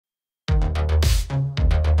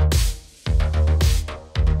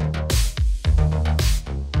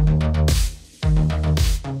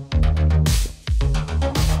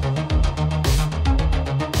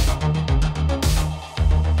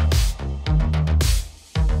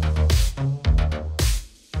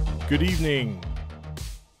Good evening.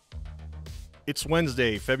 It's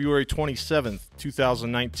Wednesday, February 27th,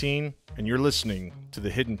 2019, and you're listening to the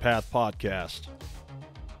Hidden Path Podcast.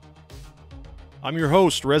 I'm your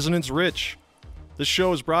host, Resonance Rich. This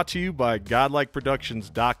show is brought to you by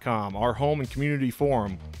godlikeproductions.com, our home and community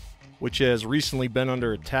forum, which has recently been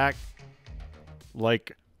under attack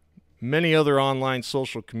like many other online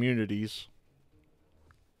social communities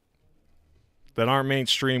that aren't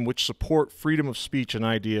mainstream, which support freedom of speech and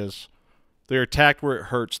ideas. They're attacked where it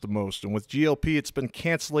hurts the most, and with GLP, it's been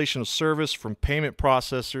cancellation of service from payment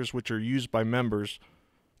processors which are used by members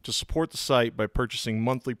to support the site by purchasing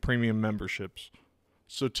monthly premium memberships.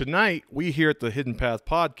 So tonight, we here at the Hidden Path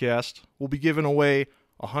Podcast will be giving away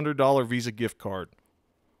a $100 Visa gift card.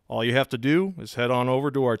 All you have to do is head on over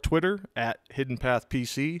to our Twitter at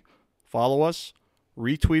HiddenPathPC, follow us,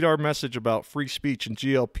 retweet our message about free speech and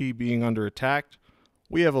GLP being under attack.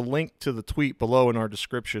 We have a link to the tweet below in our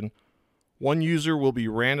description. One user will be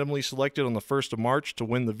randomly selected on the 1st of March to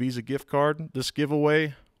win the Visa gift card. This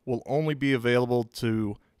giveaway will only be available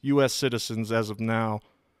to U.S. citizens as of now,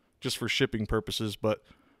 just for shipping purposes. But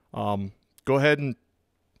go ahead and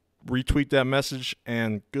retweet that message,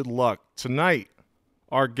 and good luck. Tonight,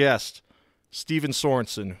 our guest, Stephen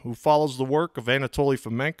Sorensen, who follows the work of Anatoly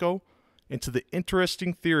Fomenko into the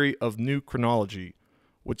interesting theory of new chronology,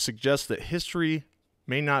 which suggests that history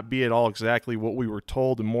may not be at all exactly what we were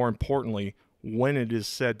told, and more importantly, when it is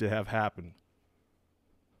said to have happened.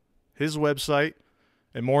 His website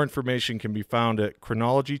and more information can be found at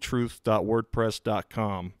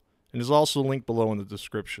chronologytruth.wordpress.com and is also linked below in the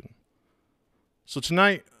description. So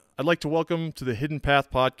tonight, I'd like to welcome to the Hidden Path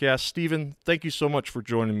Podcast, Stephen. Thank you so much for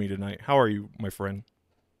joining me tonight. How are you, my friend?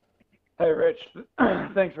 Hey, Rich.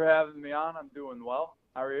 Thanks for having me on. I'm doing well.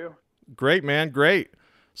 How are you? Great, man. Great.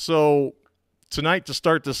 So tonight, to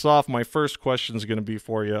start this off, my first question is going to be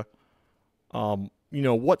for you.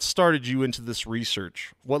 What started you into this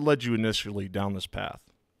research? What led you initially down this path?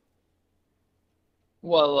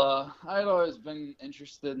 Well, I'd always been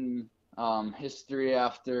interested in history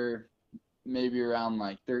after maybe around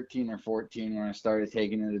like 13 or 14 when I started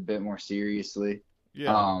taking it a bit more seriously.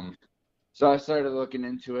 Yeah. So I started looking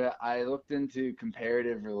into it. I looked into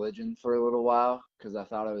comparative religion for a little while because I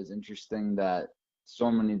thought it was interesting that so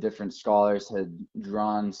many different scholars had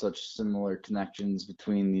drawn such similar connections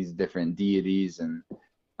between these different deities, and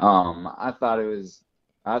I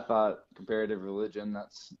thought comparative religion,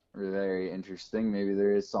 that's very interesting. Maybe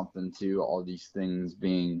there is something to all these things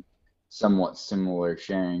being somewhat similar,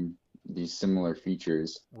 sharing these similar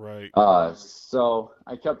features. Right. So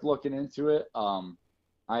I kept looking into it.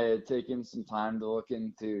 I had taken some time to look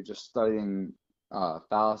into just studying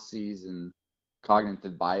fallacies and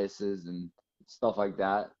cognitive biases and stuff like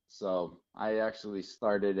that. So I actually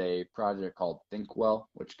started a project called Think Well,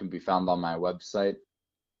 which can be found on my website.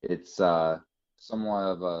 It's somewhat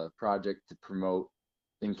of a project to promote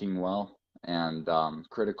thinking well and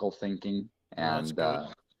critical thinking. And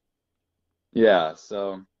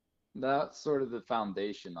so that's sort of the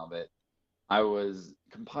foundation of it. I was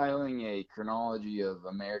compiling a chronology of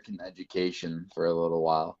American education for a little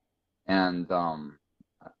while, and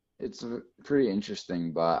it's pretty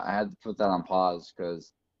interesting, but I had to put that on pause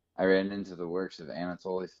because I ran into the works of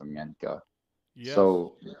Anatoly Fomenko. Yes.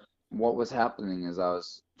 So what was happening is I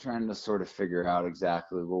was trying to sort of figure out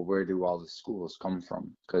exactly, well, where do all the schools come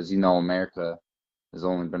from? Because, America has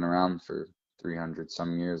only been around for 300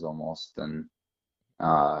 some years almost, and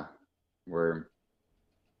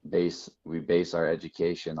we base our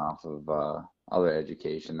education off of other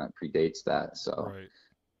education that predates that. So right.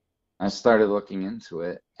 I started looking into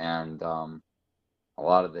it, and a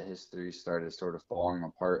lot of the history started sort of falling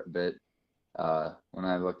apart a bit. When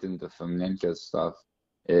I looked into Fomenko's stuff,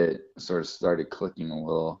 it sort of started clicking a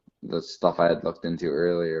little. The stuff I had looked into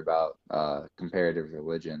earlier about comparative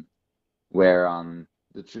religion, where on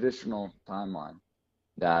the traditional timeline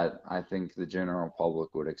that I think the general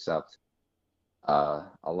public would accept, a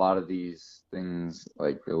lot of these things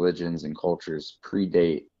like religions and cultures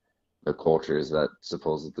predate the cultures that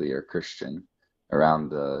supposedly are Christian, around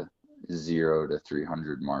the 0 to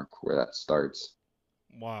 300 mark where that starts.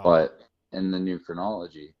 Wow. But in the new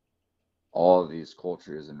chronology, all of these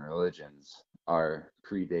cultures and religions are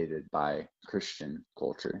predated by Christian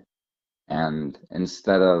culture. And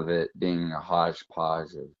instead of it being a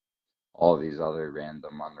hodgepodge of all these other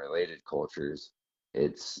random unrelated cultures,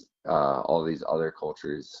 it's all these other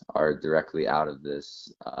cultures are directly out of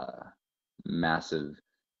this massive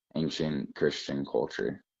ancient Christian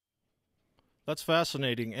culture. That's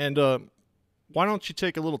fascinating. And why don't you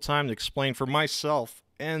take a little time to explain for myself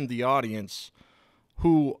and the audience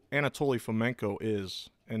who Anatoly Fomenko is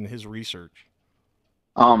and his research?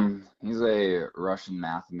 He's a Russian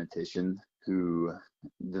mathematician who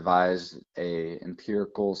devised a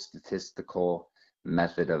empirical statistical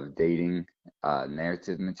method of dating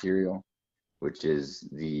narrative material, which is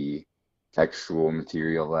the textual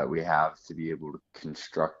material that we have to be able to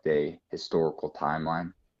construct a historical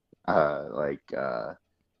timeline, like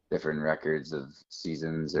different records of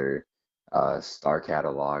seasons or star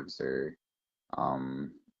catalogs or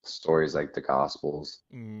um, stories like the Gospels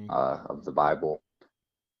Mm, of the Bible.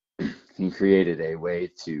 He created a way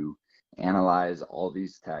to analyze all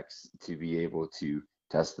these texts to be able to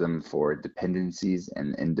test them for dependencies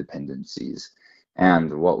and independencies.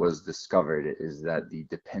 And what was discovered is that the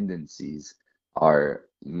dependencies are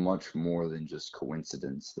much more than just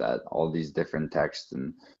coincidence, that all these different texts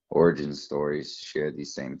and origin stories share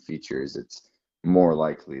these same features. It's more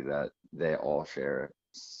likely that they all share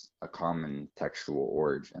a common textual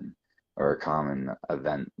origin or a common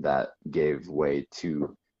event that gave way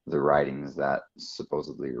to the writings that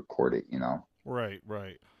supposedly record it, you know. right,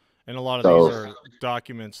 right. And a lot of these So, are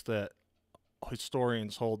documents that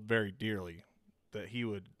historians hold very dearly. That he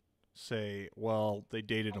would say, well, they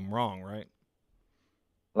dated them wrong, right?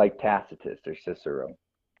 like Tacitus or Cicero,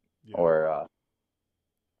 Yeah. or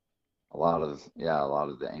a lot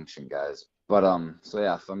of the ancient guys. But so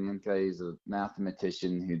yeah, Fomenko is a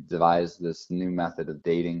mathematician who devised this new method of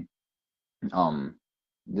dating. Um,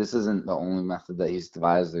 this isn't the only method that he's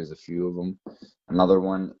devised. There's a few of them. Another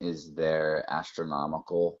one is their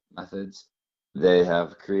astronomical methods. They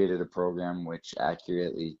have created a program which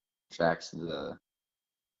accurately tracks the.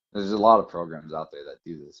 There's a lot of programs out there that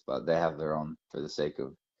do this, but they have their own for the sake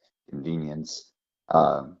of convenience.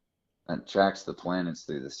 Um, that tracks the planets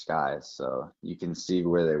through the sky, so you can see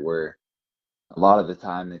where they were. A lot of the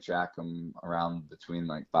time, they track them around between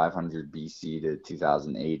like 500 BC to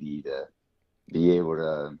 2080 to be able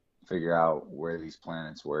to figure out where these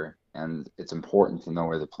planets were. And it's important to know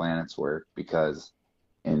where the planets were because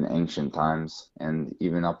in ancient times and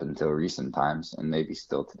even up until recent times, and maybe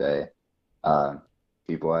still today, uh,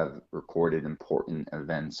 people have recorded important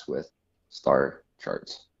events with star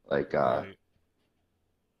charts. Like Right.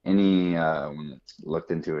 when it's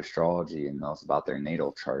looked into astrology and knows about their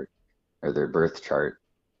natal chart or their birth chart,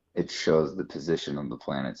 it shows the position of the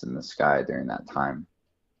planets in the sky during that time.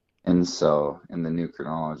 And so, in the new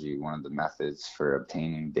chronology, one of the methods for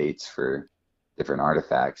obtaining dates for different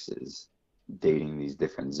artifacts is dating these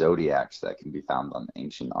different zodiacs that can be found on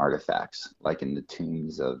ancient artifacts, like in the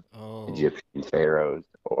tombs of Oh, Egyptian pharaohs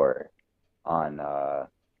or on a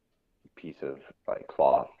piece of like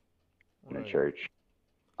cloth in a right. church,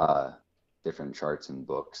 uh, different charts and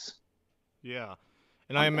books Yeah.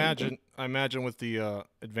 And I on painting. imagine, I imagine with the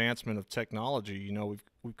advancement of technology,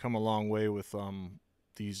 we've come a long way with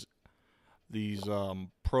these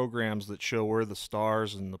programs that show where the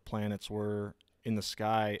stars and the planets were in the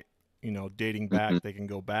sky. Dating Mhm. back, they can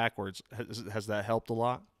go backwards. Has that helped a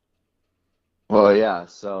lot? Well, yeah,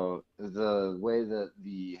 so the way that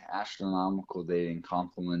the astronomical dating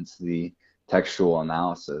complements the textual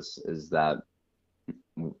analysis is that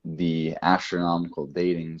the astronomical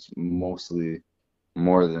datings mostly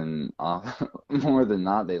more than more than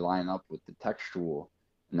not they line up with the textual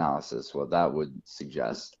analysis, what that would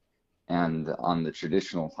suggest. And on the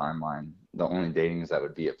traditional timeline, the only datings that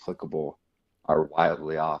would be applicable are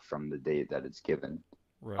wildly off from the date that it's given.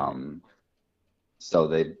 Right. Um, so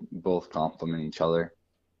they both complement each other.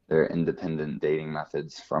 They're independent dating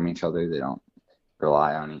methods from each other. They don't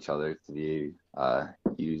rely on each other to be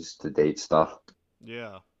used to date stuff.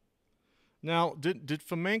 Yeah. Now, did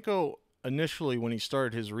Fomenko initially, when he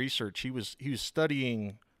started his research, he was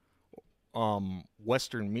studying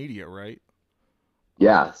Western media, right? Like,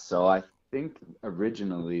 Yeah, so I think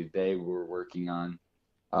originally they were working on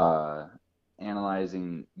uh,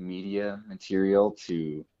 analyzing media material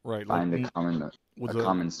to right, like find with a the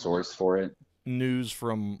common source for it. news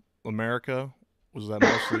from America. Was that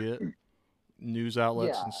mostly it? News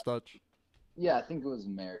outlets Yeah, and such. yeah, I think it was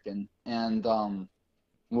American. And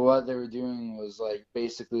what they were doing was like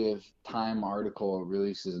basically if Time article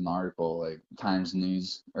releases an article, like Times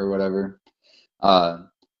News or whatever, uh,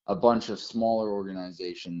 a bunch of smaller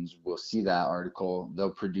organizations will see that article,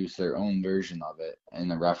 they'll produce their own version of it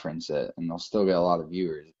and they'll reference it, and they'll still get a lot of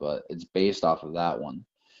viewers, but it's based off of that one.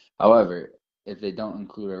 However, if they don't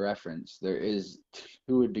include a reference, there is,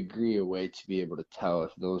 to a degree, a way to be able to tell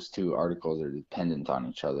if those two articles are dependent on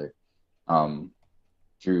each other, um,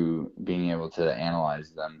 through being able to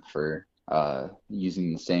analyze them for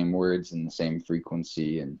using the same words and the same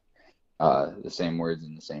frequency and the same words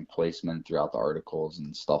in the same placement throughout the articles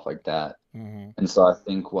and stuff like that. Hmm. And so I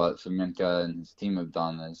think what Fomenko and his team have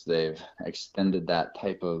done is they've extended that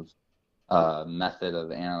type of method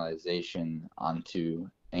of analyzation onto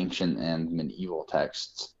ancient and medieval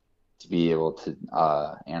texts to be able to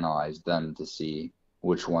analyze them to see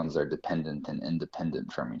which ones are dependent and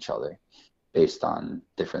independent from each other based on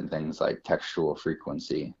different things like textual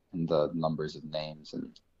frequency and the numbers of names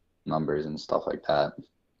and numbers and stuff like that.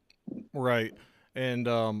 Right. And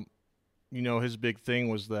his big thing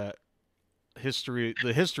was that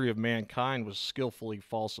the history of mankind was skillfully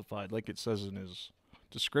falsified, like it says in his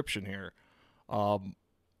description here. Um,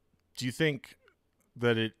 do you think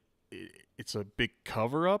that it's a big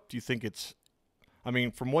cover up? Do you think it's? I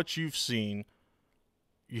mean, from what you've seen,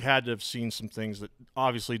 you had to have seen some things that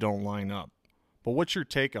obviously don't line up. But what's your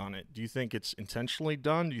take on it? Do you think it's intentionally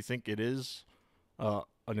done? Do you think it is an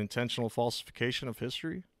intentional falsification of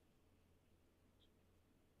history?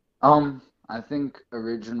 I think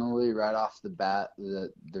originally, right off the bat,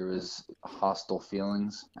 that there was hostile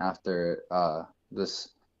feelings after this.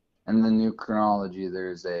 In the new chronology,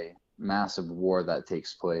 there's a massive war that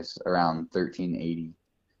takes place around 1380.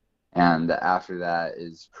 And after that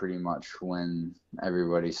is pretty much when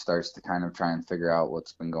everybody starts to kind of try and figure out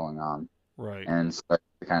what's been going on Right. and start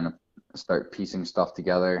to kind of start piecing stuff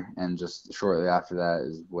together. And just shortly after that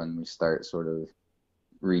is when we start sort of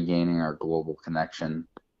regaining our global connection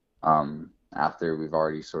after we've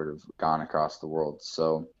already sort of gone across the world.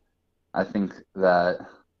 So I think that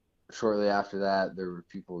shortly after that, there were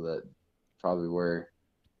people that probably were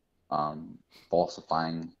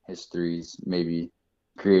falsifying histories, maybe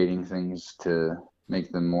creating things to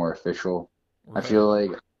make them more official. I Right. feel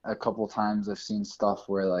like a couple times I've seen stuff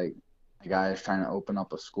where like a guy is trying to open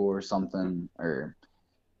up a school or something, or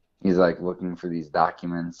he's like looking for these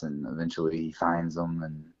documents, and eventually he finds them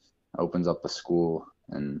and opens up a school,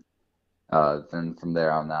 and then from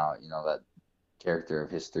there on out, that character of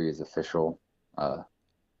history is official.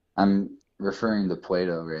 I'm referring to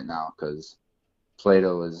Plato right now because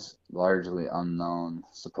Plato is largely unknown.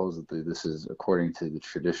 Supposedly, this is according to the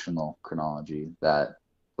traditional chronology, that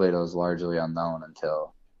Plato is largely unknown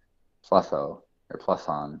until Pletho or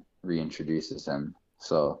Plethon reintroduces him.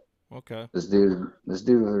 So Okay. this dude with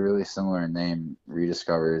a really similar name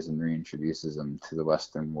rediscovers and reintroduces him to the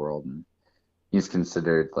Western world, and he's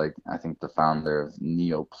considered like I think the founder of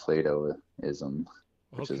Neoplatoism,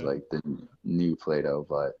 which is Okay. like the new Plato,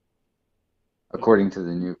 but according to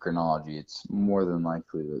the new chronology, it's more than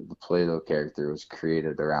likely that the Plato character was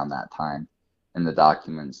created around that time, and the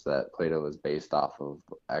documents that Plato was based off of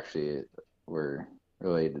actually were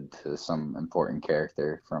related to some important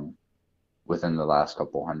character from within the last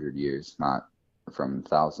couple hundred years, not from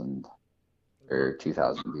 1,000 Right. or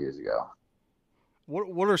 2,000 years ago.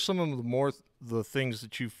 What are some of the things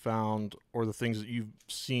that you've found or the things that you've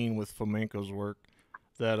seen with Fomenko's work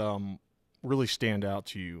that really stand out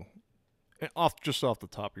to you, off the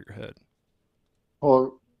top of your head?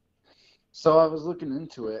 Well, so I was looking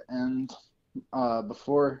into it, and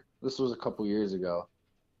before this was a couple years ago,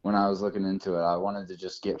 when I was looking into it, I wanted to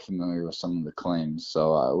just get familiar with some of the claims.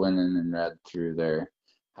 So I went in and read through their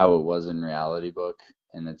How It Was in Reality book,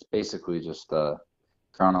 and it's basically just a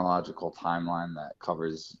chronological timeline that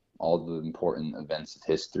covers all the important events of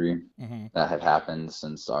history Mm-hmm. that have happened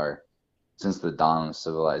since the dawn of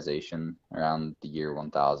civilization around the year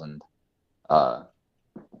 1000. Uh,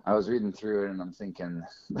 I was reading through it and I'm thinking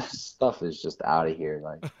this stuff is just out of here.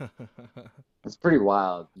 Like it's pretty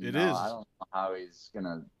wild, It I is. don't know how he's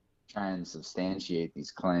gonna try and substantiate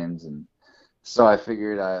these claims, and so I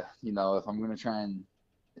figured, if I'm gonna try and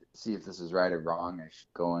see if this is right or wrong, I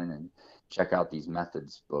should go in and check out these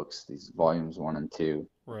methods books, these volumes one and two,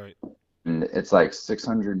 Right. and it's like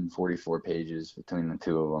 644 pages between the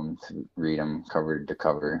two of them to read them cover to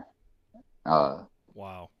cover. Uh,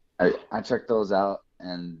 Wow. I checked those out,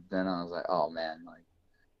 and then I was like, oh man, like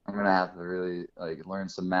I'm gonna have to really like learn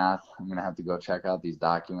some math. I'm gonna have to go check out these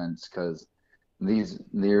documents because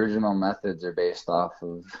the original methods are based off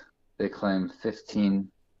of, they claim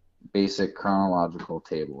 15 basic chronological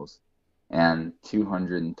tables and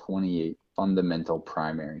 228 fundamental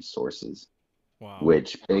primary sources, Wow.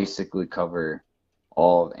 which basically cover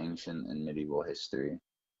all of ancient and medieval history.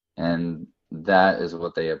 And that is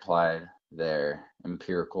what they applied their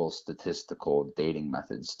empirical statistical dating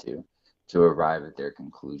methods to arrive at their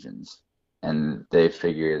conclusions. And they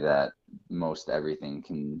figure that most everything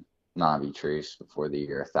can not be traced before the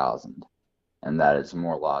year 1000, and that it's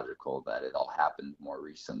more logical that it all happened more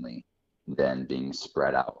recently than being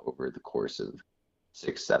spread out over the course of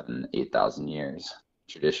 6, 7, 8,000 years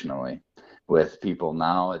traditionally, with people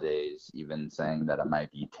nowadays even saying that it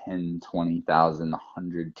might be 10, 20,000,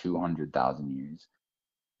 100, 200,000 years,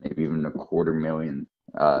 maybe even a quarter million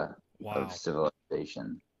of Wow.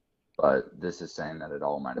 civilization. But this is saying that it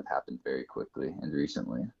all might have happened very quickly and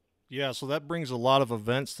recently. Yeah, so that brings a lot of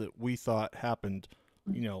events that we thought happened,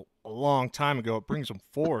 a long time ago. It brings them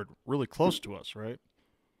forward really close to us, right?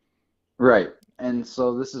 Right. And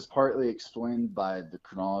so this is partly explained by the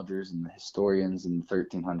chronologers and the historians in the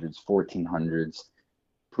 1300s, 1400s,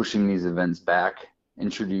 pushing these events back,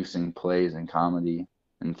 introducing plays and comedy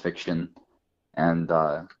and fiction, and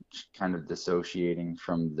kind of dissociating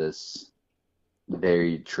from this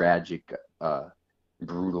very tragic,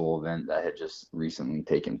 brutal event that had just recently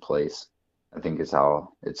taken place. I think is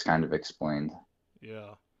how it's kind of explained.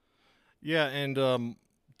 Yeah. Yeah, and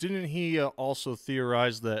didn't he also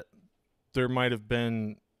theorize that there might have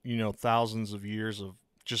been, thousands of years of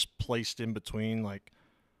just placed in between, like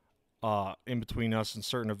in between us and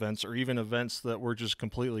certain events, or even events that were just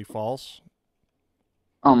completely false?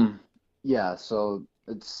 Um, yeah, so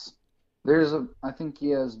I think he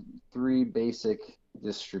has three basic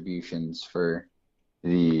distributions for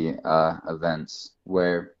the events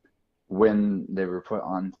where when they were put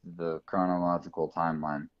onto the chronological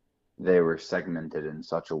timeline, they were segmented in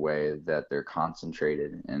such a way that they're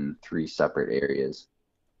concentrated in three separate areas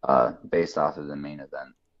based off of the main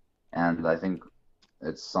event. And I think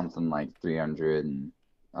it's something like 300 and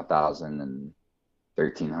 1,000 and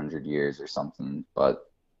 1,300 years or something, but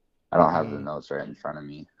I don't have the Mm, notes right in front of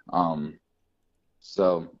me.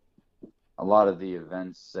 So a lot of the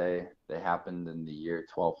events say they happened in the year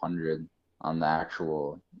 1200 on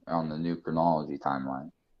the new chronology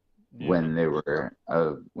timeline yeah. when they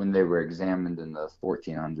were examined in the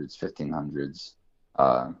 1400s, 1500s.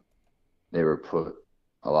 Uh, they were put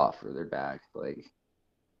a lot further back, like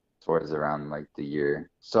towards around like the year.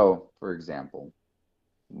 So, for example,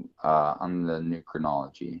 on the new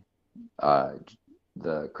chronology, uh,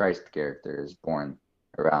 the Christ character is born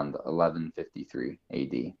around 1153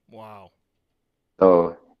 AD. Wow.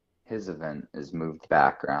 So his event is moved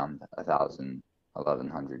back around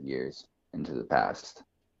 1,100 years into the past.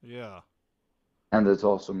 Yeah. And it's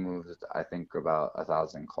also moved, I think, about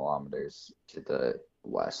 1,000 kilometers to the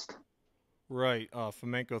west. Right.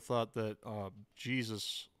 Fomenko thought that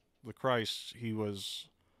Jesus, the Christ, he was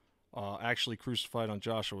actually crucified on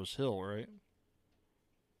Joshua's Hill, right?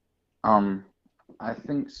 Um, I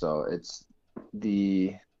think so. It's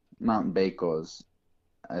the Mount Bakos,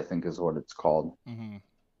 I think is what it's called. Mm-hmm.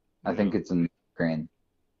 I think Yeah. it's in Ukraine.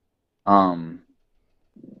 Um,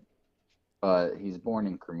 but he's born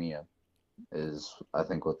in Crimea, is I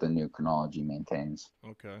think what the new chronology maintains.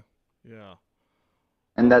 Okay. Yeah.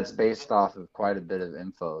 And that's based off of quite a bit of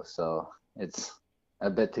info, so it's a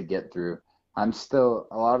bit to get through. A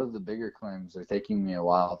lot of the bigger claims are taking me a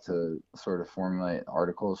while to sort of formulate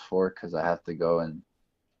articles for because I have to go and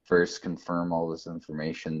first confirm all this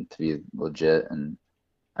information to be legit. And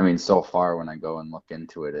I mean, so far when I go and look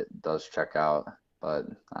into it, it does check out, but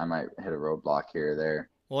I might hit a roadblock here or there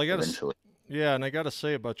Well, eventually. yeah, and I gotta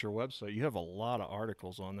say about your website, you have a lot of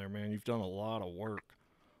articles on there, man. You've done a lot of work.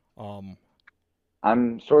 Um,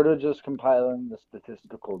 I'm sort of just compiling the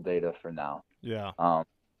statistical data for now. yeah. Um,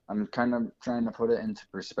 I'm kind of trying to put it into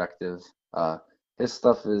perspective. His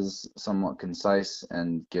stuff is somewhat concise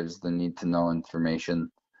and gives the need to know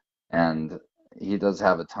information, and he does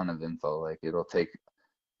have a ton of info. Like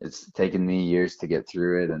it's taken me years to get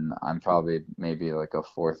through it, and I'm probably maybe like a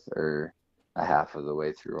fourth or a half of the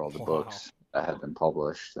way through all the Wow. books that have been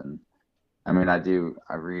published. And I mean, I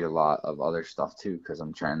read a lot of other stuff too, because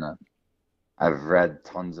I've read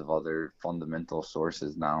tons of other fundamental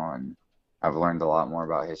sources now, and I've learned a lot more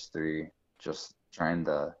about history just trying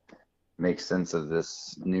to make sense of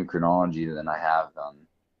this new chronology than I have on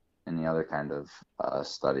any other kind of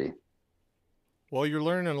study. Well, you're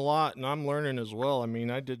learning a lot, and I'm learning as well. I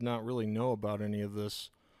mean, I did not really know about any of this,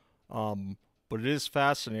 um, but it is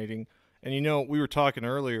fascinating. And we were talking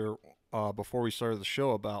earlier before we started the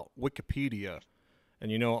show about Wikipedia.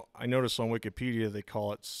 And I noticed on Wikipedia they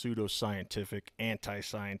call it pseudoscientific,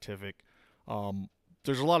 anti-scientific. Um,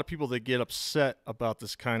 there's a lot of people that get upset about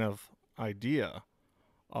this kind of idea.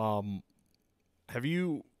 Um, have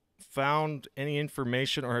you found any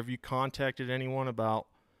information, or have you contacted anyone about,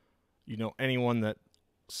 anyone that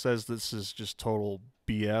says this is just total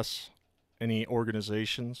BS? Any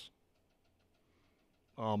organizations?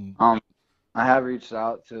 Um, Um, I have reached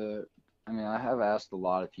out to, I mean, I have asked a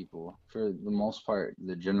lot of people. For the most part,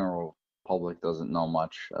 the general public doesn't know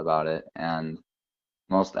much about it, and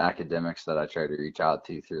most academics that I try to reach out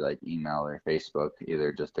to through like email or Facebook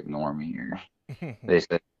either just ignore me or they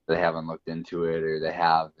say they haven't looked into it, or they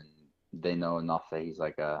have and they know enough that he's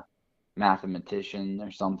like a mathematician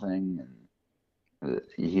or something, and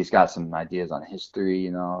he's got some ideas on history,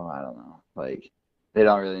 you know. I don't know. Like, they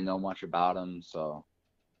don't really know much about him, so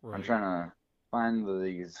I'm Right. trying to find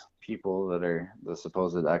these people that are the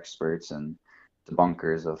supposed experts and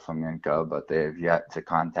debunkers of Fomenko, but they have yet to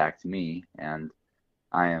contact me, and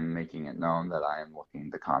I am making it known that I am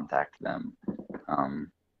looking to contact them.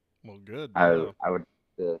 Um, Well, good. I Yeah. I would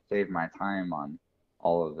save my time on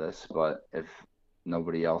all of this, but if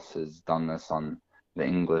nobody else has done this on the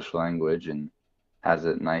English language and has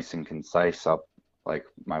it nice and concise up like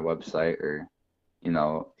my website, or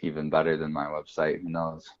even better than my website, who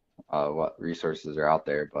knows what resources are out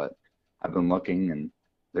there. But I've been looking, and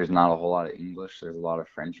there's not a whole lot of English. There's a lot of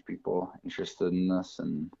French people interested in this,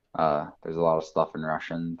 and there's a lot of stuff in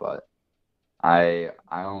Russian, but I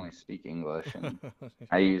only speak English, and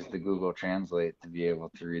I use the Google Translate to be able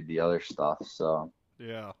to read the other stuff. So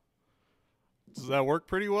Yeah. Does that work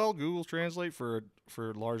pretty well? Google Translate for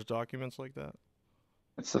large documents like that?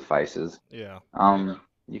 it suffices. Yeah.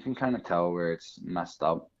 You can kind of tell where it's messed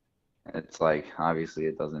up. It's like, obviously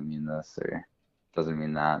it doesn't mean this or doesn't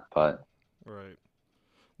mean that, but Right.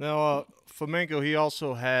 Now, Fomenko, he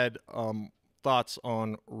also had thoughts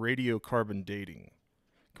on radiocarbon dating.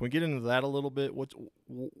 Can we get into that a little bit? What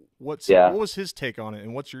yeah. was his take on it,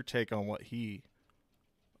 and what's your take on what he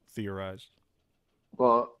theorized?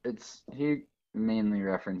 Well, he mainly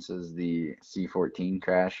references the C-14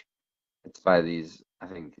 crash. It's by these, I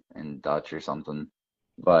think, in Dutch or something,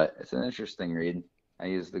 but it's an interesting read. I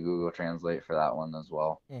use the Google Translate for that one as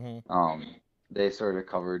well. Mm-hmm. Um, they sort of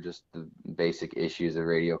cover just the basic issues of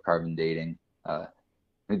radiocarbon dating.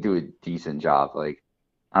 They do a decent job. Like,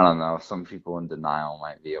 I don't know, some people in denial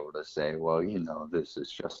might be able to say, well, this is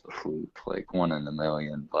just a fluke, like one in a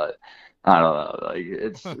million. But I don't know, like,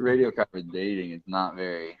 it's radiocarbon dating. It's not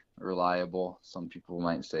very reliable. Some people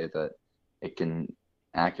might say that it can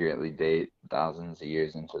accurately date thousands of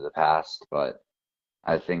years into the past, but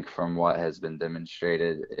I think from what has been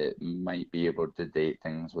demonstrated, it might be able to date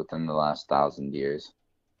things within the last 1,000 years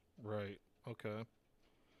Right. Okay.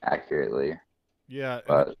 accurately. Yeah, and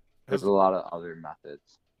But there's has a lot of other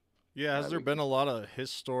methods yeah, has that there we been can. a lot of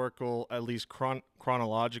historical, at least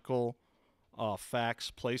chronological,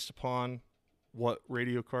 facts placed upon what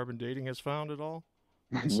radiocarbon dating has found at all?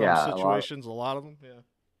 In some Yeah, a lot. situations, a lot of them. Yeah.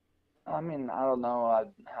 I mean, I don't know.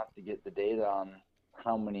 I'd have to get the data on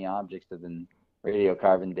how many objects have been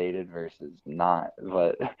radiocarbon dated versus not,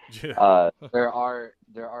 but Yeah. there are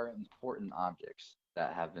important objects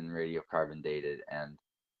that have been radiocarbon dated, and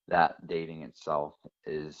that dating itself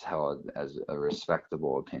is held as a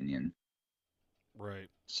respectable opinion. Right.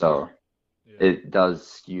 So Yeah. it does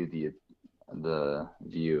skew the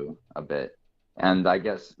view a bit. And I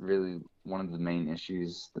guess really one of the main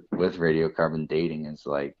issues with radiocarbon dating is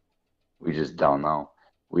like, we just don't know.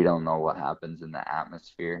 We don't know what happens in the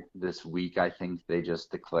atmosphere. This week, I think they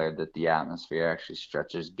just declared that the atmosphere actually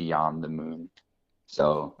stretches beyond the moon.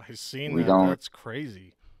 So I've seen we that. don't That's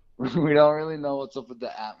crazy. we don't really know what's up with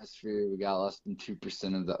the atmosphere. We got less than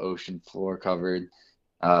 2% of the ocean floor covered,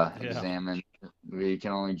 Yeah. examined. We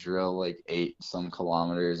can only drill like eight some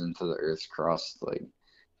kilometers into the Earth's crust. Like,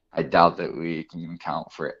 I doubt that we can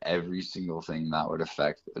account for every single thing that would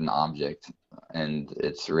affect an object and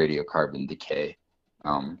its radiocarbon decay.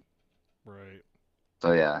 Um, Right.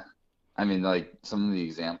 so yeah, I mean, like, some of the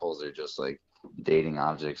examples are just like dating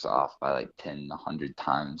objects off by like 10, 100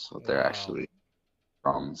 times what they're Wow. actually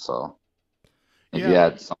from. So if you Yeah.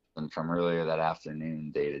 had something from earlier that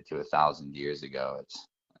afternoon dated to 1,000 years ago, it's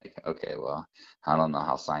like, okay, well, I don't know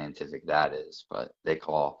how scientific that is, but they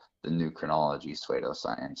call the new chronology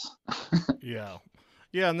pseudoscience. Yeah.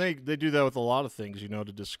 Yeah, and they do that with a lot of things, to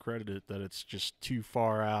discredit it, that it's just too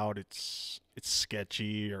far out, it's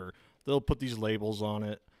sketchy, or they'll put these labels on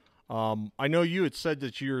it. I know you had said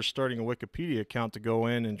that you're starting a Wikipedia account to go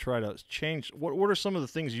in and try to change. What are some of the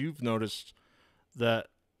things you've noticed that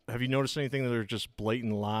have you noticed anything that are just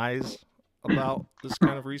blatant lies about this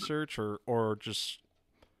kind of research, or just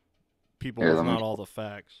people Here, with not all the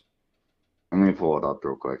facts? let me pull it up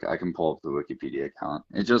real quick. I can pull up the Wikipedia account.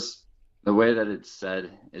 It just the way that it's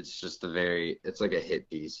said, it's just it's like a hit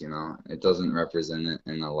piece. It doesn't represent it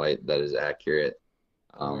in a light that is accurate.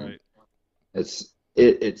 Um, Right.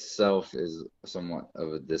 it itself is somewhat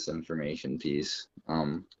of a disinformation piece.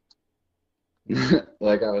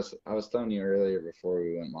 Like I was telling you earlier before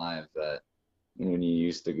we went live that when you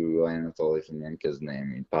used to Google Anatoly Fomenko's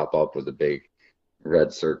name, he'd pop up with a big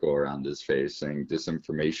red circle around his face saying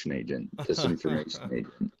disinformation agent, disinformation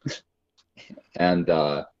agent. And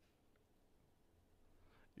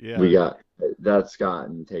we Yeah. got that's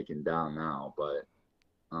gotten taken down now, but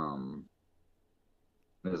um,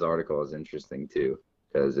 this article is interesting too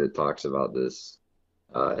because it talks about this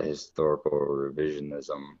historical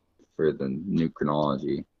revisionism for the new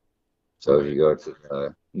chronology. So if Right. you go to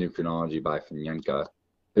the New Chronology by Fomenko,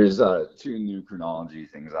 there's two new chronology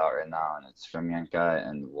things out right now, and it's Fomenko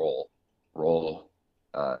and Roll. Roll,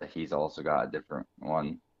 he's also got a different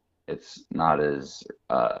one. It's not as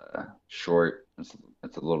short.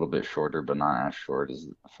 It's a little bit shorter, but not as short as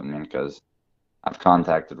Fomenko's. I've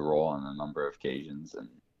contacted Roll on a number of occasions, and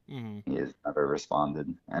Hmm. he has never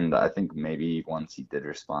responded. And I think maybe once he did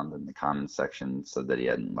respond in the comments section, said that he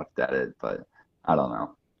hadn't looked at it, but I don't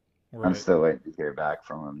know. I'm Right. still waiting to hear back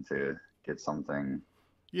from him to get something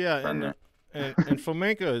Yeah, permanent. and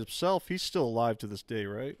Fomenko himself, he's still alive to this day,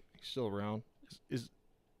 right? He's still around. Is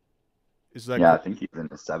is that Yeah, I cor- think he's in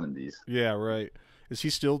the 70s. Yeah, right. Is he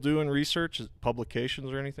still doing research, publications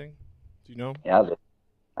or anything? Do you know? Yeah,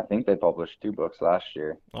 I think they published two books last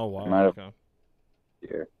year. Oh They wow. might have Okay. this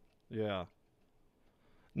year. Yeah.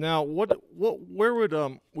 Now, where would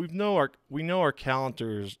we know our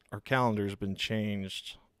calendar's been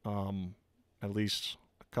changed um at least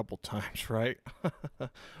a couple times, right?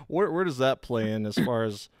 Where does that play in as far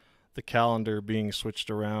as the calendar being switched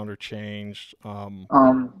around or changed? Um,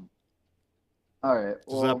 all right.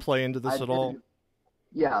 Does that Well, play into I this at did. all?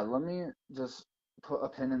 Yeah, let me just put a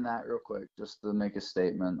pin in that real quick, just to make a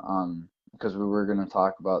statement on because we were going to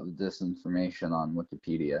talk about the disinformation on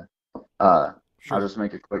Wikipedia. Uh, I'll Sure. just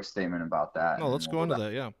make a quick statement about that, No, and then let's we'll go go into back that.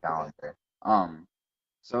 to Yeah. the calendar.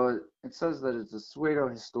 So it says that it's a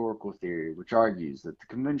pseudo-historical theory which argues that the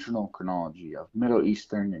conventional chronology of Middle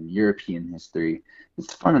Eastern and European history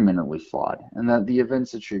is fundamentally flawed, and that the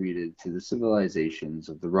events attributed to the civilizations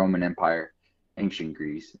of the Roman Empire, ancient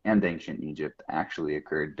Greece, and ancient Egypt actually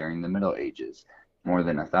occurred during the Middle Ages, more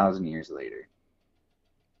than 1,000 years later,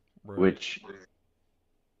 Right. which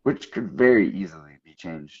which could very easily be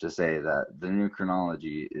changed to say that the new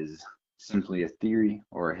chronology is simply a theory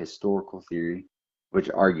or a historical theory, which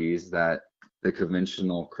argues that the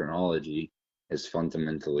conventional chronology is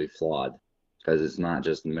fundamentally flawed because it's not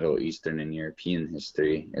just Middle Eastern and European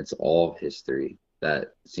history, it's all history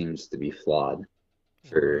that seems to be flawed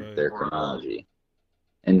for Right. their chronology.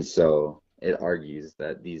 And so it argues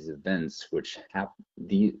that these events,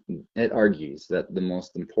 it argues that the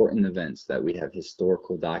most important events that we have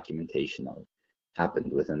historical documentation of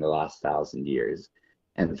happened within the last 1,000 years.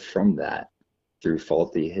 And from that, through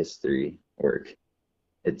faulty history work,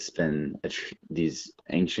 it's been these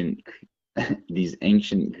ancient, these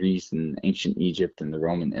ancient Greece and ancient Egypt and the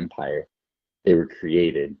Roman Empire, they were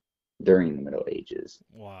created during the Middle Ages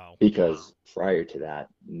Wow. because prior to that,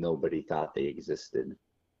 nobody thought they existed.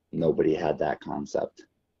 Nobody had that concept.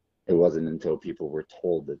 It wasn't until people were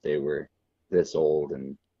told that they were this old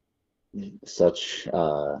and such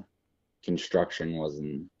construction was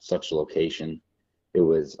in such location, it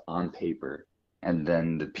was on paper. And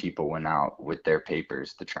then the people went out with their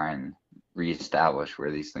papers to try and reestablish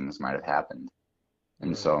where these things might have happened.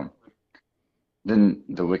 And Right. so then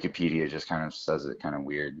the Wikipedia just kind of says it kind of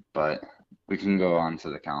weird, but we can go on to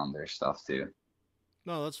the calendar stuff too.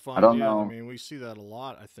 No, that's I fine. don't Yeah, I know mean, we see that a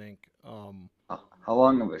lot, I think. how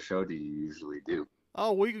long of a show do you usually do?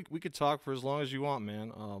 Oh, we could talk for as long as you want,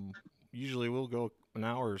 man. Usually we'll go an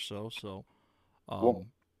hour or so. So, Well, um,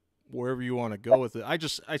 wherever you want to go with it.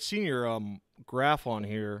 I seen your graph on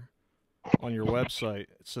here on your website.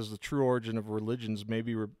 It says the true origin of religions may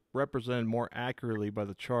be represented more accurately by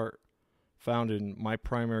the chart found in my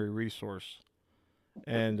primary resource,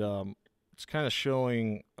 and it's kind of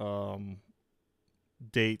showing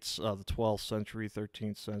dates, the 12th century,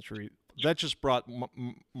 13th century. That just brought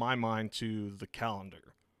my mind to the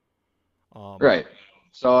calendar. Um, right.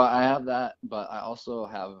 So I have that, but I also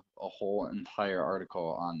have a whole entire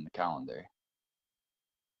article on the calendar.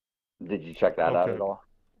 Did you check that out at okay. all?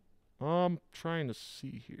 I'm trying to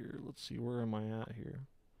see here. Let's see, where am I at here?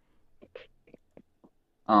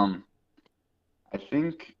 Um, I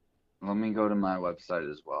think, let me go to my website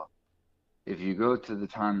as well. If you go to the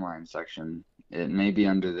timeline section, it may be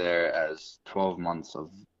under there as 12 months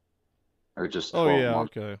of, or just Oh 12 yeah,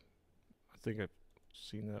 months. okay. I think I've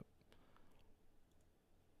seen that.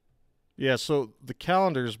 Yeah, so the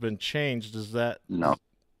calendar's been changed. Is that No, does,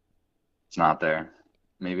 it's not there.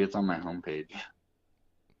 Maybe it's on my homepage.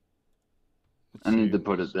 let's I need see. to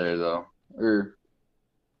put it there though. Or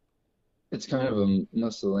it's kind of a Yeah, I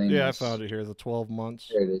miscellaneous. found it here. The 12 months.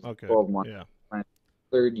 There it is, Okay. 12 months. Yeah. My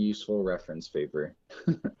third useful reference paper.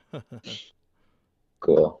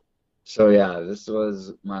 Cool. So yeah, this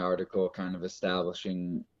was my article kind of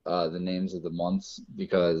establishing the names of the months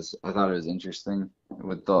because I thought it was interesting.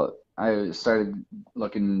 I started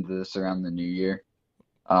looking into this around the new year,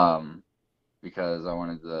 um, because I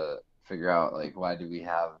wanted to figure out like why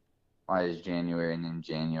is January named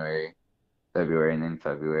January, February named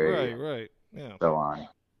February, Right, and right. Yeah. so on.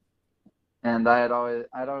 And I'd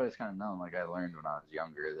always kind of known, like I learned when I was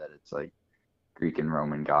younger, that it's like Greek and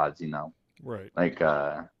Roman gods, Right. like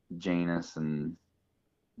Janus and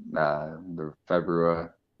the February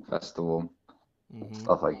festival, Mm-hmm.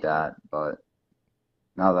 stuff like that. But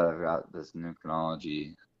now that I've got this new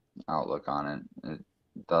chronology outlook on it, it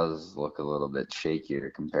does look a little bit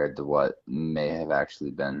shakier compared to what may have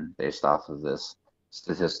actually been based off of this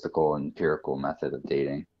statistical empirical method of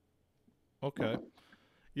dating. Okay.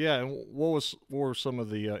 Yeah, and what were some of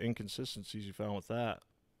the inconsistencies you found with that?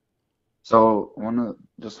 So one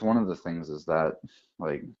of the things is that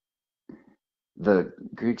like the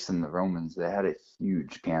Greeks and the Romans, they had a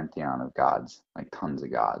huge pantheon of gods, like tons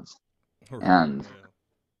of gods. Right. And Yeah.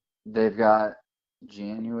 they've got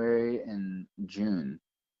January and June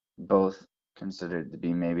both considered to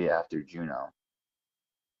be maybe after Juno.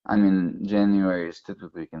 I mean, January is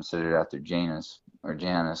typically considered after Janus,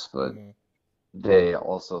 but Mm-hmm. they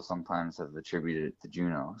also sometimes have attributed it to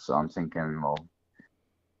Juno. So I'm thinking, well,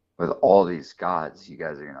 with all these gods, you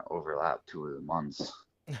guys are gonna overlap two of the months.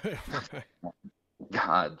 Right.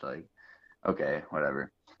 God, like, okay,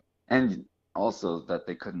 whatever. And also that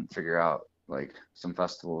they couldn't figure out like some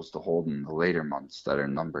festivals to hold in the later months that are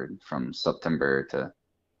numbered from September to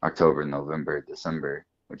October, November, December,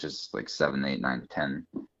 which is like 7, 8, 9, 10.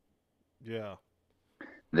 Yeah.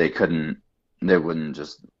 They couldn't, they wouldn't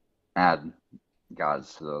just add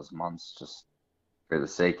gods to those months just for the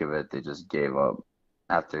sake of it. They just gave up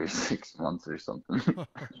after 6 months or something.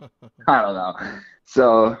 I don't know.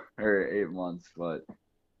 So, or 8 months, but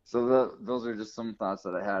so those are just some thoughts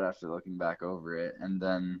that I had after looking back over it. And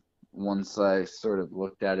then once I sort of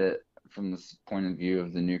looked at it from this point of view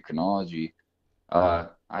of the new chronology,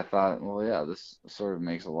 I thought, well, yeah, this sort of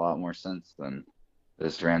makes a lot more sense than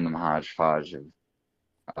this random hodgepodge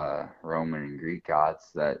of Roman and Greek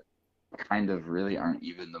gods that kind of really aren't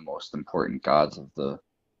even the most important gods of the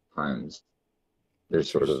times. They're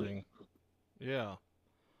sort of. Interesting. Yeah.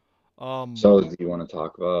 Um. So, do you want to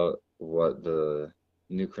talk about what the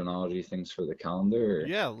new chronology thinks for the calendar?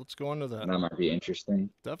 Yeah. Let's go into that. That might be interesting.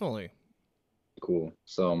 Definitely. Cool.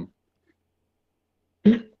 So,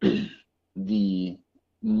 the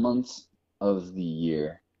months of the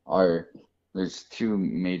year are there's two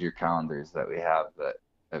major calendars that we have that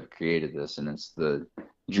have created this, and it's the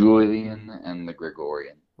Julian and the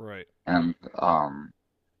Gregorian. Right. And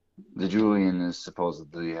the Julian is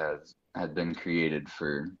supposedly had been created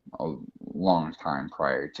for a long time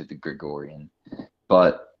prior to the Gregorian,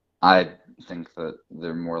 but I think that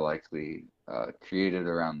they're more likely created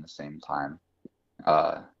around the same time,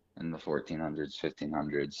 uh, in the 1400s,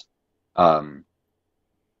 1500s. Um,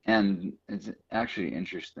 and it's actually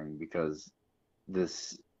interesting because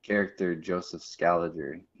this character, Joseph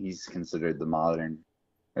Scaliger, he's considered the modern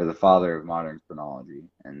or the father of modern chronology,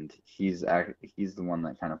 and he's the one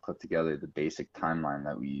that kind of put together the basic timeline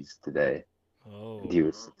that we use today. And Oh. he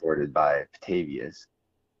was supported by Petavius.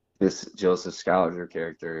 This Joseph Scaliger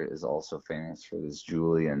character is also famous for this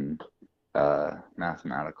Julian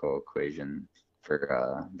mathematical equation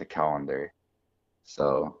for the calendar.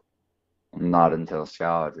 So not until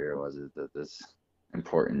Scaliger was it that this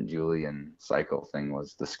important Julian cycle thing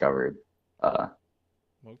was discovered uh,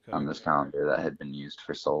 Okay. on this calendar that had been used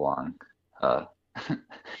for so long. Uh,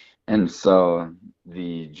 and so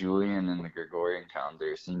the Julian and the Gregorian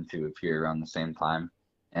calendar seem to appear around the same time,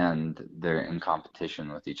 and they're in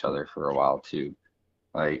competition with each other for a while too.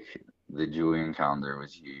 Like the Julian calendar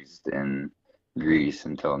was used in Greece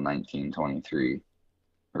until 1923,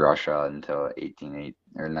 Russia until 188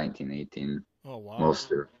 or 1918. Oh wow.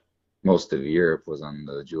 Most of most of Europe was on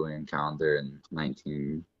the Julian calendar in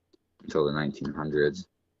 19 until the 1900s.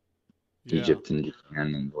 Yeah. Egypt and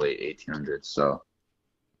Japan in the late 1800s. So,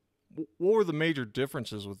 What were the major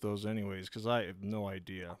differences with those, anyways? Because I have no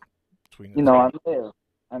idea between the you know, two.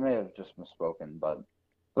 I may have just misspoken, but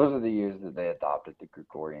those are the years that they adopted the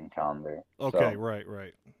Gregorian calendar. Okay. So Right.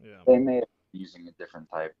 Right. Yeah. they may have been using a different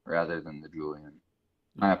type rather than the Julian.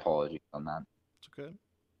 My Yeah. apologies on that. It's okay.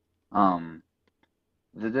 Um,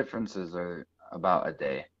 the differences are about a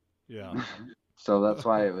day. Yeah. So that's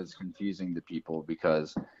why it was confusing to people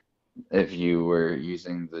because if you were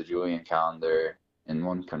using the Julian calendar in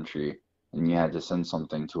one country and you had to send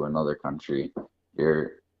something to another country,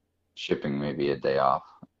 your shipping may be a day off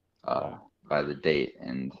uh, Right. by the date.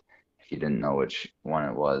 And if if you didn't know which one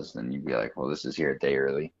it was, then you'd be like, well, this is here a day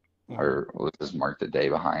early, Mhm. or well, this is marked a day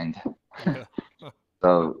behind. Yeah.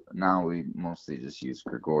 So now we mostly just use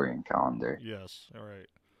Gregorian calendar. Yes. All right.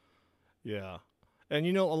 Yeah. And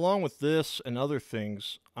along with this and other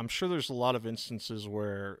things, I'm sure there's a lot of instances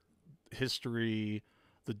where history,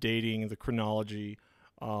 the dating, the chronology,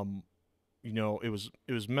 um, it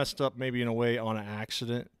was messed up maybe in a way on an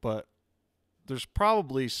accident, but there's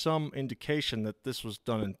probably some indication that this was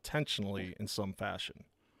done intentionally in some fashion.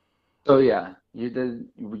 So yeah,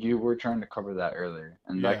 you were trying to cover that earlier,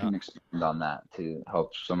 and I Yeah. can expand on that to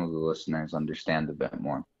help some of the listeners understand a bit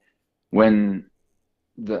more. When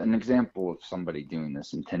an example of somebody doing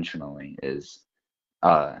this intentionally is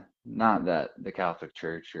not that the Catholic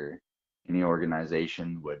Church or any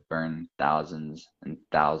organization would burn thousands and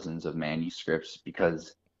thousands of manuscripts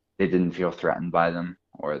because they didn't feel threatened by them,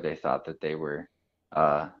 or they thought that they were,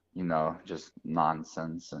 just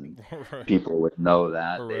nonsense, and Right. people would know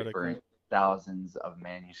that. They Heretical. burned thousands of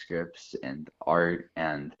manuscripts and art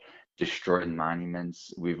and destroyed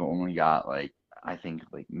monuments. We've only got like, I think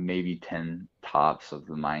like maybe 10 tops of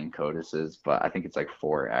the Mayan codices, but I think it's like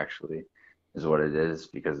four actually is what it is,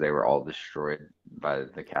 because they were all destroyed by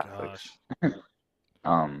the Catholics. Gosh.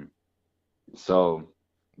 Um, so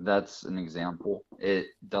that's an example. It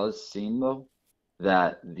does seem though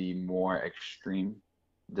that the more extreme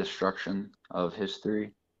destruction of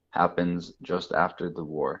history happens just after the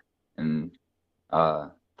war in uh,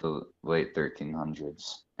 the late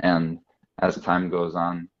 1300s. And as time goes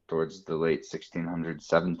on towards the late 1600s,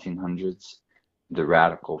 1700s, the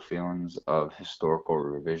radical feelings of historical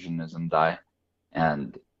revisionism die,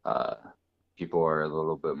 and people are a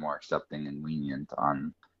little bit more accepting and lenient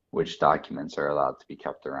on which documents are allowed to be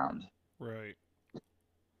kept around. Right.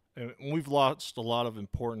 And we've lost a lot of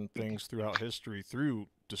important things throughout history through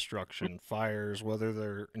destruction, fires, whether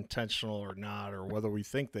they're intentional or not, or whether we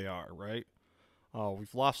think they are, right?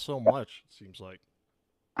 We've lost so much, it seems like.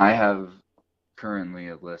 I have currently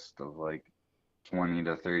a list of like 20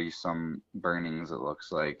 to 30 some burnings, it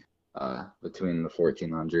looks like, between the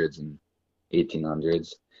 1400s and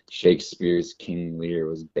 1800s. Shakespeare's King Lear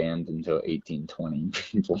was banned until 1820.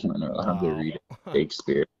 People weren't allowed to Wow. read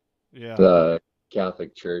Shakespeare. Yeah. The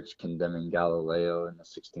Catholic Church condemning Galileo in the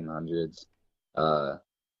 1600s. Uh,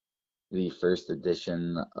 the first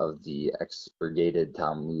edition of the expurgated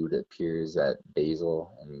Talmud appears at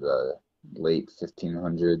Basel in the late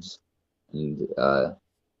 1500s and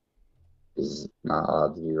is not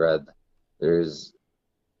allowed to be read. There's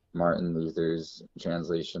Martin Luther's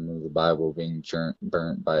translation of the Bible being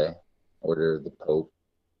burnt by order of the Pope.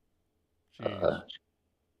 Uh, Jeez. a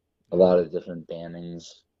Yeah. lot of different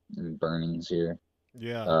bannings and burnings here.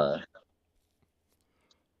 Yeah. Uh,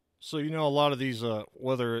 So a lot of these,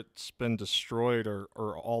 whether it's been destroyed or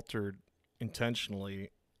altered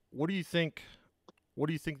intentionally, what do you think? What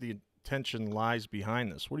do you think the intention lies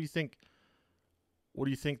behind this? What do you think? What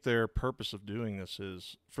do you think their purpose of doing this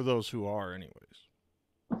is for those who are, anyways?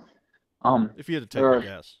 um, If you had to there take a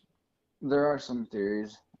are guess. there are some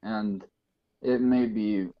theories, and it may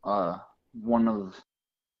be one of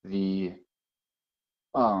the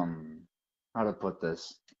how to put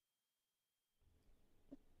this.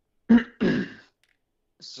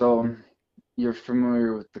 So you're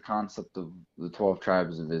familiar with the concept of the 12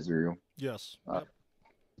 tribes of Israel, Yes. uh, Yep.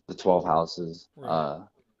 the 12 houses. Right.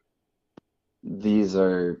 These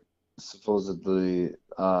are supposedly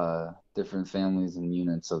different families and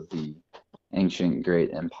units of the ancient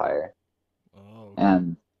great empire. Oh, okay.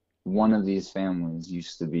 And one of these families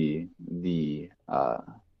used to be the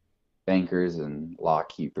bankers and law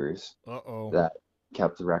keepers Uh-oh. that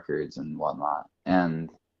kept records and whatnot.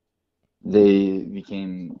 And they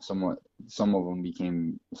became some of them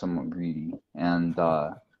became somewhat greedy. And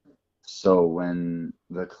so when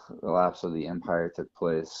the collapse of the empire took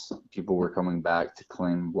place, people were coming back to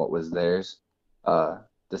claim what was theirs, uh,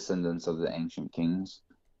 descendants of the ancient kings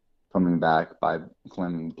coming back by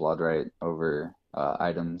claiming blood right over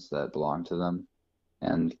items that belonged to them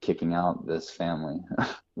and kicking out this family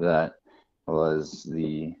that was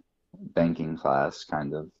the banking class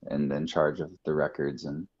kind of and in charge of the records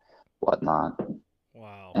and whatnot.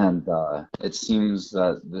 Wow. And it seems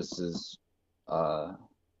that this is uh,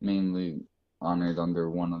 mainly honored under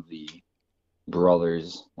one of the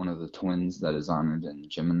brothers, one of the twins that is honored in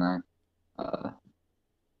Gemini. Uh,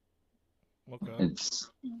 Okay. it's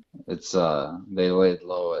they laid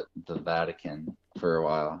low at the Vatican for a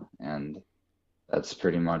while, and that's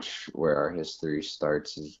pretty much where our history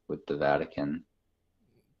starts, is with the Vatican.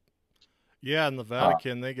 Yeah, and the Uh,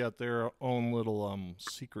 Vatican, they got their own little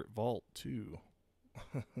secret vault too.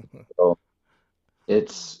 so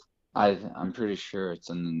it's I'm pretty sure it's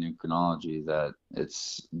in the new chronology that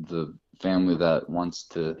it's the family that wants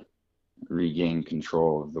to regain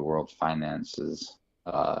control of the world's finances,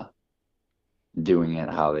 uh, doing it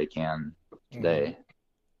how they can Mm-hmm. today,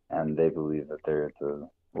 and they believe that they're the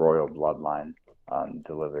royal bloodline,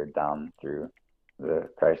 delivered down through the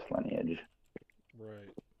Christ lineage. Right.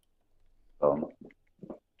 So,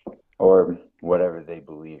 or whatever they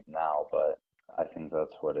believe now, but I think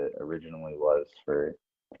that's what it originally was for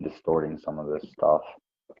distorting some of this stuff,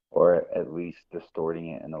 or at least distorting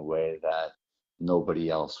it in a way that nobody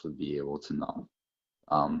else would be able to know.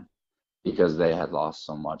 Um, because they had lost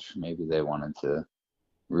so much, maybe they wanted to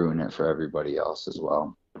ruin it for everybody else as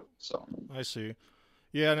well. So I see.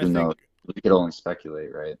 Yeah, and I who knows? think We could only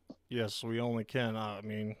speculate, right? yes, we only can. I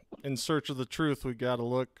mean, in search of the truth, we got to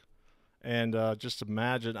look and just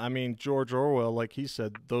imagine. I mean, George Orwell, like he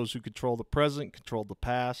said, those who control the present control the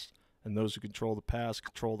past, and those who control the past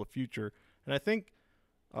control the future. And I think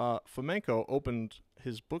Fomenko opened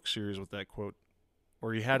his book series with that quote,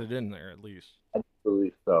 or he had it in there at least. I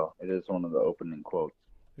believe so. It is one of the opening quotes.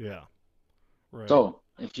 Yeah, right. So,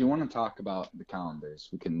 if you want to talk about the calendars,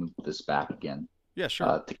 we can move this back again. Yeah,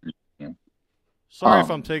 sure. To continue. Sorry if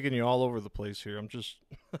I'm Um, taking you all over the place here. I'm just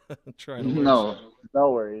trying to learn no, something.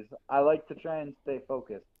 no worries. I like to try and stay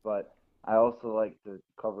focused, but I also like to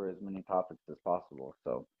cover as many topics as possible.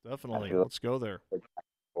 So I Definitely. feel like Let's go there. we're back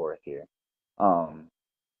and forth here. Um,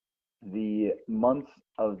 the months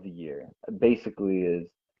of the year basically is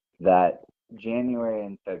that January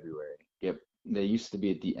and February. Yep, they used to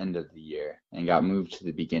be at the end of the year and got moved to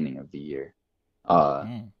the beginning of the year. Uh,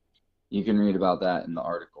 Mm, you can read about that in the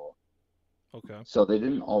article. okay. So they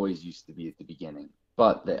didn't always used to be at the beginning,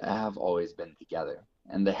 but they have always been together.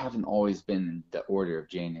 And they haven't always been in the order of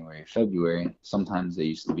January, February. Sometimes they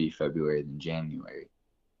used to be February then January.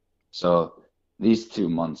 So these 2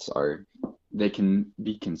 months are, they can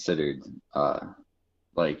be considered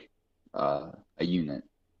like a unit.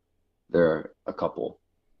 There are a couple.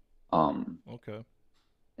 Um, Okay.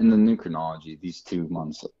 in the new chronology, these 2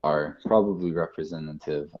 months are probably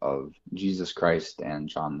representative of Jesus Christ and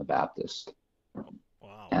John the Baptist.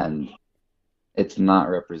 Wow. And it's not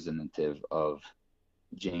representative of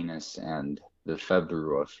Janus and the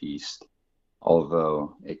February feast,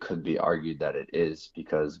 although it could be argued that it is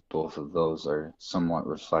because both of those are somewhat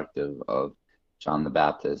reflective of John the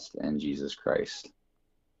Baptist and Jesus Christ.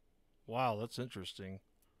 Wow, that's interesting.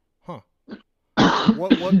 Huh.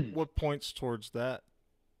 What points towards that?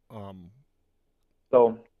 Um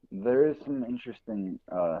So there is some interesting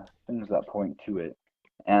things that point to it,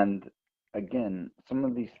 and again, some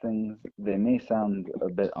of these things they may sound a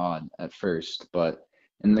bit odd at first, but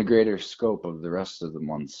in the greater scope of the rest of the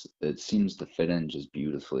months, it seems to fit in just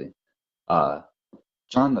beautifully. Uh,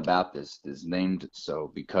 John the Baptist is named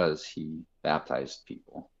so because he baptized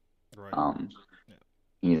people. right. Um, Yeah.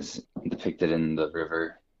 he is depicted in the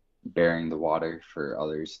river bearing the water for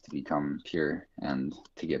others to become pure and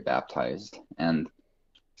to get baptized. And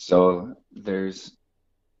so there's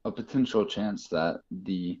a potential chance that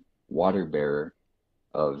the water bearer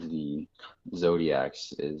of the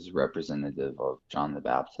zodiacs is representative of John the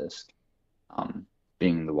Baptist, um,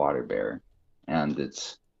 being the water bearer. And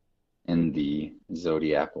it's in the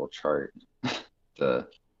zodiacal chart the,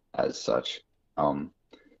 as such. Um,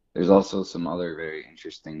 there's also some other very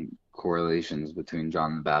interesting correlations between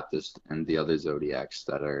John the Baptist and the other zodiacs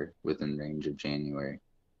that are within range of January.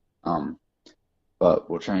 Um, but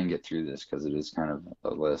we'll try and get through this because it is kind of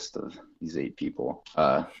a list of these 8 people.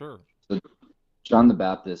 Sure. So John the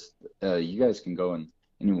Baptist, you guys can go, and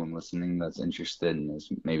anyone listening that's interested and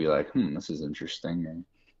is maybe like, this is interesting,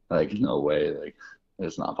 or like, no way, like,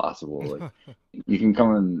 it's not possible. Like, you can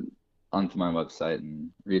come onto my website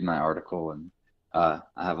and read my article, and I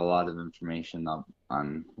have a lot of information up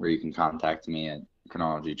on where you can contact me at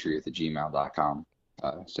chronologytruth@gmail.com.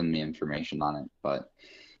 Send me information on it. But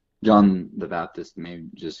John the Baptist may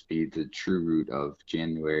just be the true root of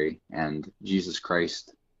January, and Jesus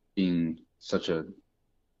Christ being such a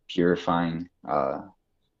purifying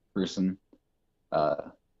person. Uh,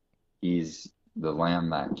 he's the lamb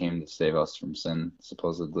that came to save us from sin,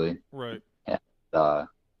 supposedly. Right. And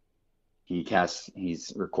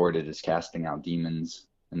he's recorded as casting out demons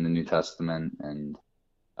in the New Testament, and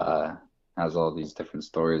uh, has all these different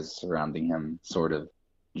stories surrounding him, sort of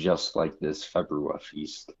just like this February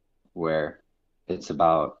feast, where it's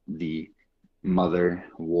about the mother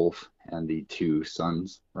wolf and the two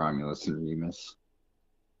sons, Romulus and Remus,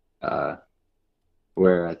 uh,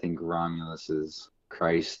 where I think Romulus is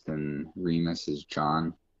Christ and Remus is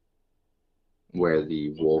John, where Okay. the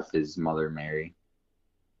wolf is Mother Mary,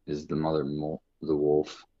 is the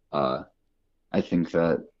wolf. Uh, I think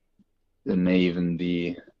that it may even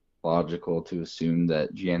be logical to assume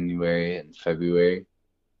that January and February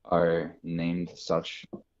are named such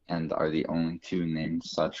and are the only two named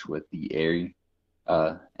such with the airy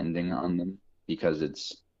ending on them because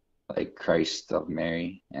it's like Christ of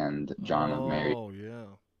Mary and John of Mary. Oh, yeah.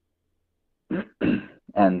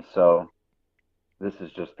 And so this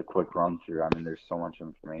is just a quick run through. I mean, there's so much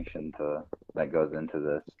information that goes into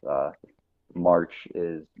this. March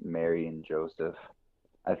is Mary and Joseph.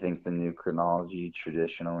 I think the new chronology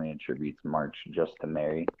traditionally attributes March just to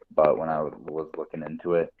Mary, but when I was looking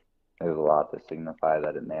into it, there's a lot to signify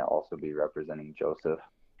that it may also be representing Joseph.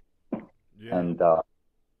 Yeah. And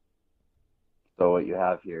so what you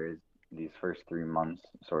have here is these first 3 months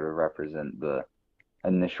sort of represent the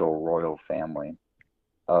initial royal family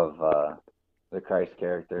of the Christ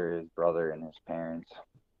character, his brother, and his parents.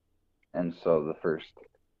 And so the first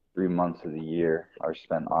 3 months of the year are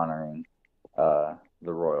spent honoring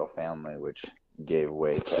the royal family, which gave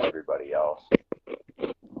way to everybody else.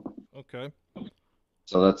 Okay.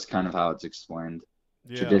 So that's kind of how it's explained.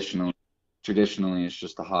 Yeah. Traditionally, it's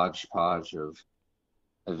just a hodgepodge of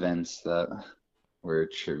events that were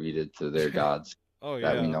attributed to their gods Oh,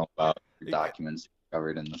 that we yeah. know about It, documents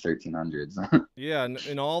covered in the 1300s. yeah, and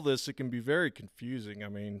in all this, it can be very confusing. I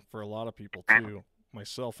mean, for a lot of people too,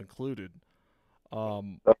 myself included.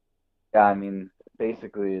 Um, Yeah, I mean,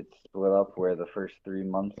 basically it's split up where the first 3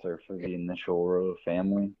 months are for the initial royal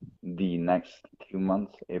family. The next 2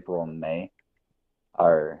 months, April and May,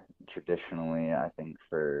 are traditionally, I think,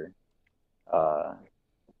 for uh,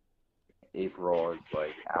 April is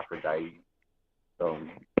like Aphrodite. So,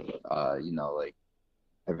 like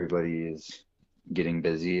everybody is getting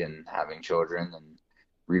busy and having children and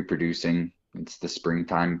reproducing. It's the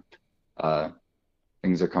springtime. Uh,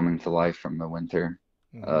 things are coming to life from the winter,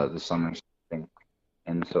 mhm. the summer, spring.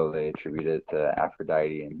 And so they attribute it to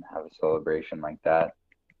Aphrodite and have a celebration like that.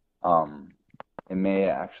 Um, it may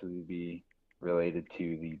actually be related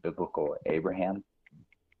to the biblical Abraham.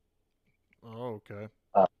 Oh, okay.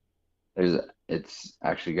 Uh, it's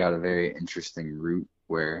actually got a very interesting root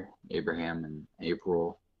where Abraham and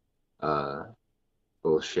April uh,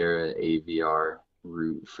 will share a AVR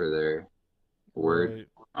root for their word.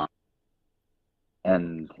 Right. Um,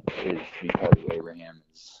 and it's because Abraham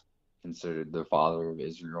is considered the father of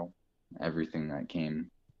Israel. Everything that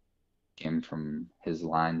came from his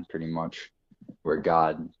line pretty much, where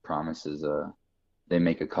God promises they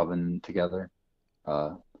make a covenant together,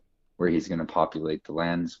 uh where he's going to populate the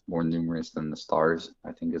lands more numerous than the stars,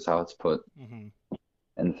 I think is how it's put. Mhm.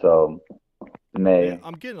 And so Yeah, May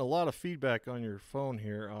I'm getting a lot of feedback on your phone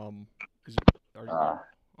here. Is are uh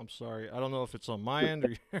I'm sorry. I don't know if it's on my end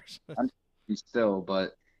or yours. I'm still,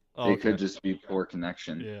 but Oh, it could okay. just be poor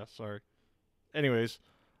connection. Yeah, sorry. Anyways,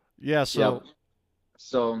 yeah, Yep. so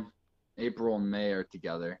So April and May are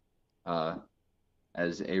together uh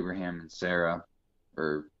as Abraham and Sarah,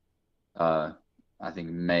 or uh I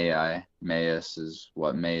think Maius is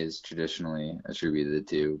what May is traditionally attributed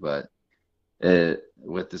to, but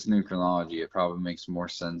with this new chronology, it probably makes more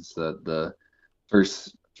sense that the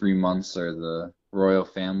first 3 months are the royal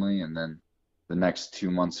family, and then the next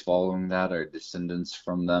 2 months following that are descendants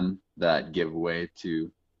from them that give way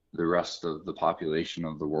to the rest of the population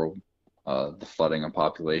of the world, the flooding of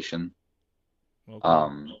population. okay.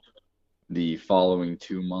 Um, the following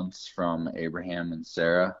 2 months from Abraham and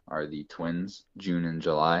Sarah are the twins, June and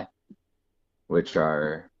July, which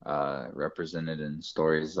are represented in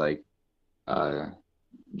stories like uh,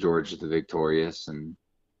 George the Victorious and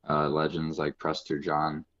legends like Prester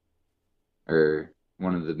John. Or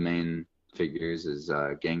one of the main figures is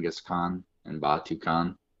Genghis Khan and Batu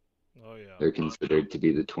Khan. Oh, yeah. They're considered to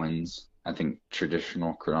be the twins. I think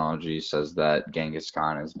traditional chronology says that Genghis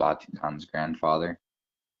Khan is Batu Khan's grandfather.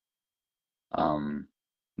 Um,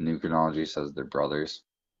 New chronology says they're brothers.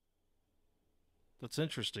 That's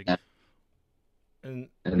interesting. And, And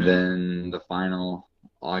and then the final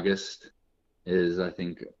August is, I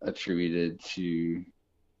think, attributed to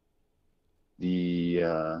the.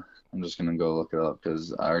 I'm just gonna go look it up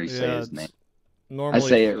because I already say yeah, his name. it's I normally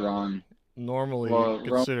say it wrong. normally Well,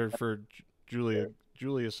 considered for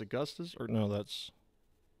Julius Augustus, or no, that's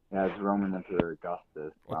yeah, it's Roman Emperor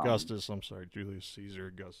Augustus. Augustus. I'm sorry, Julius Caesar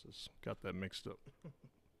Augustus. Got that mixed up.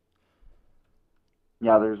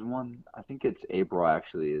 Yeah, there's one. I think it's April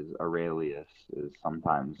actually. Is Aurelius is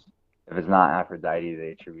sometimes if it's not Aphrodite,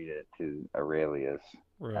 they attribute it to Aurelius,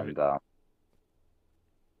 Right. and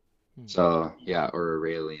Hmm. so yeah, or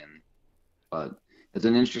Aurelian. But it's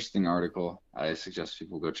an interesting article. I suggest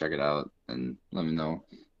people go check it out and let me know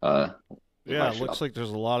uh, if Yeah, I it should looks up. like there's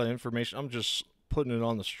a lot of information. I'm just putting it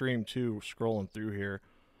on the stream too, scrolling through here.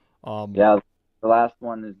 Um, Yeah, the last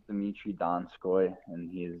one is Dmitry Donskoy,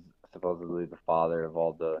 and he's supposedly the father of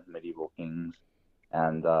all the medieval kings,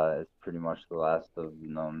 and it's pretty much the last of the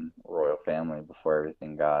known royal family before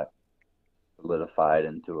everything got solidified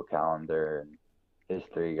into a calendar and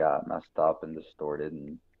history got messed up and distorted,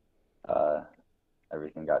 and uh,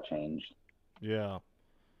 everything got changed. yeah,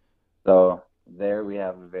 So there we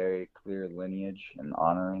have a very clear lineage and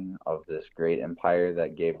honoring of this great empire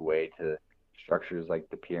that gave way to structures like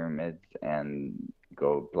the pyramids and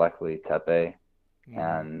Göbekli Tepe hmm,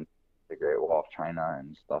 and the Great Wall of China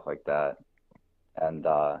and stuff like that. And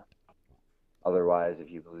otherwise, if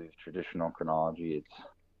you believe traditional chronology, it's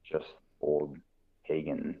just old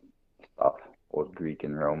pagan stuff, old Greek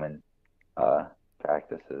and Roman uh,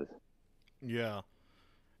 practices. yeah.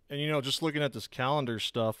 And just looking at this calendar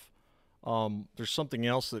stuff, there's something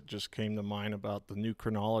else that just came to mind about the new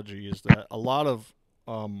chronology is that a lot of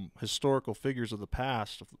historical figures of the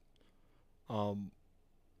past, um,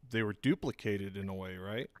 they were duplicated in a way,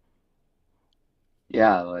 right?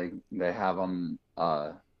 Yeah, like they have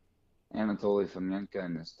Anatoly Fomenko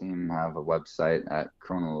and his team have a website at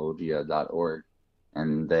chronologia.org,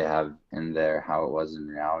 and they have in there how it was in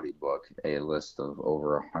reality book a list of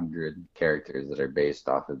over 100 characters that are based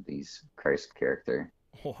off of these Christ character.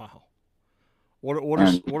 Wow. What are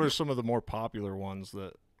And some of the more popular ones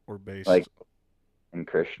that were like based? in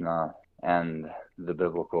Krishna and the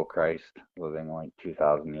biblical Christ living like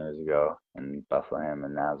 2,000 years ago in Bethlehem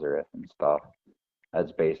and Nazareth and stuff.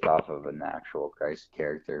 That's based off of an actual Christ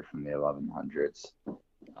character from the 1100s.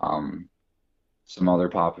 Um, some other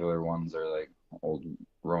popular ones are like old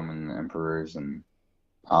Roman emperors and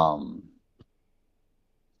um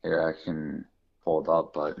here I can pull it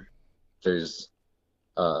up, but there's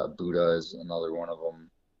Buddha is another one of them.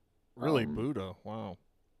 Really, Buddha? Wow.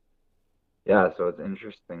 Yeah, so it's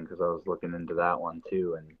interesting because I was looking into that one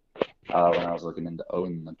too, and when I was looking into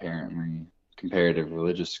Odin, apparently comparative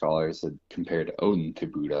religious scholars had compared Odin to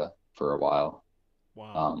Buddha for a while.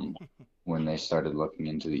 Wow. Um, when they started looking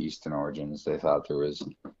into the Eastern origins, they thought there was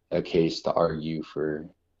a case to argue for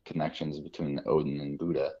connections between Odin and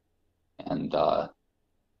Buddha. And the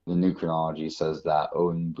new chronology says that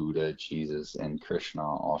Odin, Buddha, Jesus, and Krishna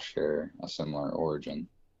all share a similar origin.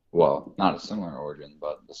 Well, not a similar origin,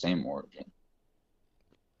 but the same origin.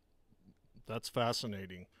 That's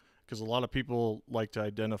fascinating because a lot of people like to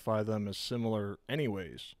identify them as similar,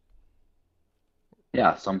 anyways.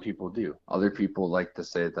 Yeah, some people do. Other people like to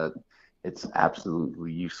say that it's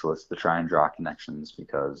absolutely useless to try and draw connections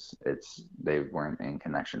because they weren't in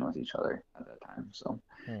connection with each other at that time, so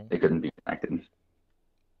Hmm. they couldn't be connected.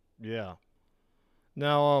 Yeah.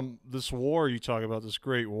 Now, this war you talk about, this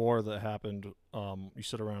great war that happened, you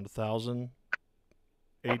said around 1000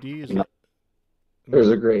 AD. Is You know, that? Am I? there's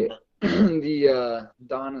a great the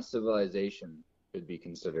dawn of civilization could be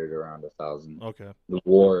considered around 1,000. Okay. The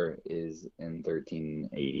war is in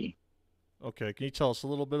 1380. Okay. Can you tell us a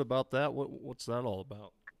little bit about that? What's that all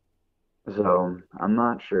about? So I'm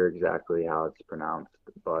not sure exactly how it's pronounced,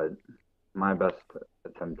 but my best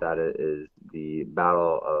attempt at it is the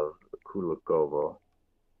Battle of Kulikovo.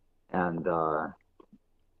 And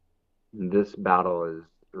this battle is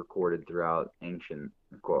recorded throughout ancient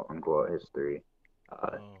quote unquote history,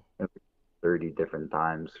 uh, Oh. 30 different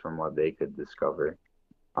times from what they could discover.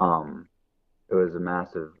 Um, it was a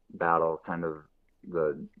massive battle, kind of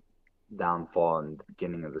the downfall and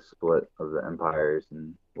beginning of the split of the empires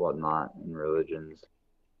and whatnot in religions.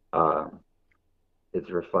 Uh, it's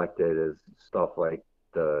reflected as stuff like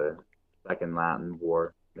the Second Latin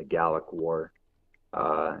War, the Gallic War,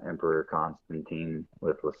 Emperor Constantine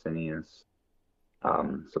with Licinius,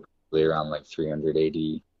 supposedly around like 300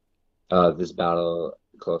 AD. This battle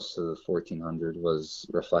close to the 1400 was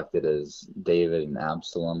reflected as David and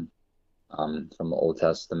Absalom from the Old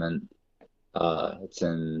Testament. It's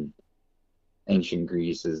in ancient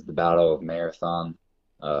Greece is the Battle of Marathon,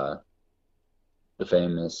 uh, the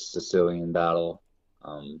famous Sicilian battle.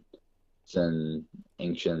 It's in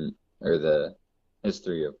ancient or the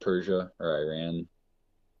history of Persia or Iran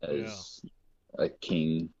Yeah. as a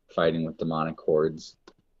king fighting with demonic hordes.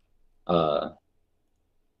 Uh,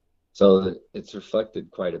 so it's reflected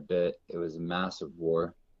quite a bit. It was a massive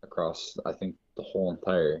war across, I think, the whole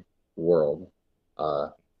entire world. Uh,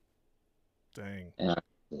 Dang. and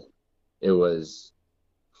it was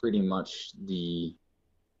pretty much the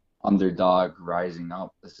underdog rising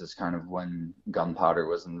up. This is kind of when gunpowder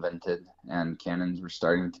was invented and cannons were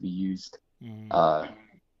starting to be used. Mm. Uh,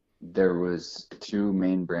 there was two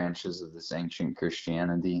main branches of this ancient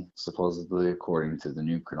Christianity, supposedly according to the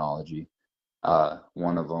new chronology.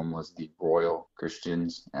 One of them was the royal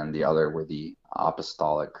Christians, and the other were the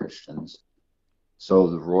apostolic Christians. So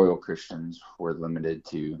the royal Christians were limited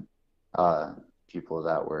to uh, people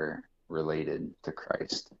that were related to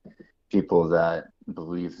Christ, people that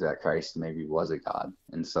believed that Christ maybe was a god,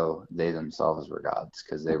 and so they themselves were gods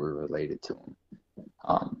because they were related to him.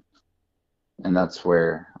 Um, and that's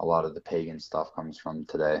where a lot of the pagan stuff comes from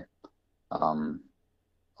today. Um,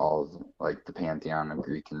 all of, like the pantheon of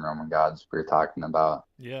Greek and Roman gods we're talking about,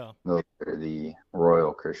 Yeah. those are the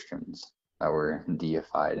royal Christians that were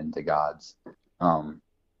deified into gods. Um,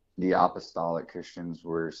 the apostolic Christians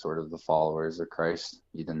were sort of the followers of Christ.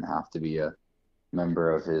 You didn't have to be a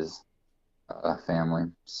member of his family.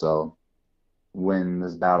 So when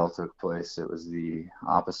this battle took place, it was the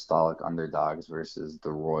apostolic underdogs versus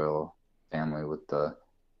the royal family with the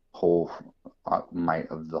whole might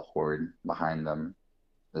of the horde behind them,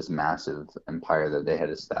 this massive empire that they had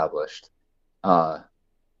established. Uh,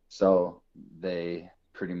 so they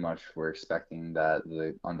pretty much were expecting that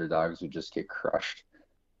the underdogs would just get crushed.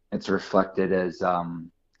 It's reflected as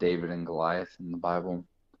David and Goliath in the Bible.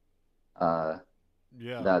 Uh,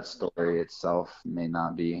 Yeah. that story itself may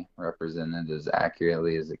not be represented as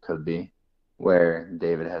accurately as it could be, where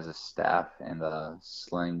David has a staff and a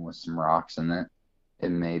sling with some rocks in it. It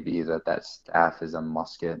may be that that staff is a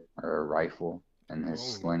musket or a rifle, and his Oh.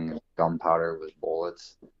 sling is gunpowder with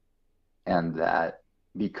bullets, and that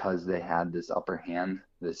because they had this upper hand,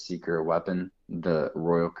 this secret weapon, the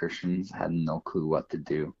royal Christians had no clue what to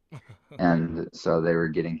do. And so they were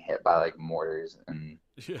getting hit by like mortars and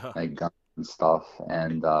Yeah. like guns and stuff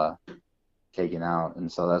and taken out.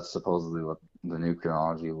 And so that's supposedly what the new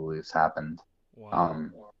chronology believes happened. Wow.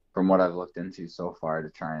 Um, from what I've looked into so far to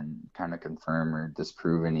try and kind of confirm or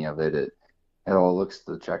disprove any of it, it all looks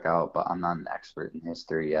to check out, but I'm not an expert in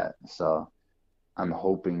history yet. So I'm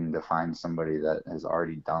hoping to find somebody that has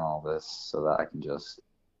already done all this so that I can just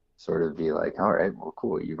sort of be like, all right, well,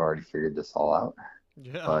 cool, you've already figured this all out.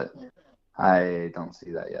 Yeah. But I don't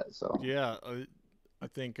see that yet. So, Yeah. I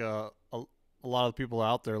think a lot of people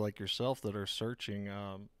out there like yourself that are searching,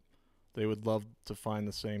 they would love to find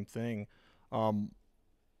the same thing. Um,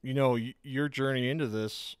 your journey into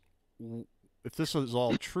this, if this is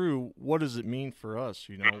all true, what does it mean for us?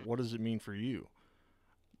 What does it mean for you?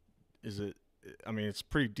 Is it, I mean, it's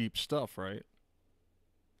pretty deep stuff, right?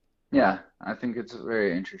 yeah, I think it's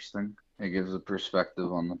very interesting. It gives a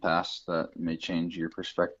perspective on the past that may change your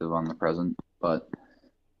perspective on the present. But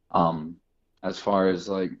um, as far as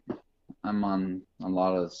like, I'm on a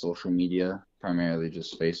lot of social media, primarily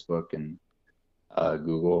just Facebook and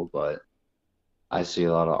Google, but I see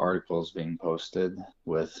a lot of articles being posted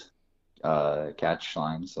with catch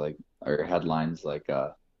lines like or headlines like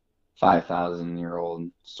 5,000-year-old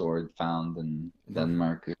sword found in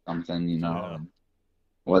Denmark or something, Yeah. and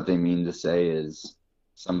what they mean to say is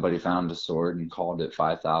somebody found a sword and called it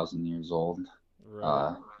 5,000 years old, Right.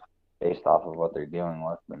 uh, based off of what they're dealing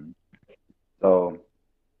with. And so,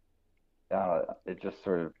 yeah, it just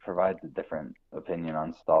sort of provides a different opinion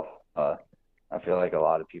on stuff. I feel like a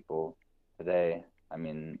lot of people today, I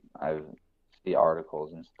mean, I see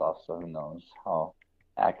articles and stuff, so who knows how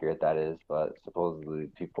accurate that is, but supposedly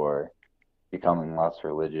people are becoming less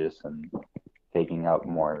religious and taking up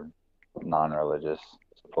more non-religious,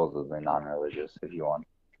 supposedly non-religious, if you want.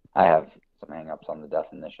 I have some hang-ups on the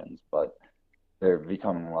definitions, but they're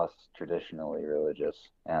becoming less traditionally religious,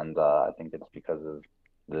 and I think it's because of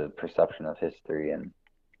the perception of history and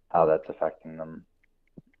how that's affecting them.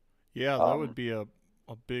 Yeah, that would Um, be a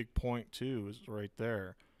big point too, is right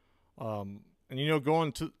there. And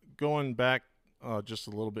going back just a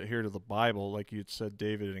little bit here to the Bible, like you had said,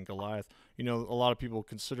 David and Goliath. A lot of people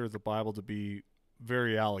consider the Bible to be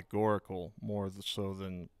very allegorical, more so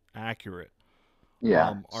than accurate.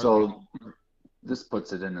 yeah, Are so this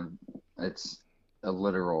puts it in it's a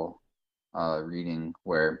literal reading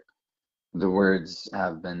where the words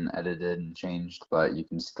have been edited and changed, but you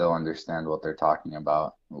can still understand what they're talking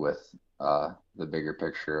about with the bigger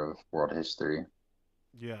picture of world history.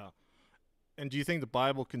 Yeah. And do you think the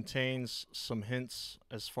Bible contains some hints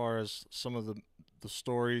as far as some of the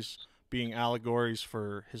stories being allegories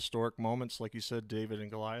for historic moments, like you said, David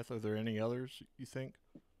and Goliath? Are there any others you think?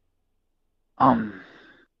 Um,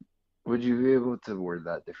 would you be able to word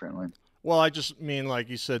that differently? Well, I just mean, like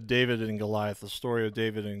you said, David and Goliath. The story of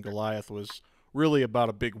David and Goliath was really about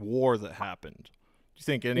a big war that happened. Do you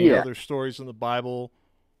think any Yeah, other stories in the Bible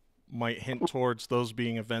might hint towards those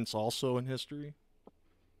being events also in history?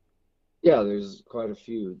 yeah, there's quite a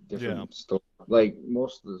few Yeah. different stories. Like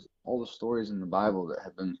most of all the stories in the Bible that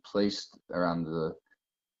have been placed around the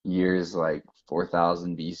years like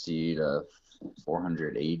 4000 BC to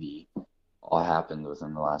 480 all happened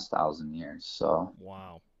within the last 1,000 years. So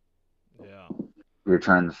Wow. Yeah. we were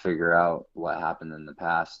trying to figure out what happened in the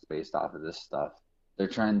past based off of this stuff. They're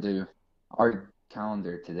trying to, our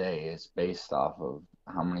calendar today is based off of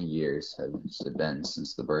how many years has it been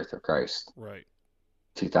since the birth of Christ? Right.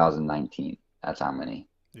 2019. That's how many.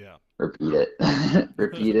 Yeah. Repeat it.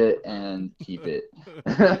 Repeat it and keep it.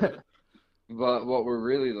 But what we're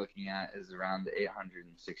really looking at is around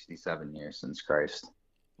 867 years since Christ.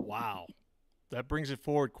 Wow. That brings it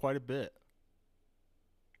forward quite a bit.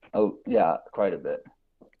 Oh, yeah, quite a bit.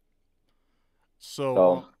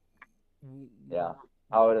 So, yeah,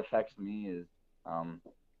 how it affects me is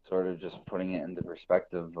sort of just putting it into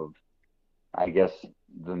perspective of, I guess,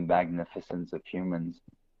 the magnificence of humans,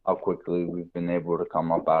 how quickly we've been able to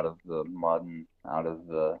come up out of the mud and out of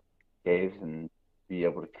the caves and be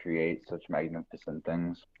able to create such magnificent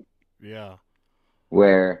things. Yeah.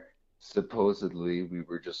 Where supposedly we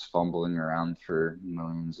were just fumbling around for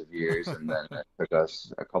millions of years, and then it took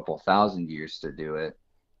us a couple thousand years to do it.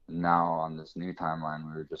 Now on this new timeline,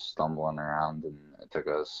 we were just stumbling around, and it took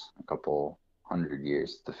us a couple 100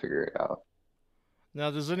 years to figure it out. Now,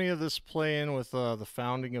 does any of this play in with the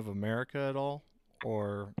founding of America at all,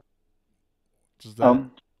 or does that?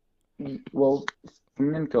 Well,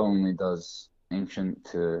 Fomenko only does ancient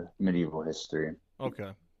to medieval history,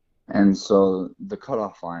 Okay. and so the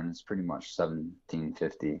cutoff line is pretty much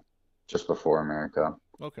 1750, just before America.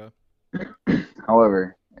 Okay.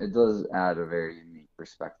 However, it does add a very unique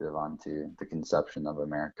perspective onto the conception of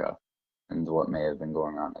America and what may have been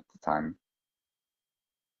going on at the time.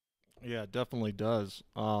 Yeah, it definitely does.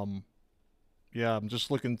 Yeah, I'm just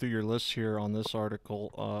looking through your list here on this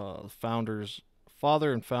article. Founders,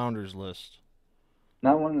 father and founders list.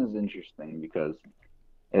 That one is interesting because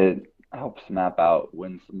it helps map out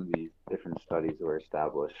when some of these different studies were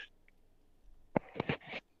established.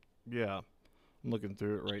 Yeah, I'm looking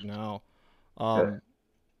through it right now. Okay.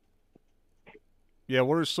 Yeah,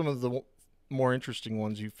 what are some of the more interesting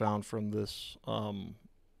ones you found from this?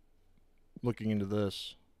 Looking into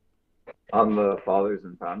this. On the fathers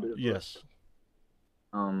and founders list. Yes.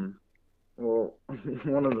 Well,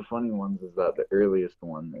 one of the funny ones is that the earliest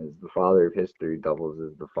one is the father of history doubles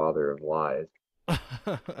as the father of lies.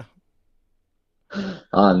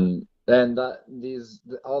 And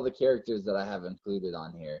all the characters that I have included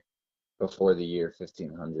on here before the year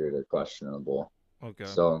 1500 are questionable. Okay.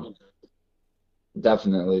 So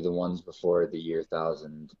definitely the ones before the year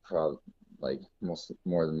 1000, probably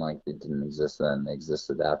more than likely didn't exist then. They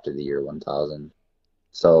existed after the year 1000.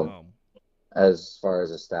 So Wow. as far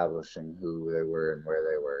as establishing who they were and where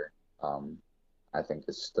they were, I think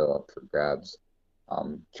it's still up for grabs.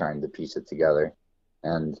 Trying to piece it together,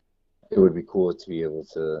 and it would be cool to be able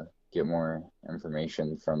to get more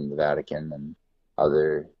information from the Vatican and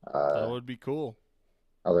other That would be cool.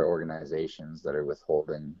 other organizations that are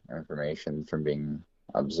withholding information from being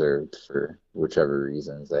observed for whichever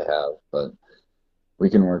reasons they have. But we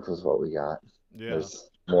can work with what we got. Yeah. There's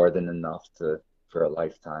more than enough for a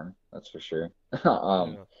lifetime, that's for sure.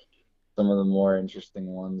 Yeah. Some of the more interesting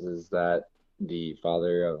ones is that the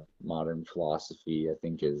father of modern philosophy, I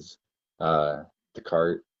think, is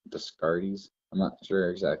Descartes. I'm not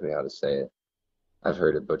sure exactly how to say it. I've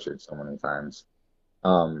heard it butchered so many times.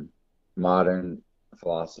 Modern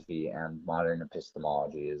philosophy and modern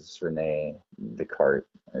epistemology is Rene Descartes,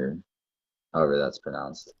 or however that's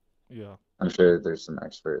pronounced. Yeah. I'm sure there's some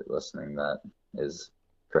expert listening that is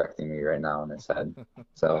correcting me right now in his head.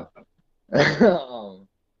 So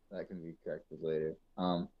that can be corrected later.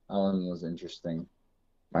 That one was interesting.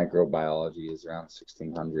 Microbiology is around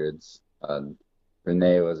 1600s.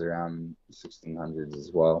 Rene was around 1600s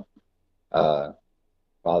as well.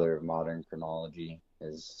 Father of modern chronology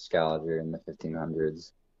is Scaliger in the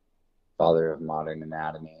 1500s. Father of modern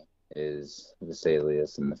anatomy is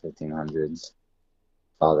Vesalius in the 1500s.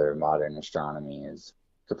 Father of modern astronomy is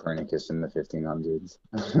Copernicus in the 1500s.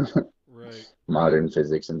 Right. Modern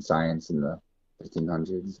physics and science in the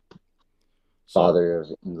 1500s. So, Father of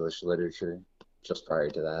English literature just prior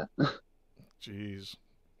to that. jeez.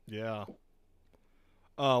 Yeah.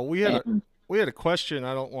 We had a question.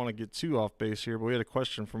 I don't want to get too off base here, but we had a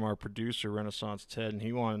question from our producer, Renaissance Ted, and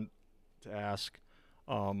he wanted to ask,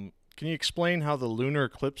 can you explain how the lunar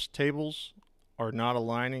eclipse tables are not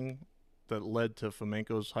aligning that led to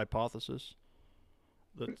Fomenko's hypothesis?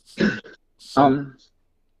 That's some.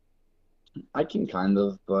 I can kind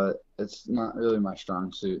of, but it's not really my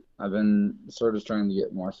strong suit. I've been sort of trying to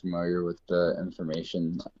get more familiar with the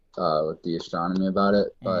information with the astronomy about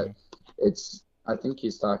it, but Mhm. I think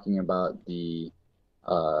he's talking about the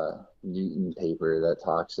Newton paper that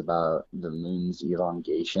talks about the moon's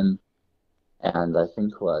elongation. And I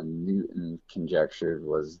think what Newton conjectured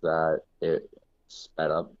was that it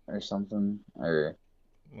sped up or something, or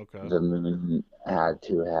Okay. the moon had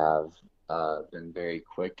to have been very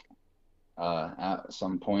quick at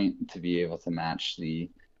some point to be able to match the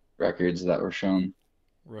records that were shown.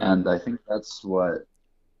 Right. And I think that's what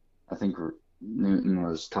I think Newton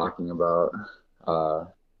was talking about uh,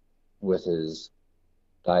 with his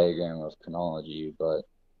diagram of chronology, but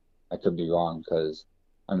I could be wrong because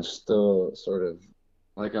I'm still sort of,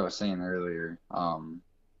 like I was saying earlier,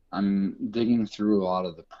 I'm digging through a lot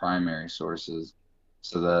of the primary sources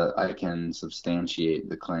so that I can substantiate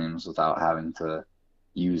the claims without having to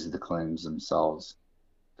use the claims themselves.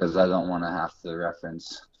 Because I don't want to have to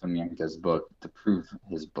reference Fomenko's book to prove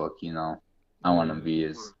his book, you know. I want to Yeah. be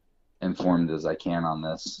as informed as I can on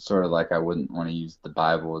this. Sort of like I wouldn't want to use the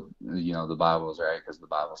Bible, you know, the Bible's right because the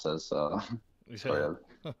Bible says so. Sort Yeah.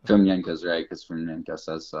 of. Fomenko's right because Fomenko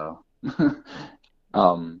says so.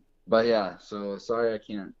 But yeah, so sorry I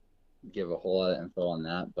can't give a whole lot of info on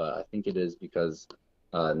that, but I think it is because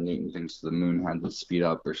Newton thinks the moon had to speed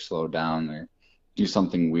up or slow down or do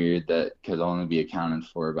something weird that could only be accounted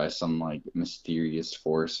for by some like mysterious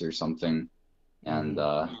force or something, and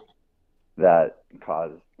Hmm. that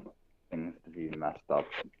caused things to be messed up.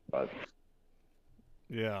 But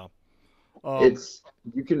Yeah. Um. it's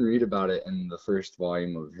you can read about it in the first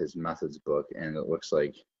volume of his methods book, and it looks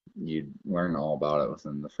like you'd learn all about it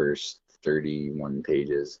within the first 31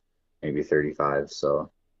 pages, maybe 35.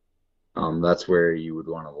 So that's where you would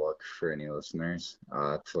want to look for any listeners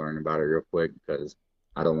to learn about it real quick because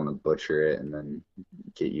I don't want to butcher it and then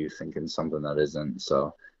get you thinking something that isn't.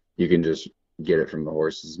 So you can just get it from the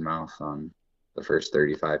horse's mouth on the first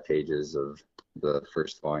 35 pages of the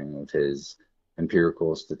first volume of his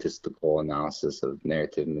empirical statistical analysis of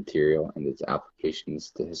narrative material and its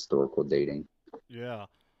applications to historical dating. Yeah.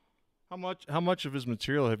 How much of his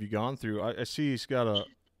material have you gone through? I see he's got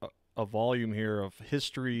a volume here of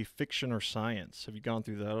history, fiction, or science. Have you gone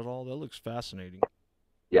through that at all? That looks fascinating.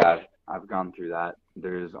 Yeah, I've gone through that.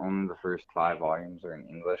 There's only the first 5 volumes are in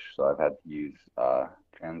English, so I've had to use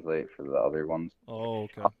translate for the other ones. Oh,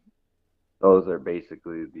 okay. Those are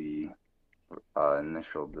basically the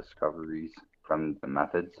initial discoveries from the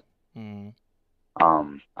methods. Hmm.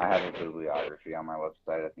 I have a bibliography on my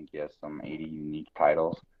website. I think he has some 80 unique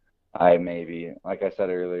titles. I maybe, like I said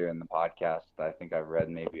earlier in the podcast, I think I've read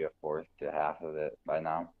maybe a fourth to half of it by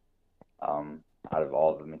now, out of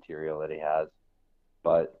all the material that he has.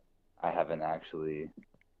 But I haven't actually,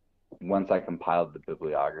 once I compiled the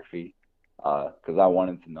bibliography, because I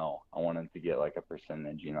wanted to know, I wanted to get like a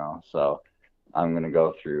percentage, you know. So I'm gonna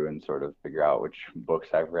go through and sort of figure out which books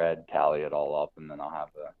I've read, tally it all up, and then I'll have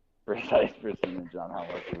a precise percentage on how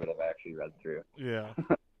much of it I've actually read through. Yeah.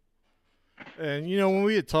 And when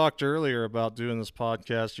we had talked earlier about doing this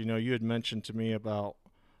podcast, you had mentioned to me about,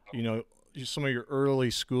 you know, some of your early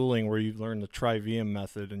schooling where you learned the trivium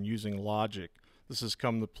method and using logic. This has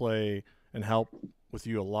come to play and help with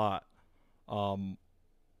you a lot. Um,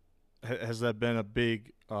 has that been a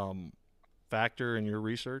big factor in your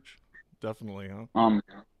research? Definitely, huh? Um,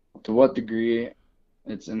 to what degree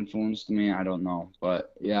it's influenced me, I don't know.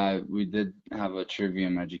 But yeah, we did have a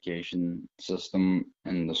trivium education system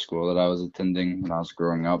in the school that I was attending when I was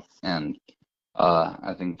growing up, and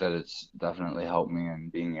I think that it's definitely helped me in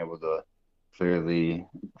being able to clearly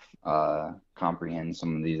comprehend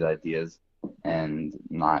some of these ideas and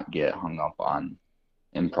not get hung up on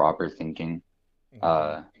improper thinking. Hmm.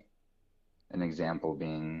 Uh, an example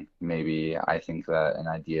being maybe I think that an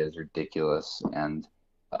idea is ridiculous, and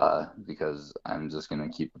because I'm just going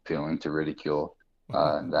to keep appealing to ridicule,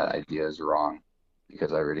 that idea is wrong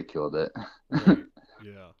because I ridiculed it. Right.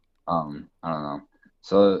 Yeah. I don't know.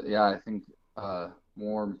 So yeah, I think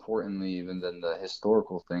more importantly even than the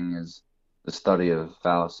historical thing is the study of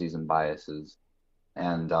fallacies and biases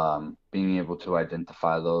and being able to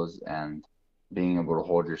identify those and being able to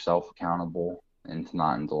hold yourself accountable and to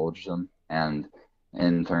not indulge them and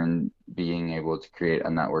in turn being able to create a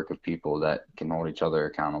network of people that can hold each other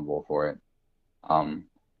accountable for it. Um,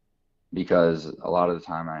 because a lot of the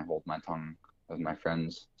time I hold my tongue with my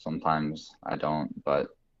friends. Sometimes I don't, but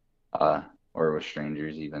uh, or with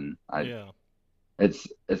strangers even. Yeah. It's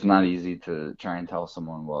not easy to try and tell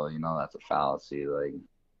someone, well, you know, that's a fallacy. Like,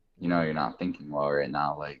 you know, you're Right. not thinking well right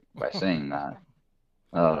now, like by saying that.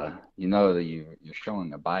 You know that you're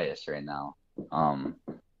showing a bias right now. Um,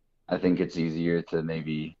 I think it's easier to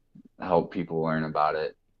maybe help people learn about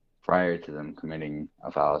it prior to them committing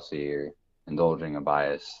a fallacy or indulging a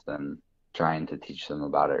bias than trying to teach them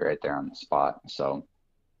about it right there on the spot. So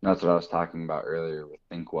That's what I was talking about earlier with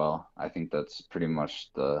Think Well. I think that's pretty much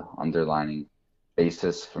the underlining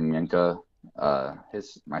basis from Yinka.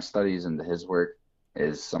 His my studies into his work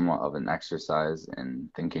is somewhat of an exercise in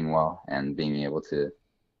thinking well and being able to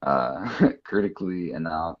critically and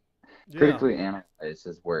Yeah. critically analyze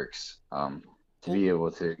his works, to Well, be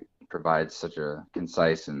able to provide such a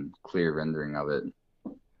concise and clear rendering of it.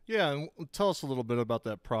 yeah, and tell us a little bit about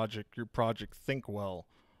that project, your project Think Well.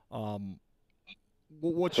 Um,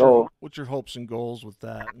 So, what's your hopes and goals with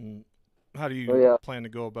that, and how do so you yeah, plan to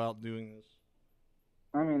go about doing this?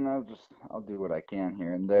 I mean, I'll do what I can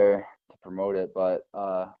here and there to promote it, but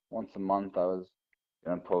once a month I was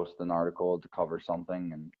gonna post an article to cover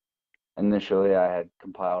something, and initially I had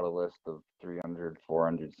compiled a list of 300,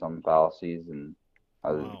 400 some fallacies, and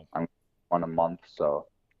Wow. I'm one a month, so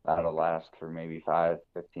that'll last for maybe 5,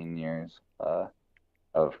 15 years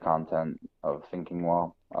of content, of thinking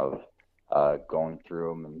well, of going through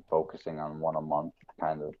them and focusing on one a month to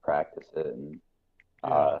kind of practice it and Yeah.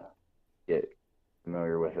 uh, get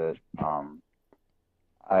familiar with it.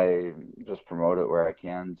 I just promote it where I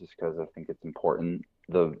can, just because I think it's important.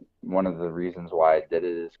 The One of the reasons why I did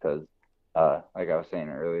it is because, like I was saying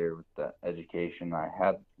earlier, with the education, I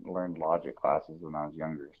had learned logic classes when I was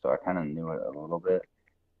younger, so I kind of knew it a little bit.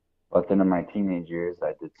 But then in my teenage years,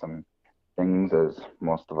 I did some things, as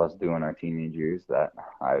most of us do in our teenage years, that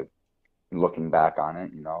I, looking back on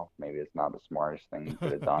it, maybe it's not the smartest thing you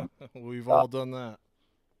could have done. We've Uh, all done that.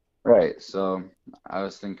 right. So I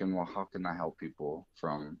was thinking, well, how can I help people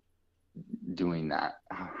from doing that?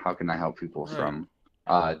 How can I help people Right. from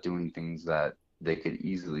doing things that they could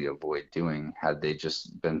easily avoid doing had they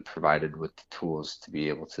just been provided with the tools to be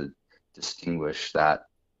able to distinguish that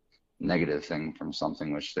negative thing from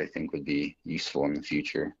something which they think would be useful in the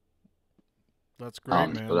future. That's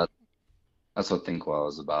great, So man. that's what Think Well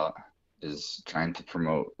is about, is trying to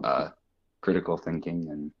promote critical thinking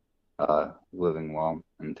and living well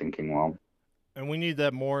and thinking well. And we need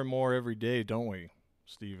that more and more every day, don't we,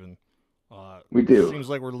 Stephen? We do. Seems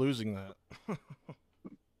like we're losing that.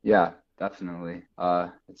 Yeah, definitely.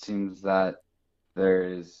 It seems that there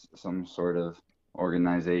is some sort of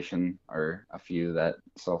organization or a few that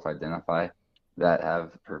self-identify that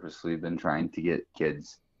have purposely been trying to get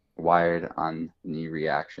kids wired on knee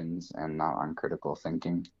reactions and not on critical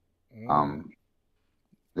thinking. Mm. Um,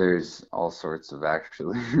 there's all sorts of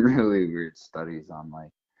actually really weird studies on like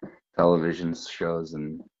television shows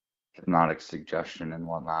and hypnotic suggestion and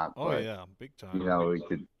whatnot, Oh but yeah, big time. we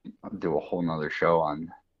could do a whole nother show on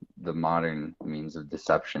the modern means of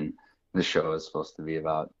deception. The show is supposed to be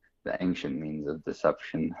about the ancient means of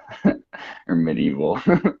deception or medieval.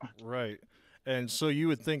 Right. And so you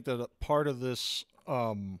would think that a part of this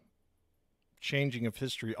changing of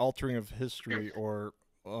history, altering of history, or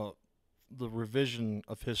uh, the revision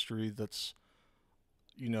of history that's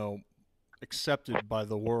you know accepted by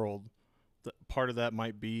the world, that part of that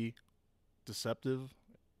might be deceptive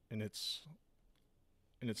in its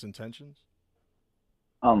intentions.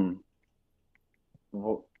 um,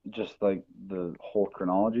 well, just like the whole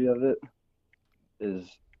chronology of it is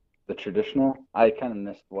the traditional. I kind of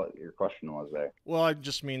missed what your question was there. Well, I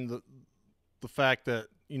just mean the fact that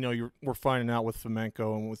we're finding out with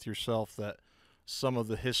Fomenko and with yourself that some of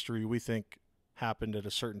the history we think happened at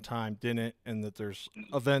a certain time didn't, and that there's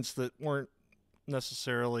events that weren't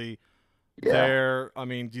necessarily Yeah, there. I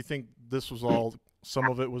mean, do you think this was all? Some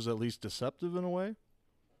of it was at least deceptive in a way.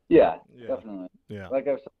 yeah, Yeah. definitely. Yeah. Like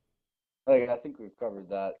I've like I think we've covered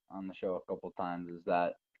that on the show a couple times, is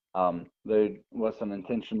that there was some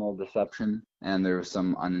intentional deception and there was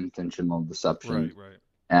some unintentional deception, Right. Right.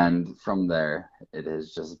 and from there it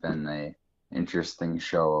has just been a interesting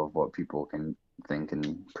show of what people can think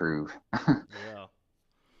and prove. Yeah.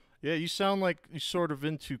 Yeah. You sound like you're sort of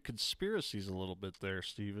into conspiracies a little bit there,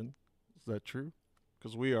 Stephen. Is that true?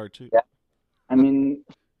 Because we are too. Yeah, I mean,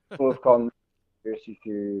 people have called me conspiracy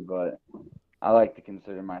theory, but I like to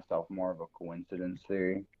consider myself more of a coincidence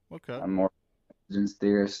theory. Okay. I'm more of a coincidence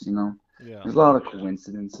theorist, Yeah. There's a lot of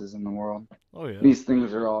coincidences in the world. Oh yeah. These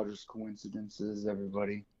things are all just coincidences,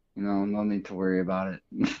 everybody. No need to worry about it.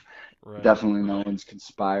 Right. Definitely no one's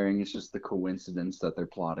conspiring. It's just the coincidence that they're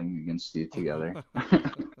plotting against you together.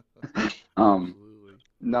 um, Absolutely.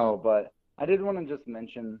 no, but I did want to just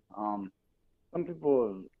mention, some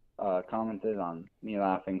people have commented on me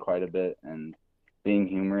laughing quite a bit and being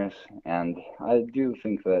humorous, and I do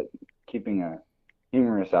think that keeping a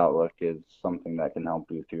humorous outlook is something that can help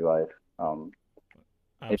you through life.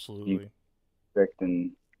 If you Absolutely. strict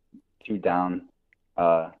and too down,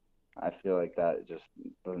 uh, I feel like that just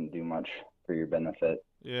doesn't do much for your benefit.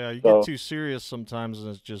 Yeah, you get So too serious sometimes, and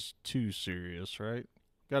it's just too serious, right?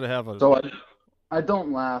 Got to have a. So I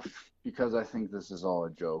don't laugh because I think this is all a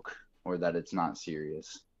joke or that it's not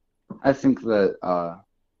serious. I think that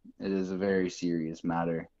it is a very serious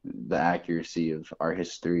matter, the accuracy of our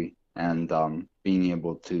history and being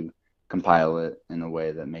able to compile it in a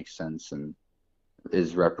way that makes sense and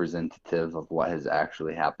is representative of what has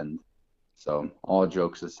actually happened. So, all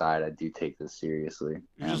jokes aside, I do take this seriously,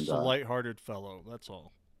 You're and just a light-hearted fellow. That's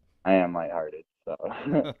all. I am lighthearted. So,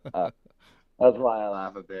 that's why I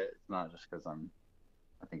laugh a bit. It's not just because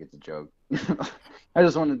I think it's a joke. I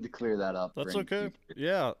just wanted to clear that up for That's any okay. future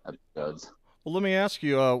Yeah. episodes. Well, let me ask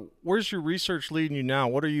you, where's your research leading you now?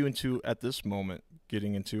 What are you into at this moment,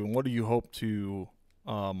 getting into, and what do you hope to,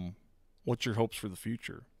 what's your hopes for the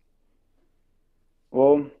future?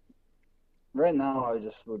 Well, right now, I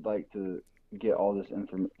just would like to get all this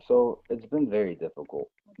information. So it's been very difficult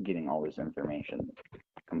getting all this information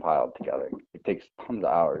compiled together. It takes tons of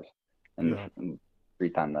hours Yeah. in the free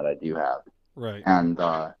time that I do have. Right. And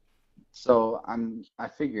so I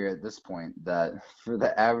figure at this point that for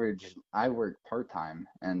the average, I work part-time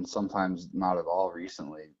and sometimes not at all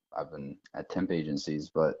recently. I've been at temp agencies,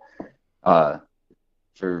 but uh,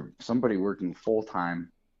 for somebody working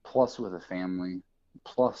full-time plus with a family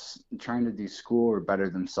plus trying to do school or better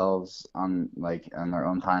themselves on their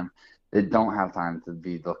own time, they don't have time to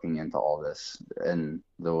be looking into all this in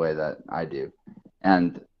the way that I do.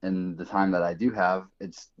 And in the time that I do have,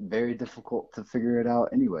 it's very difficult to figure it out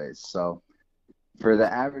anyways. So for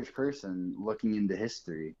the average person looking into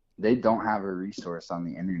history, they don't have a resource on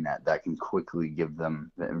the internet that can quickly give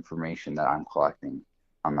them the information that I'm collecting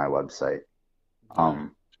on my website. Yeah.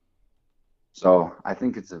 So I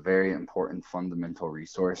think it's a very important fundamental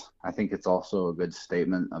resource. I think it's also a good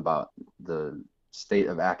statement about the state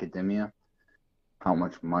of academia, how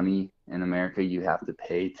much money in America you have to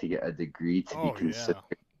pay to get a degree to be Oh, considered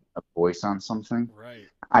yeah. a voice on something. Right.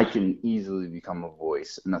 I can easily become a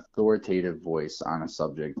voice, an authoritative voice on a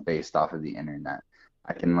subject based off of the internet.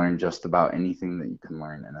 I can learn just about anything that you can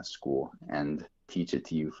learn in a school and teach it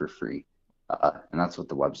to you for free. And that's what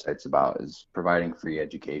the website's about, is providing free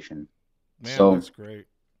education. Man, So that's great.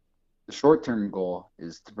 the short-term goal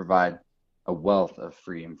is to provide a wealth of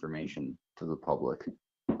free information to the public.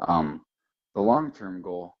 Um, the long-term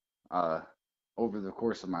goal, over the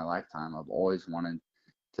course of my lifetime, I've always wanted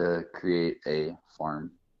to create a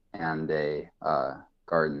farm and a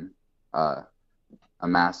garden, uh, a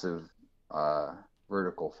massive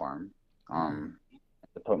vertical farm, Hmm.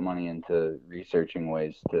 to put money into researching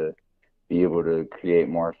ways to be able to create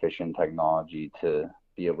more efficient technology to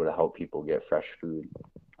be able to help people get fresh food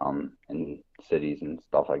in cities and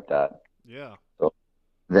stuff like that. Yeah. So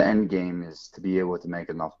the end game is to be able to make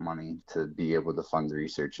enough money to be able to fund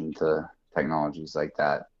research into technologies like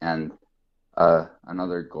that. And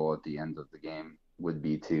another goal at the end of the game would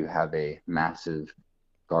be to have a massive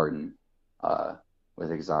garden uh,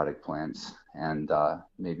 with exotic plants and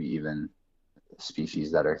maybe even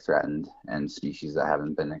species that are threatened and species that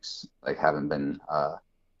haven't been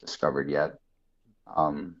discovered yet.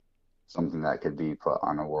 Um, Something that could be put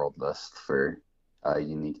on a world list for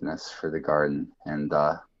uniqueness for the garden, and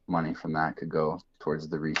money from that could go towards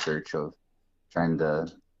the research of trying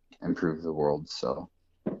to improve the world. So,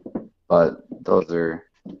 but those are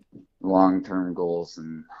long-term goals,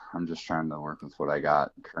 and I'm just trying to work with what I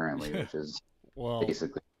got currently, which is Well,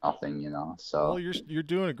 basically nothing, you know. well, So you're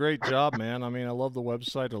doing a great job, man. I mean, I love the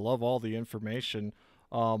website. I love all the information.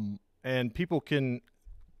 And people can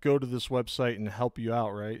go to this website and help you out,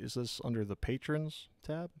 right? Is this under the patrons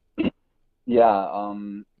tab? yeah,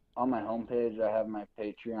 on my homepage, I have my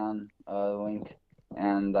Patreon link,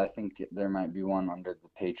 and I think there might be one under the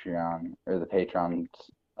Patreon or the patrons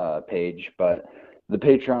page. But the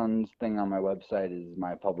patrons thing on my website is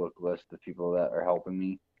my public list of people that are helping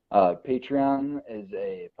me. Patreon is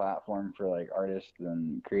a platform for like artists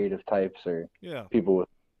and creative types or Yeah. people with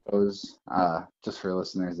those. Just for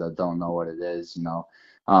listeners that don't know what it is, you know,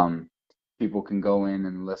 um, people can go in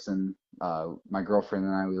and listen. My girlfriend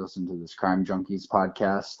and I, we listen to this Crime Junkies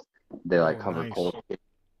podcast. They like Oh, cover nice. cold case.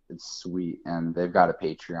 It's sweet, and they've got a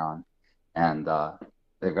Patreon, and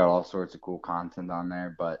they've got all sorts of cool content on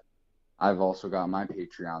there. But I've also got my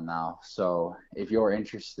Patreon now. So if you're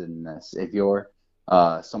interested in this, if you're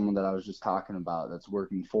someone that I was just talking about that's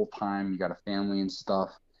working full time, you got a family and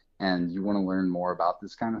stuff, and you want to learn more about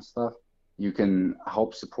this kind of stuff, you can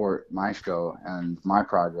help support my show and my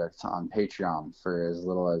projects on Patreon for as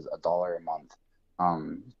little as $1 a month,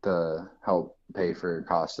 to help pay for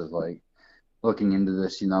costs of like looking into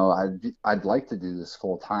this. You know, I'd like to do this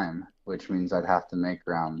full time, which means I'd have to make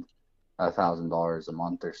around $1,000 a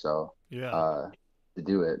month or so Yeah. uh, to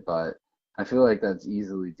do it. But I feel like that's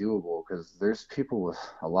easily doable because there's people with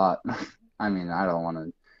a lot. I mean, I don't want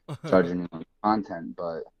to judge anyone's content,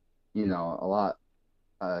 but a lot.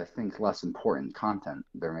 I think less important content.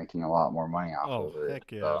 They're making a lot more money off Oh, of it.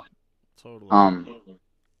 heck yeah. So, Totally. um,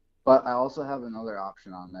 but I also have another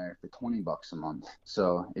option on there for $20 a month.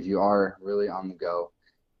 So if you are really on the go,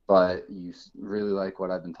 but you really like what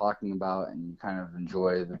I've been talking about and you kind of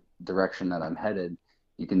enjoy the direction that I'm headed,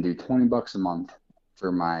 you can do $20 a month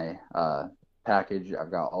for my package.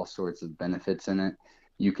 I've got all sorts of benefits in it.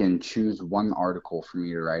 You can choose one article for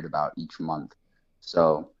me to write about each month.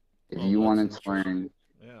 So if Oh, you that's wanted to interesting. learn,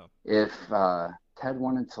 Yeah. if Ted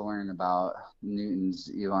wanted to learn about Newton's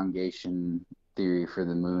elongation theory for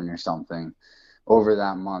the moon or something, over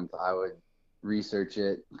that month, I would research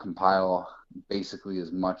it, compile basically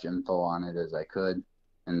as much info on it as I could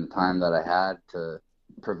in the time that I had to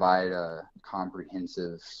provide a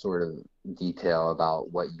comprehensive sort of detail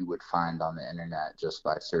about what you would find on the internet just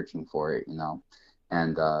by searching for it,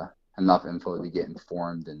 and enough info to get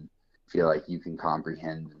informed and feel like you can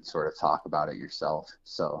comprehend and sort of talk about it yourself.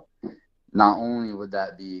 So not only would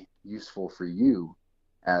that be useful for you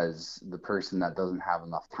as the person that doesn't have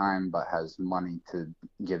enough time but has money to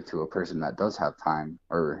give to a person that does have time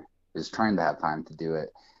or is trying to have time to do it,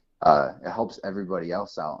 it helps everybody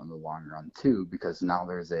else out in the long run too, because now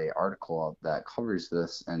there's a article that covers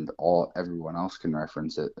this and everyone else can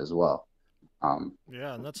reference it as well.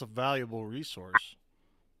 Yeah, and that's a valuable resource.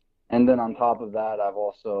 And then on top of that, I've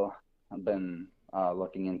also been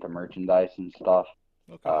looking into merchandise and stuff,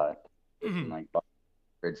 Okay. some like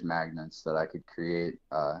fridge magnets that I could create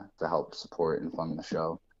to help support and fund the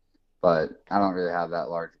show. But I don't really have that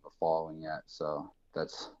large of a following yet, so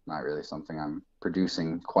that's not really something I'm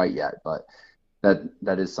producing quite yet. But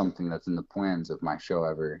that is something that's in the plans if my show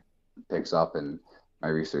ever picks up and my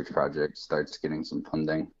research project starts getting some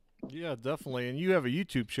funding. Yeah, definitely. And you have a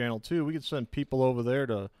YouTube channel too. We can send people over there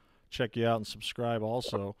to check you out and subscribe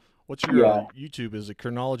also. What's your Yeah, YouTube? Is it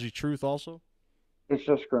Chronology Truth also? it's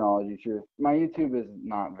just chronology truth. My YouTube is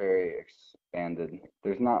not very expanded.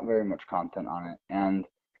 There's not very much content on it, and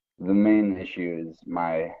the main issue is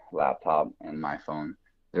my laptop and my phone.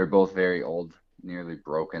 They're both very old, nearly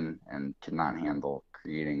broken, and cannot handle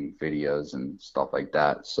creating videos and stuff like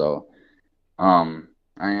that. So,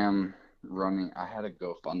 I am running. I had a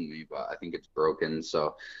GoFundMe, but I think it's broken.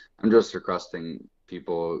 So, I'm just requesting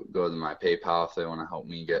people go to my PayPal if they want to help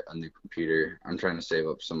me get a new computer. I'm trying to save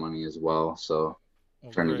up some money as well. So, Oh,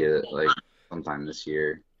 trying to get great. it like sometime this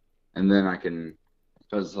year. And then I can,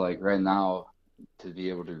 because like right now, to be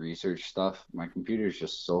able to research stuff, my computer is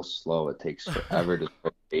just so slow. It takes forever to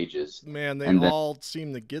load pages. Man, they And then, all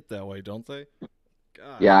seem to get that way, don't they? yeah,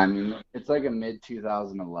 Gosh. I mean, it's like a mid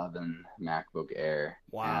 2011 MacBook Air,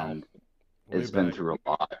 Wow. and Way it's been back. through a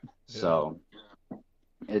lot. Yeah. So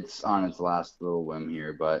it's on its last little whim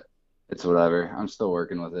here, but it's whatever. I'm still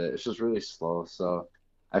working with it. It's just really slow. So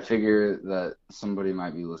I figure that somebody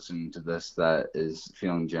might be listening to this that is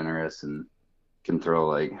feeling generous and can throw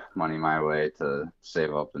like money my way to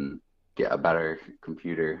save up and get a better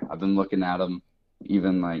computer. I've been looking at them,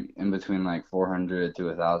 even like in between like $400 to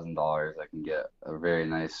 $1,000. I can get a very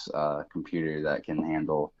nice computer that can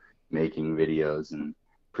handle making videos and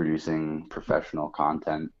producing professional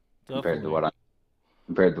content compared to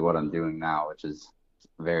Definitely. what I'm doing now, which is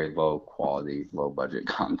very low quality, low budget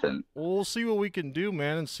content. Well, we'll see what we can do,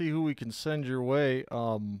 man, and see who we can send your way.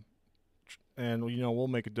 And we'll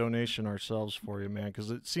make a donation ourselves for you, man,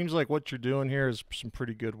 because it seems like what you're doing here is some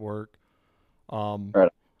pretty good work. Um,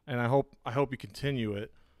 Right. and I hope you continue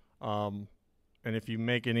it. Um, and if you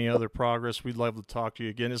make any other progress, we'd love to talk to you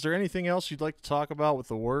again. Is there anything else you'd like to talk about with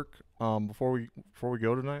the work before we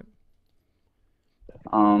go tonight?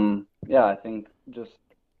 Yeah, I think just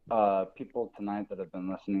people tonight that have been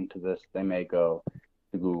listening to this, they may go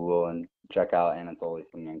to Google and check out Anatoly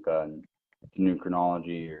Fomenko and New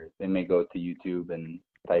Chronology, or they may go to YouTube and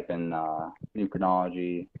type in New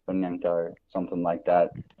Chronology Fomenko or something like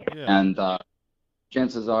that. Yeah. And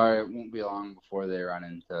chances are it won't be long before they run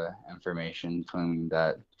into information claiming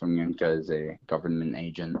that Fomenko is a government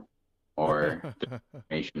agent or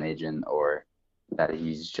information agent, or that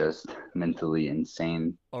he's just mentally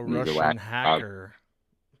insane A and he's a whack Russian hacker.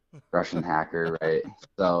 Russian hacker, right?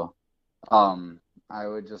 So, um, I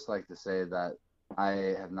would just like to say that I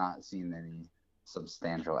have not seen any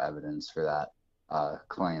substantial evidence for that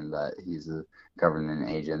claim that he's a government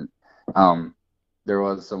agent. Um, there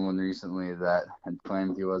was someone recently that had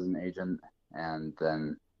claimed he was an agent and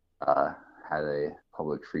then uh, had a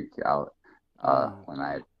public freak out Ooh. when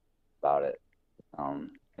I about it.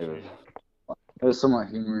 It was Jeez. it was somewhat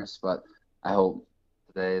humorous, but I hope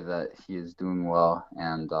today that he is doing well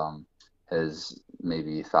and has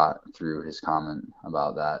maybe thought through his comment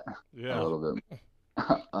about that a Yeah. little bit.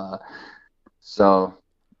 uh, so,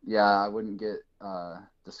 yeah, I wouldn't get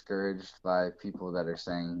discouraged by people that are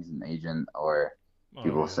saying he's an agent or Oh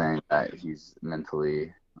people yeah. saying that he's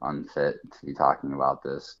mentally unfit to be talking about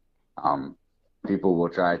this. Um, People will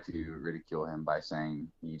try to ridicule him by saying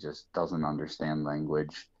he just doesn't understand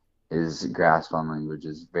language. His grasp on language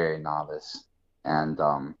is very novice, and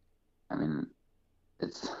I mean,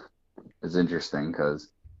 it's it's interesting because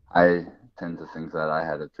I tend to think that I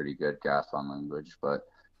had a pretty good grasp on language, but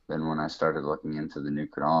then when I started looking into the new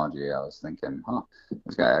chronology, I was thinking, huh,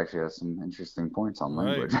 this guy actually has some interesting points on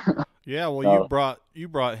Right. language. Yeah, well, So, you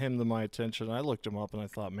brought him to my attention. I looked him up and I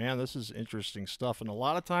thought, man, this is interesting stuff. And a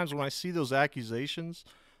lot of times when I see those accusations,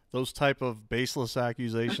 those type of baseless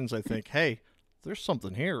accusations, I think, hey, there's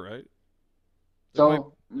something here, right? There might.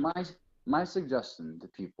 so my suggestion to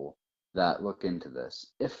people that look into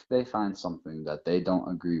this, if they find something that they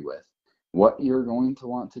don't agree with, what you're going to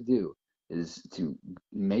want to do is to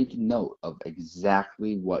make note of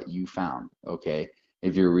exactly what you found. Okay,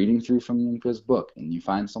 if you're reading through Fomenko's book and you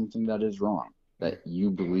find something that is wrong, Mm, that you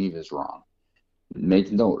believe is wrong,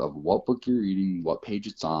 make note of what book you're reading, what page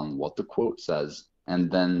it's on, what the quote says, and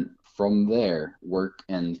then from there work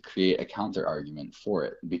and create a counter argument for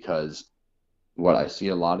it. Because what I see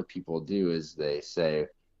a lot of people do is they say,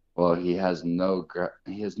 "Well, he has no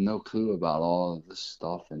clue about all of this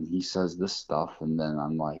stuff, and he says this stuff," and then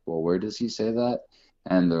I'm like, "Well, where does he say that?"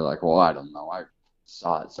 And they're like, "Well, I don't know. I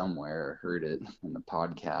saw it somewhere or heard it in the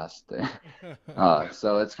podcast."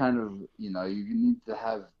 So it's kind of, you need to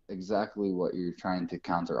have exactly what you're trying to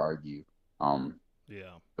counter argue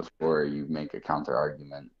yeah, before you make a counter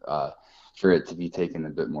argument for it to be taken a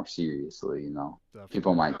bit more seriously. People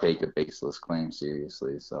definitely. might take a baseless claim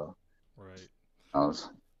seriously. So, Right. I was,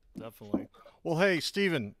 Definitely. Well, hey,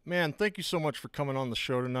 Stephen, man, thank you so much for coming on the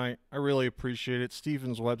show tonight. I really appreciate it.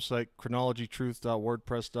 Stephen's website,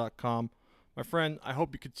 chronologytruth.wordpress.com. My friend, I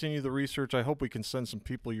hope you continue the research. I hope we can send some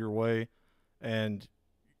people your way and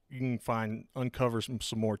you can uncover some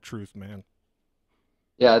more truth, man.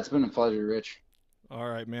 yeah, it's been a pleasure, Rich. All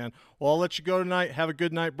right, man. Well, I'll let you go tonight. Have a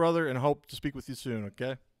good night, brother, and hope to speak with you soon,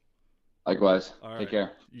 okay? Likewise. All Take right.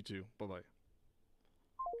 care. You too. Bye bye.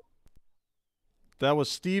 That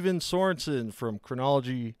was Stephen Sorensen from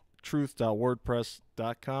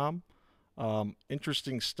chronologytruth.wordpress.com.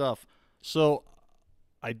 Interesting stuff. So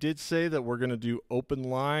I did say that we're going to do open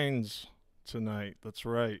lines tonight. That's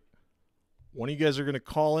right. One of you guys are going to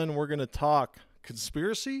call in. We're going to talk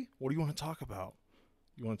conspiracy. What do you want to talk about?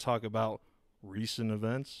 You want to talk about recent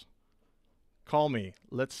events? Call me.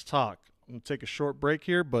 Let's talk. I'm going to take a short break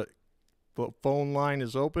here, but the phone line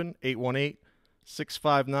is open 818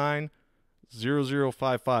 659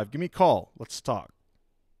 0055. Give me a call. Let's talk.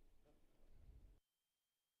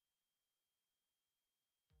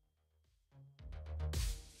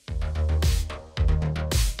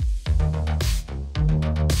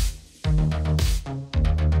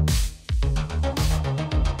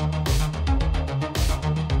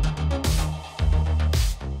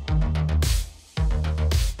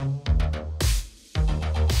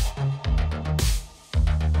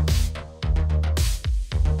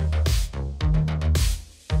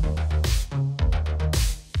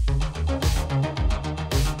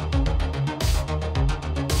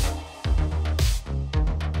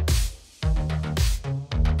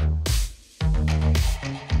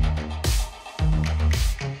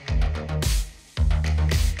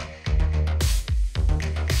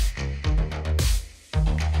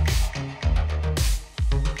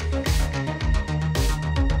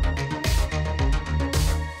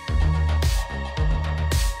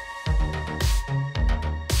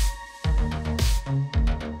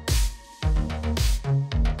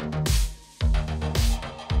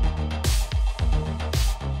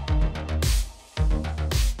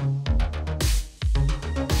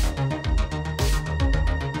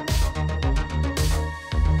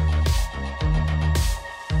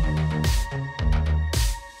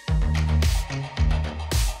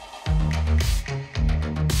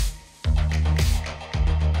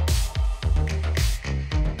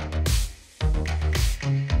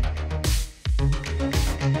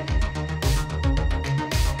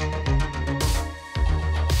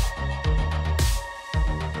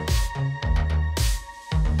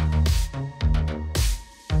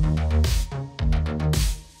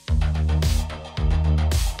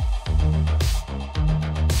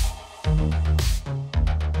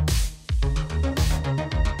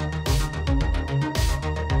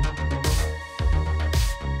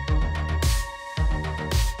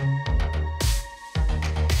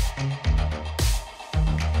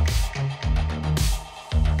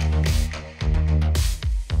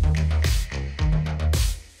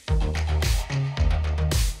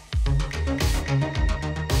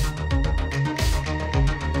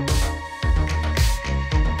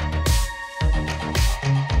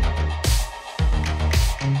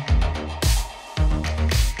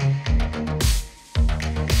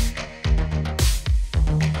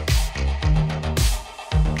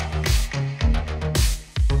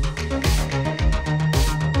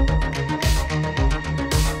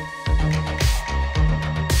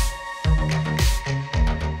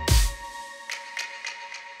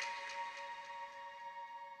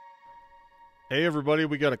 Hey, everybody,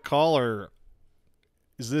 we got a caller.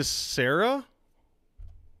 Is this Sarah?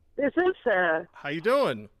 This is Sarah. How you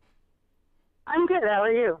doing? I'm good. How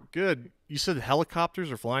are you? Good. You said helicopters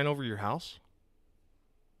are flying over your house?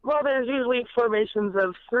 Well, there's usually formations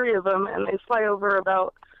of 3 of them, and they fly over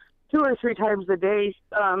about 2 or 3 times a day.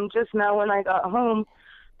 Just now when I got home,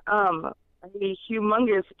 a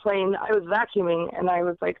humongous plane, I was vacuuming, and I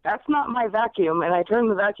was like, that's not my vacuum. And I turned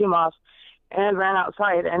the vacuum off and ran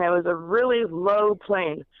outside, and it was a really low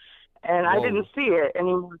plane. And Whoa. I didn't see it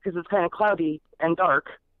anymore because it's kind of cloudy and dark,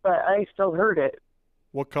 but I still heard it.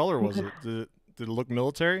 What color was it? Did it look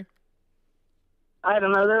military? I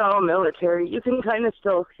don't know. They're all military. You can kind of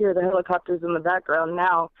still hear the helicopters in the background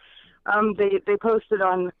now. They posted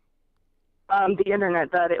on the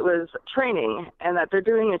internet that it was training and that they're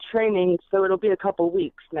doing a training, so it'll be a couple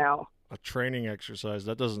weeks now. A training exercise?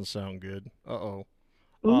 That doesn't sound good. Uh-oh.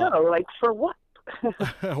 No, like for what?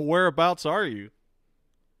 Whereabouts are you?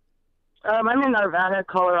 I'm in Arvada,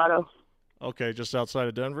 Colorado. Okay, just outside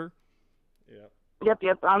of Denver? Yeah.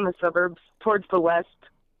 Yep, on the suburbs, towards the west.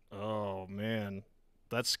 Oh, man.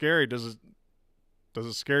 That's scary. Does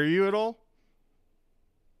it scare you at all?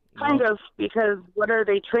 Kind of, because what are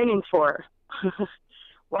they training for?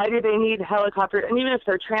 Why do they need helicopters? And even if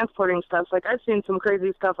they're transporting stuff, like I've seen some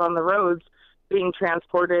crazy stuff on the roads being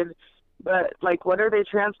transported, but like what are they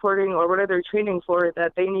transporting or what are they training for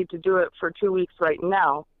that they need to do it for 2 weeks right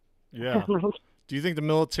now? Yeah. Do you think the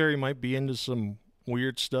military might be into some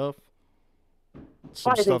weird stuff?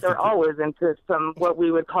 I think they're always into some what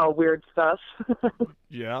we would call weird stuff.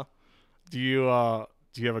 Yeah. Do you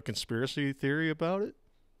have a conspiracy theory about it?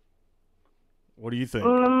 What do you think?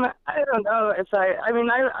 I don't know if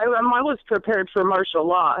I'm always prepared for martial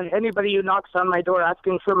law. Anybody who knocks on my door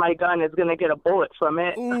asking for my gun is going to get a bullet from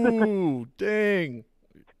it. Ooh, dang.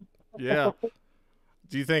 Yeah.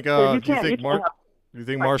 Do you think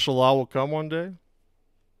martial law will come one day? Do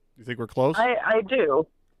you think we're close? I do.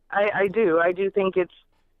 I do think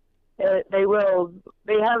they will.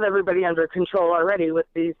 They have everybody under control already with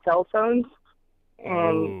these cell phones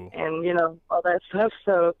and all that stuff.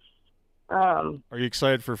 So, are you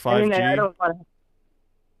excited for 5G? I don't want to.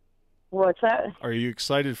 What's that? Are you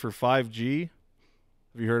excited for 5G?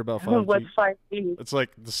 Have you heard about 5G? What's 5G? It's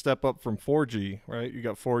like the step up from 4G, right? You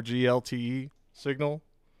got 4G LTE signal.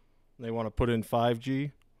 And they want to put in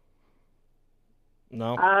 5G.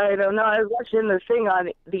 No? I don't know. I was watching the thing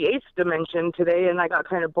on the 8th dimension today, and I got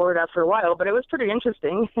kind of bored after a while, but it was pretty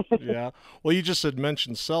interesting. Yeah. Well, you just had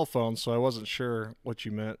mentioned cell phones, so I wasn't sure what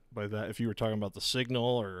you meant by that, if you were talking about the signal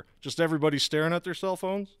or just everybody staring at their cell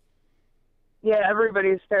phones? Yeah,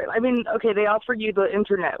 everybody's staring. I mean, okay, they offer you the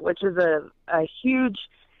internet, which is a huge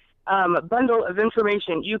bundle of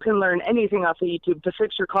information. You can learn anything off of YouTube to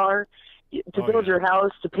fix your car, to build your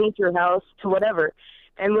house, to paint your house, to whatever.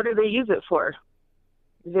 And what do they use it for?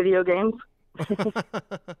 Video games.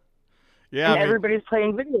 Yeah, and everybody's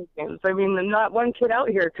playing video games. I mean, not one kid out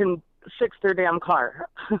here can fix their damn car.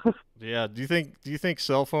 Yeah. Do you think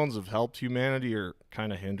cell phones have helped humanity or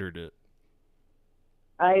kind of hindered it?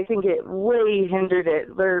 I think it way hindered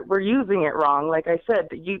it. We're using it wrong. Like I said,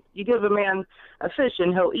 you give a man a fish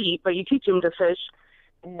and he'll eat, but you teach him to fish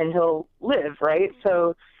and he'll live, right?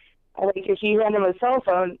 So I think if you hand him a cell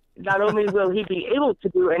phone, not only will he be able to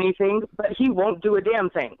do anything, but he won't do a damn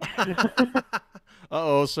thing.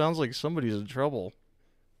 Uh-oh, sounds like somebody's in trouble.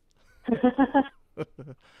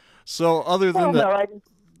 So other than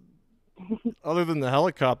other than the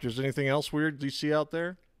helicopters, anything else weird do you see out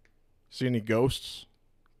there? See any ghosts?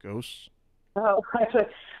 Ghosts? Oh,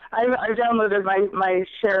 I've downloaded my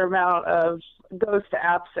share amount of ghost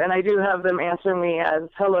apps, and I do have them answer me as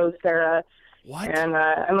 "Hello, Sarah." What? And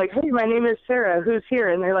I'm like, "Hey, my name is Sarah. Who's here?"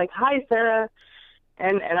 And they're like, "Hi, Sarah."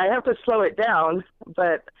 And I have to slow it down,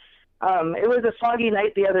 but it was a foggy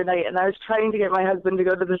night the other night, and I was trying to get my husband to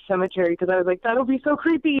go to the cemetery because I was like, that'll be so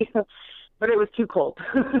creepy. But it was too cold.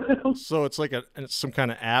 So it's like it's some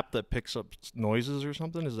kind of app that picks up noises or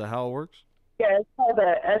something? Is that how it works? Yeah, it's called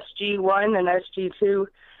the SG1 and SG2.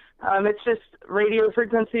 It's just radio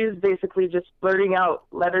frequencies, basically just blurting out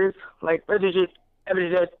letters like whoa.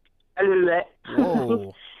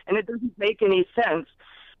 And it doesn't make any sense.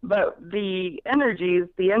 But the energies,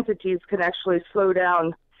 the entities can actually slow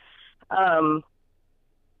down.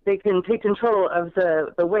 They can take control of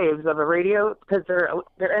the waves of a radio because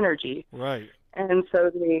they're energy. Right. And so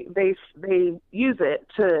they use it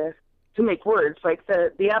to make words. Like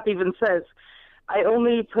the app even says, I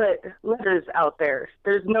only put letters out there.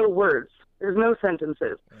 There's no words. There's no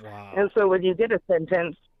sentences. Wow. And so when you get a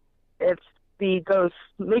sentence, it's the ghost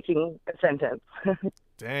making a sentence.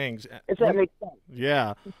 Dang. If that makes sense.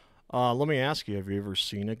 Yeah. Let me ask you, have you ever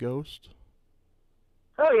seen a ghost?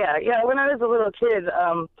 Oh yeah, yeah. When I was a little kid,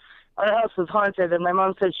 our house was haunted, and my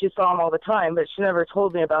mom said she saw him all the time, but she never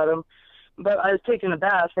told me about him. But I was taking a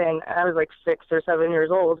bath, and I was like 6 or 7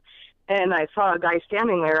 years old, and I saw a guy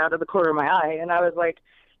standing there out of the corner of my eye, and I was like,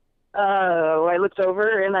 I looked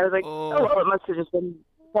over, and I was like, oh well, it must have just been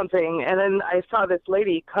something. And then I saw this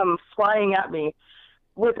lady come flying at me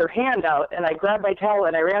with her hand out, and I grabbed my towel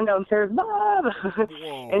and I ran downstairs, Mom!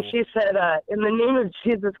 And she said, in the name of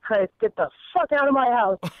Jesus Christ, get the fuck out of my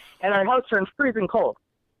house. And our house turned freezing cold.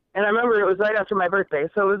 And I remember it was right after my birthday,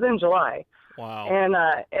 so it was in July. Wow. And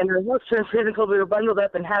our house turned freezing cold. We were bundled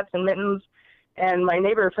up in hats and mittens, and my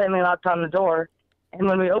neighbor finally knocked on the door. And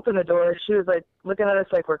when we opened the door, she was like looking at us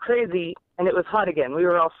like we're crazy, and it was hot again. We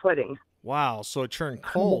were all sweating. Wow, so it turned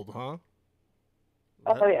cold, huh?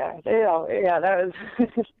 Oh yeah, that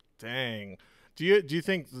was. Dang. Do you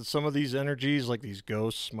think that some of these energies, like these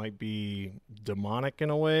ghosts, might be demonic in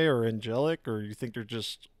a way, or angelic, or you think they're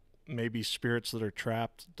just maybe spirits that are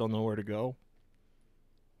trapped, don't know where to go?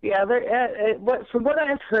 Yeah, from what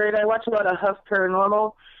I've heard, I watch a lot of Huff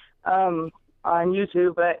Paranormal on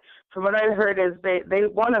YouTube, but from what I've heard is they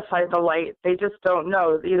want to find the light. They just don't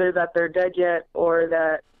know either that they're dead yet or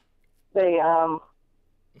that they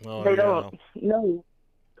don't know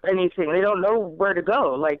anything. They don't know where to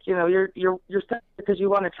go. Like, you know, you're stuck because you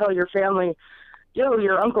want to tell your family, yo,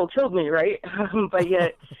 your uncle killed me, right? But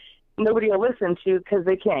yet nobody will listen to you because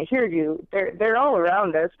they can't hear you. They're all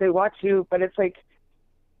around us. They watch you, but it's like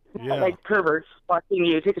like perverts watching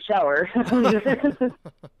you take a shower.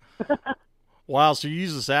 Wow, so you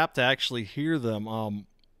use this app to actually hear them.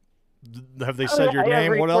 Have they said your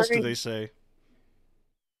name? What else do they say?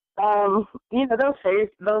 You know,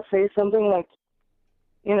 they'll say something like,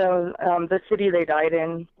 you know, the city they died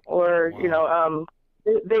in, or you know,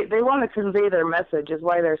 they want to convey their message is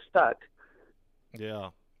why they're stuck. Yeah.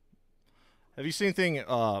 Have you seen anything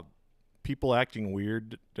people acting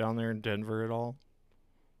weird down there in Denver at all?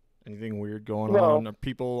 Anything weird going on? Are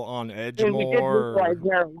people on edge more?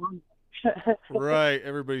 Right,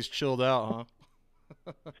 everybody's chilled out,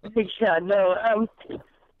 huh? Yeah, no.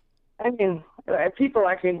 I mean, people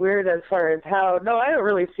acting weird as far as how. No, I don't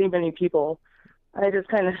really see many people. I just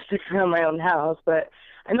kind of stick around my own house. But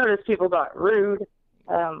I noticed people got rude.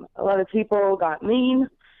 A lot of people got mean.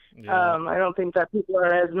 Yeah. I don't think that people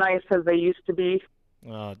are as nice as they used to be.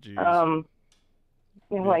 Oh, jeez.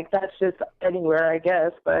 You know, like that's just anywhere, I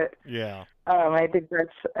guess. But yeah, I think that's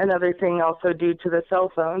another thing also due to the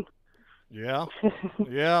cell phone. Yeah.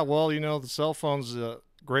 Yeah, well, you know, the cell phone's a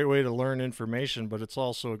great way to learn information, but it's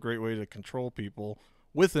also a great way to control people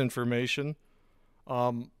with information.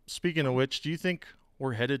 Speaking of which, do you think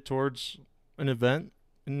we're headed towards an event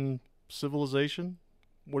in civilization?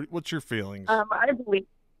 What's your feelings? I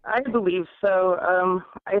believe so.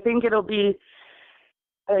 I think it'll be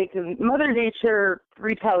like Mother Nature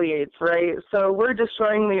retaliates, right? So we're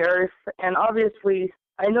destroying the earth, and obviously,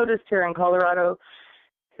 I noticed here in Colorado,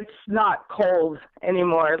 it's not cold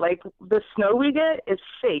anymore. Like the snow we get is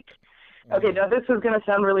fake. Okay, now this is gonna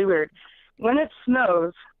sound really weird. When it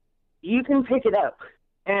snows, you can pick it up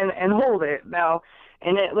and hold it now,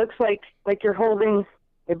 and it looks like you're holding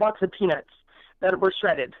a box of peanuts that were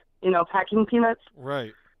shredded. You know, packing peanuts.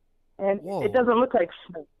 Right. And it doesn't look like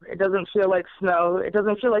snow. It doesn't feel like snow. It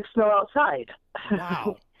doesn't feel like snow outside.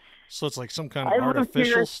 Wow. So it's like some kind of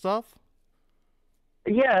artificial stuff?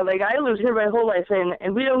 Yeah, like I lived here my whole life,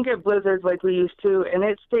 and we don't get blizzards like we used to, and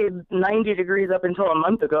it stayed 90 degrees up until a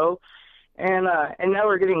month ago, and now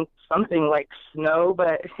we're getting something like snow,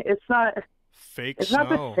 but it's not fake. It's snow. Not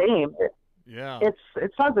the same. Yeah.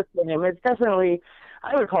 It's not the same. It's definitely,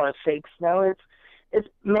 I would call it fake snow. It's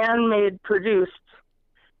man-made produced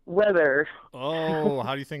weather. Oh,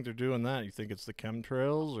 how do you think they're doing that? You think it's the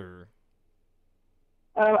chemtrails or?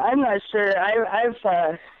 I'm not sure.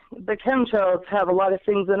 The chemtrails have a lot of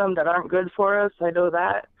things in them that aren't good for us. I know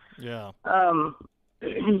that. Yeah.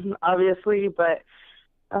 Obviously, but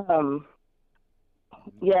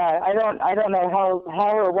yeah, I don't know how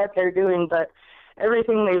or what they're doing, but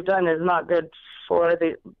everything they've done is not good for us.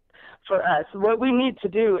 What we need to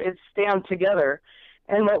do is stand together,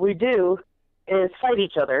 and what we do is fight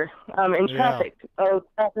each other in traffic. Oh,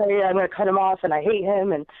 that guy, I'm going to cut him off, and I hate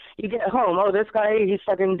him. And you get home, oh, this guy, he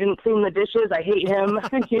fucking didn't clean the dishes. I hate him.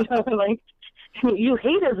 You know, like, you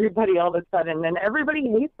hate everybody all of a sudden, and everybody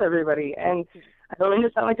hates everybody. And I don't mean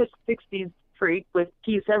to sound like a 60s freak with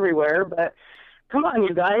peace everywhere, but come on,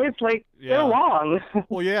 you guys, like, get along.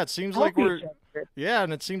 Well, yeah, it seems like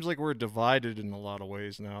and it seems like we're divided in a lot of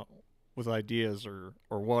ways now with ideas or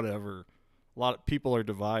whatever. A lot of people are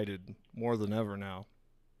divided more than ever now.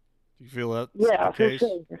 You feel that's Yeah, the for case?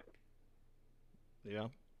 sure. Yeah.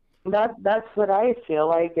 That's what I feel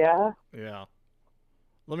like. Yeah. Yeah.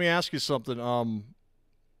 Let me ask you something.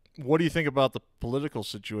 What do you think about the political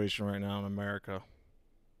situation right now in America?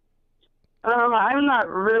 I'm not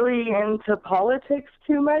really into politics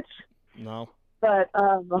too much, No. but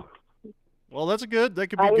Well, that's good. That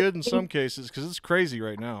could be I good in some think cases because it's crazy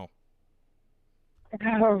right now.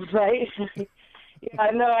 right. Yeah,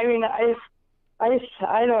 no, I mean,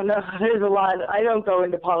 I don't know. There's a lot. I don't go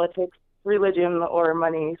into politics, religion, or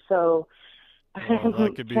money. So Well,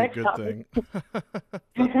 that could be a next good topic.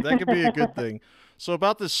 thing. That could be a good thing. So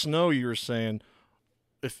about this snow you were saying,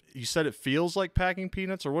 if you said it feels like packing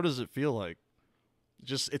peanuts, or what does it feel like? It's No,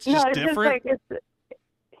 just it's just different. like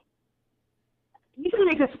you can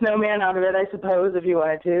make a snowman out of it, I suppose, if you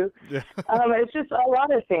wanted to. Yeah. It's just a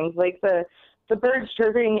lot of things, like the birds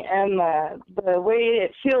chirping and the way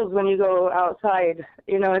it feels when you go outside.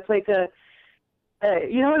 You know, it's like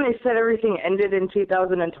you know when they said everything ended in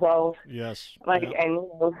 2012, Yes. like, Yeah. and you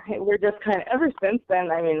know, we're just kind of ever since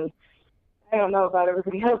then. I mean, I don't know about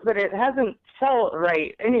everybody else, but it hasn't felt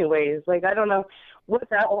right, anyways. Like, I don't know what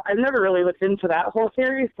that. I've never really looked into that whole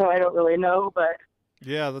theory, so I don't really know. But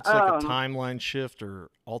Yeah, that's like a timeline shift or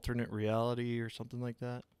alternate reality or something like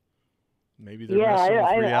that. Maybe they're yeah, messing with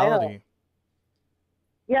I don't. reality.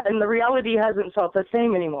 Yeah, and the reality hasn't felt the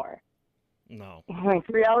same anymore. No. Like,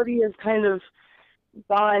 reality is kind of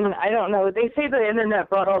gone. I don't know. They say the internet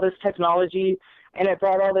brought all this technology and it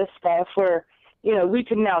brought all this stuff where, you know, we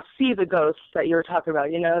can now see the ghosts that you were talking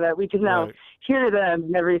about, you know, that we can now Right. hear them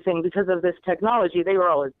and everything because of this technology. They were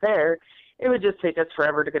always there. It would just take us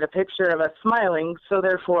forever to get a picture of us smiling, so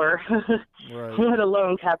therefore, Right. let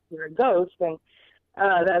alone capture a ghost. And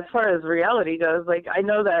as far as reality goes, like, I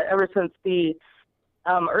know that ever since the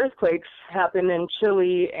earthquakes happened in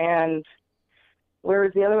Chile and where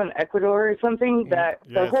was the other one, Ecuador or something, that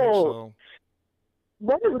Yeah, the I think whole so.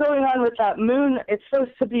 what is going on with that moon? It's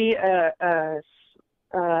supposed to be a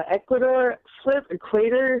Ecuador flip,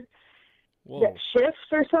 equator that Whoa. shifts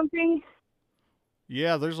or something.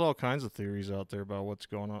 Yeah, there's all kinds of theories out there about what's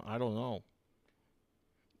going on. I don't know.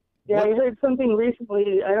 Yeah, What? I heard something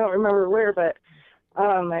recently. I don't remember where, but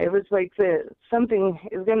it was like something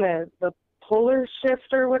is gonna the polar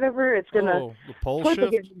shift or whatever. It's gonna Oh, the pole flip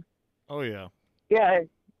shift? again. Oh, yeah. Yeah,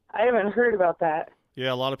 I haven't heard about that.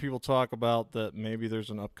 Yeah, a lot of people talk about that maybe there's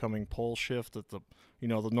an upcoming pole shift that the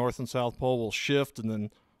North and South Pole will shift and then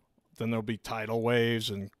there'll be tidal waves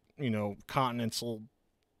and, continents will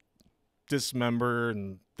dismember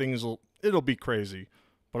and it'll be crazy.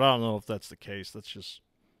 But I don't know if that's the case. That's just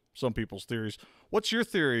some people's theories. What's your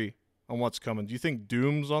theory on what's coming? Do you think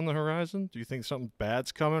doom's on the horizon? Do you think something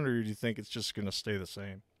bad's coming, or do you think it's just going to stay the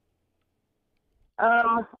same?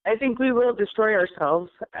 I think we will destroy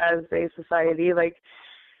ourselves as a society. Like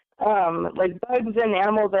bugs and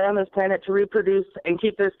animals are on this planet to reproduce and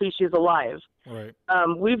keep their species alive. Right.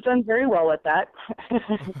 We've done very well at that.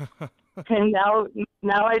 And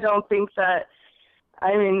now I don't think that,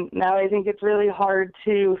 now I think it's really hard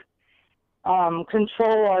to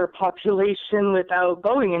control our population without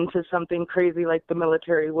going into something crazy like the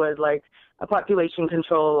military would, like a population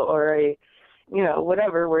control or a,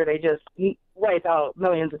 whatever, where they just wipe out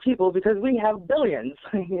millions of people because we have billions,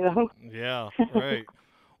 Yeah, right.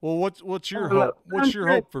 Well, what's your hope? What's your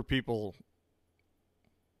hope for people?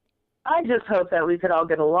 I just hope that we could all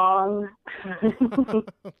get along.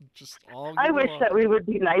 Just all I get wish along. that we would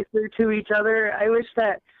be nicer to each other. I wish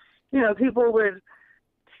that, people would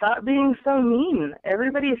stop being so mean.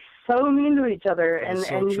 Everybody's so mean to each other, and That's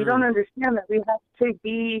so you true. don't understand that we have to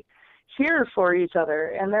be here for each other.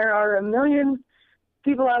 And there are a million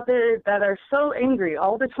people out there that are so angry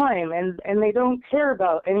all the time, and they don't care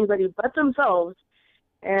about anybody but themselves.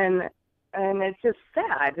 And it's just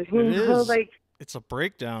sad. It is. Like, It's a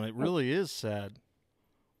breakdown. It really is sad.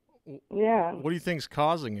 yeah. What do you think's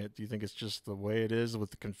causing it? Do you think it's just the way it is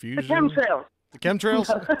with the The confusion? chemtrails. The chemtrails?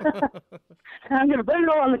 I'm going to blame it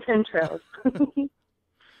all on the chemtrails.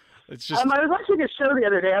 It's just I was watching a show the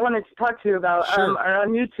other day I wanted to talk to you about Sure. on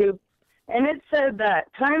YouTube, and it said that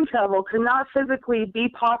time travel could not physically be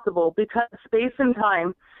possible because space and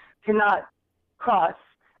time cannot cross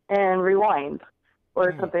and rewind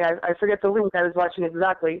or something. I forget the link I was watching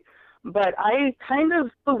exactly, but I kind of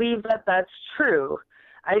believe that that's true.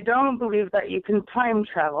 I don't believe that you can time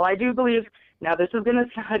travel. I do believe, now this is going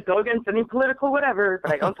to go against any political whatever,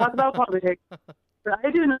 but I don't talk about politics, but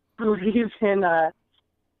I do not believe in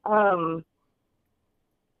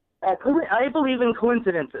I believe in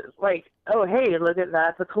coincidences. Like, oh, hey, look at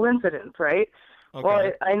that. It's a coincidence, right? okay.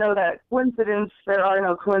 Well, I know that there are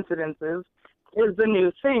no coincidences. is the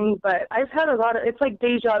new thing, but I've had a lot of, it's like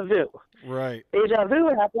deja vu. Right. Deja vu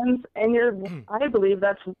happens, and I believe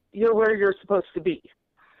you're where you're supposed to be.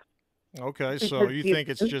 Okay, so you think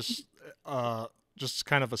it's just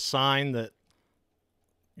kind of a sign that,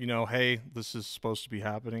 hey, this is supposed to be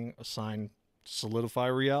happening, a sign to solidify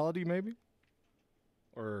reality, maybe?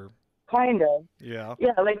 Or kind of. Yeah.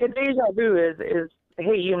 Yeah, like a deja vu is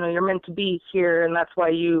hey, you're meant to be here, and that's why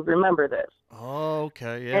you remember this. Oh,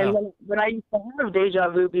 okay, yeah. And when I used to have deja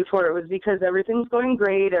vu before, it was because everything's going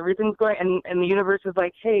great, everything's going, and the universe is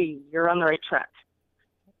like, hey, you're on the right track.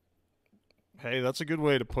 Hey, that's a good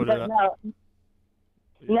way to put it.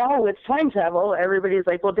 Now with time travel, everybody's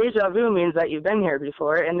like, well, deja vu means that you've been here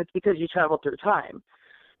before, and it's because you traveled through time.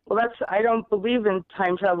 Well, I don't believe in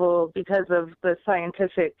time travel because of the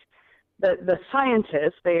scientific, the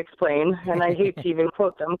scientists, they explain, and I hate to even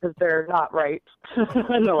quote them because they're not right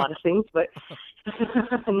in a lot of things, but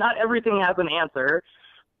not everything has an answer.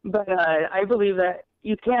 But I believe that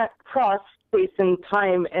you can't cross space and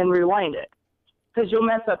time and rewind it because you'll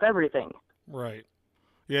mess up everything. Right.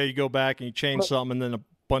 Yeah, you go back and you change something, and then a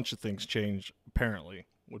bunch of things change, apparently,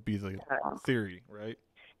 would be the theory, right?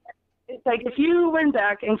 It's like if you went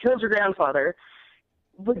back and killed your grandfather,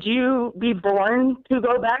 would you be born to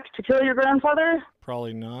go back to kill your grandfather?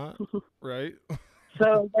 Probably not, right?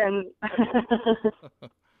 So then...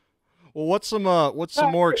 Well, what's some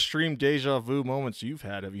more extreme deja vu moments you've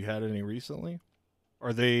had? Have you had any recently?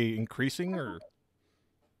 Are they increasing, or...?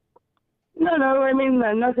 No, I mean,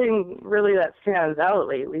 nothing really that stands out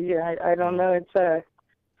lately. I don't know. It's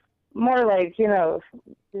more like, did I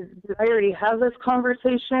already have this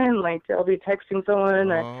conversation? Like, I'll be texting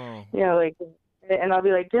someone, or, and I'll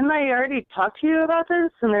be like, didn't I already talk to you about this?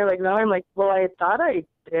 And they're like, no. I'm like, well, I thought I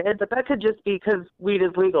did, but that could just be because weed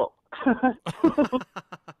is legal.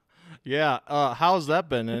 Yeah. How's that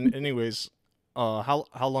been? And anyways, how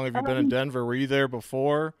long have you been in Denver? Were you there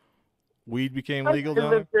before weed became legal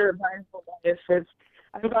down there?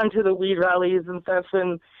 I've gone to the weed rallies and stuff,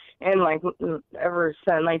 and like ever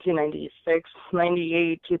since 1996,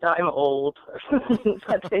 98, 2000, I'm old.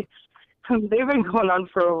 But they've been going on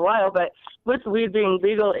for a while, but with weed being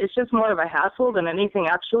legal, it's just more of a hassle than anything,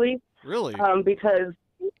 actually. Really? Because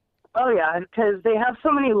they have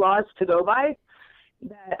so many laws to go by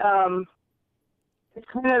that it's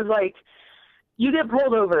kind of like you get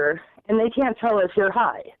pulled over and they can't tell if you're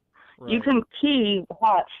high. Right. You can pee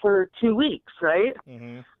hot for 2 weeks, right?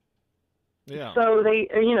 Mm-hmm. Yeah. So they,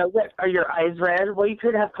 what, are your eyes red? Well, you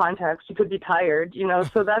could have contacts. You could be tired,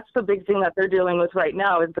 So that's the big thing that they're dealing with right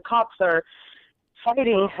now is the cops are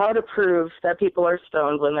fighting how to prove that people are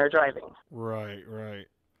stoned when they're driving. Right.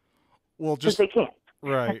 Well, just they can't.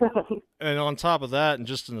 Right. And on top of that, and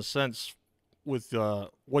just in a sense, with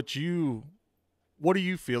what do you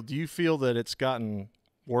feel? Do you feel that it's gotten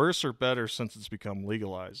worse or better since it's become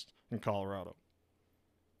legalized in Colorado?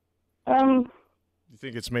 You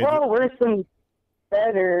think it's made worse than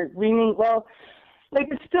better? Meaning, like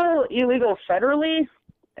it's still illegal federally,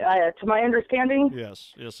 to my understanding.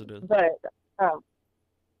 Yes, it is. But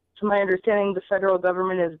to my understanding, the federal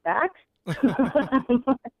government is back.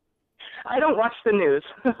 I don't watch the news.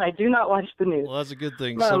 I do not watch the news. Well, that's a good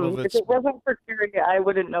thing. Some of it's... If it wasn't for Syria, I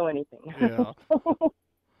wouldn't know anything. Yeah.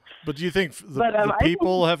 But do you think the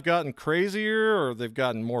people have gotten crazier, or they've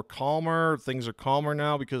gotten more calmer? Things are calmer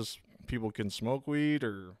now because people can smoke weed,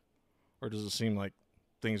 or does it seem like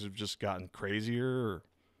things have just gotten crazier? Or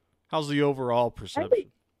how's the overall perception? I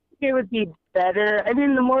think it would be better. I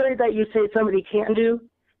mean, the more that you say somebody can do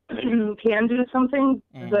something,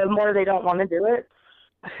 the more they don't want to do it.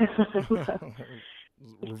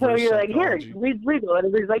 So you're like, here, weed's legal, and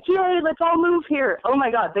everybody's like, yay, let's all move here. Oh my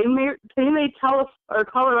God, they made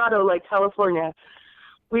Colorado like California.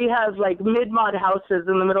 We have like mid-mod houses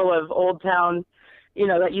in the middle of Old Town,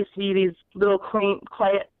 that used to be these little quaint,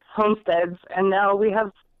 quiet homesteads, and now we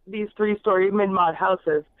have these 3-story mid-mod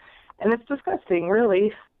houses, and it's disgusting,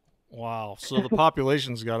 really. Wow, so the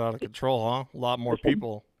population's got out of control, huh? A lot more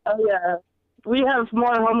people. Oh yeah, we have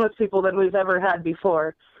more homeless people than we've ever had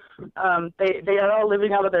before. They are all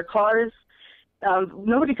living out of their cars.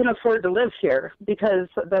 Nobody can afford to live here because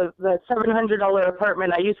the $700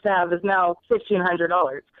 apartment I used to have is now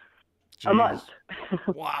 $1,500 a month.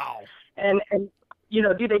 Wow. And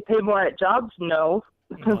do they pay more at jobs? No.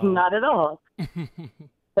 Not at all.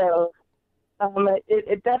 So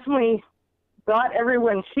it definitely brought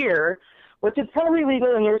everyone here, which is probably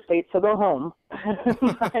legal in your state, so go home.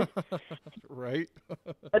 Right.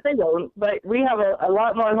 But they don't. But we have a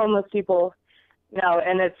lot more homeless people now,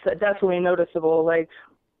 and it's definitely noticeable. Like,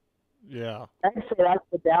 yeah. I'd say that's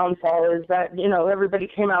the downfall is that, everybody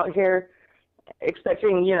came out here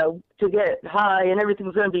expecting, to get high and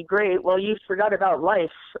everything's going to be great. Well, you forgot about life.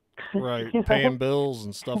 Right, paying bills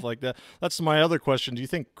and stuff like that. That's my other question. Do you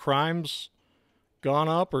think crime's gone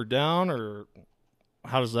up or down, or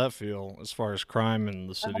how does that feel as far as crime in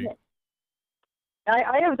the city?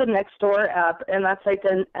 I have the Nextdoor app, and that's like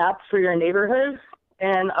an app for your neighborhood.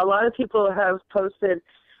 And a lot of people have posted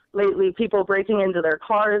lately people breaking into their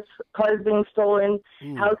cars being stolen,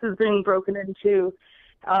 houses being broken into.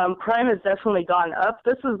 Crime has definitely gone up.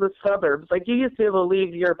 This is the suburbs. Like, you used to be able to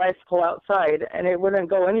leave your bicycle outside and it wouldn't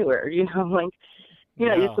go anywhere, you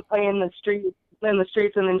used to play in the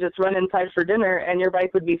streets and then just run inside for dinner and your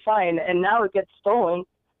bike would be fine. And now it gets stolen.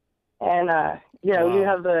 And, you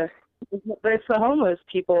have there's the homeless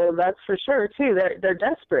people, that's for sure too. They're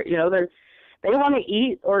desperate, they want to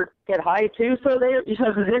eat or get high too. So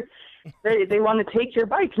they want to take your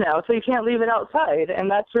bike now. So you can't leave it outside.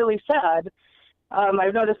 And that's really sad.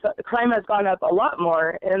 I've noticed that the crime has gone up a lot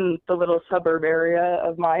more in the little suburb area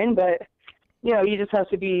of mine, but, you just have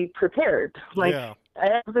to be prepared. Like, I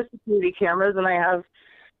have the security cameras and I have,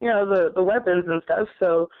 the weapons and stuff,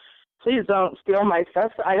 so please don't steal my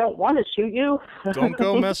stuff. I don't want to shoot you. Don't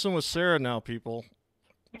go messing with Sarah now, people.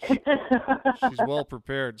 She's well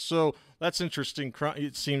prepared. So that's interesting.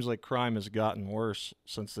 It seems like crime has gotten worse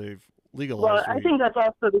since they've legalized weed. I think that's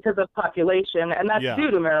also because of population, and that's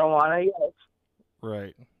due to marijuana, yes.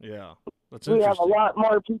 Right. Yeah. That's we have a lot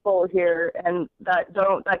more people here and that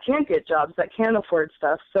can't get jobs, that can't afford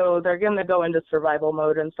stuff. So they're going to go into survival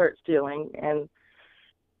mode and start stealing. And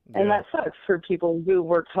that sucks for people who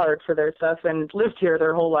worked hard for their stuff and lived here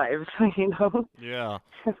their whole lives, Yeah.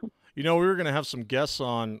 We were going to have some guests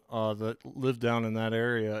on that live down in that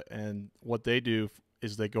area, and what they do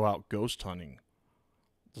is they go out ghost hunting.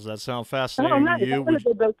 Does that sound fascinating to you?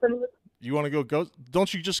 You want to go ghost?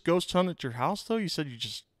 Don't you just ghost hunt at your house, though? You said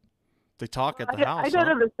they talk at the house. I go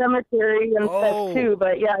to the cemetery and stuff, too,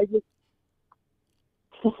 but I just...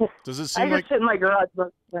 Does it seem I just sit in my garage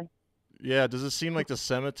mostly. Yeah, does it seem like the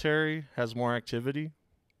cemetery has more activity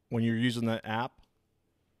when you're using that app?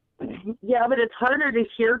 Yeah, but it's harder to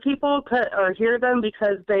hear people or hear them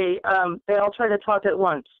because they all try to talk at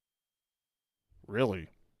once. Really?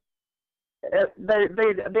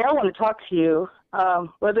 They all want to talk to you.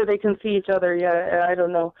 Whether they can see each other yet, I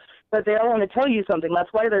don't know. But they all want to tell you something.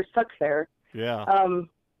 That's why they're stuck there. Yeah.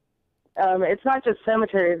 It's not just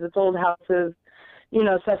cemeteries. It's old houses,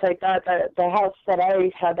 stuff like that. The house that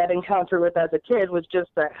I had that encounter with as a kid was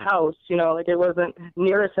just a house, like it wasn't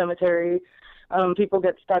near a cemetery. People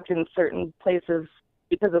get stuck in certain places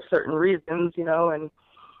because of certain reasons, and...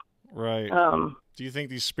 Right. Do you think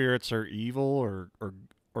these spirits are evil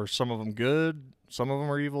or some of them good? Some of them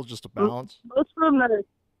are evil, just a balance? Most of them that are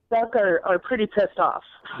stuck are pretty pissed off.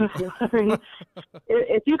 I mean,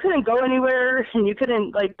 if you couldn't go anywhere and you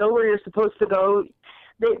couldn't go where you're supposed to go,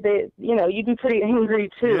 you'd be pretty angry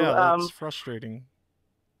too. Yeah, that's frustrating.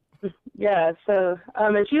 Yeah, so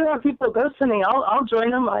if you have people ghost hunting, I'll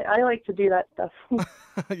join them. I like to do that stuff.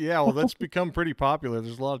 Yeah, well, that's become pretty popular.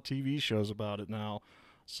 There's a lot of TV shows about it now.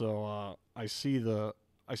 So I see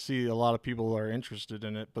a lot of people are interested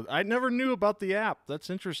in it, but I never knew about the app. That's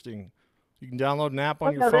interesting. You can download an app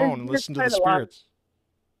on your phone and listen to the spirits.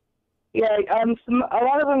 Yeah, a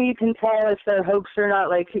lot of them you can tell if they're hoax or not.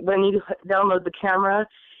 Like when you download the camera,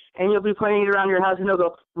 and you'll be pointing it around your house, and it'll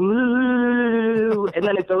go, ooh, and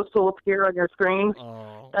then a ghost will appear on your screen.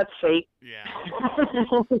 Oh, that's fake. Yeah.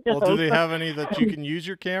 Well, do they have any that you can use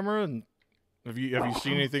your camera? And have you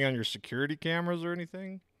seen anything on your security cameras or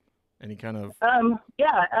anything? Any kind of...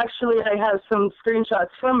 Yeah, actually, I have some screenshots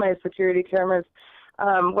from my security cameras.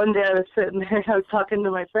 One day I was sitting there, I was talking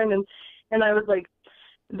to my friend, and I was like,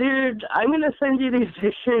 dude, I'm going to send you these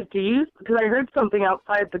pictures to you, because I heard something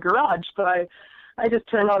outside the garage, so I just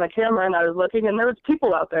turned on a camera and I was looking, and there was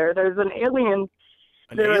people out there. There's an alien...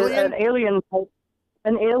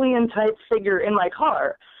 An alien type figure in my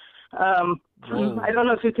car. I don't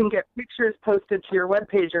know if you can get pictures posted to your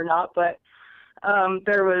webpage or not, but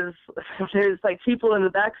there's like people in the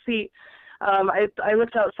back seat. I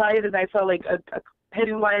looked outside and I saw like a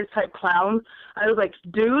Pennywise type clown. I was like,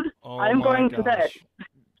 dude, I'm going to bed.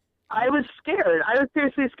 I was scared. I was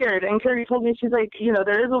seriously scared. And Carrie told me, she's like,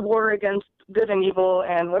 there is a war against good and evil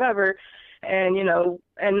and whatever. And,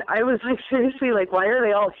 and I was like, seriously, like, why are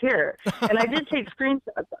they all here? And I did take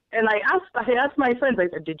screenshots. And I asked my friends, I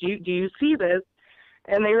said, do you see this?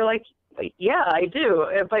 And they were like, yeah, I do.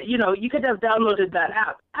 But, you could have downloaded that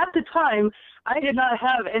app. At the time, I did not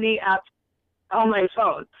have any app on my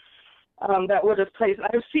phone that would have placed.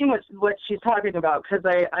 I've seen what she's talking about because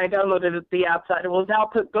I downloaded the app that will now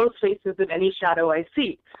put ghost faces in any shadow I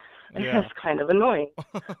see. Yeah. That's kind of annoying.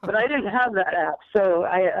 But I didn't have that app, so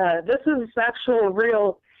this is actual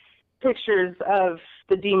real pictures of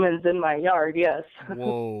the demons in my yard. Yes.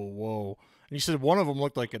 Whoa. And you said one of them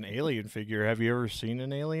looked like an alien figure. Have you ever seen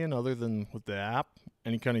an alien other than with the app?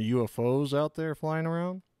 Any kind of UFOs out there flying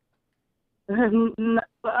around? When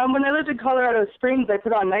I lived in Colorado Springs, I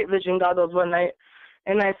put on night vision goggles one night,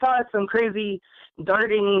 and I saw some crazy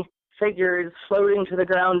darting figures floating to the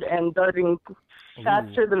ground and darting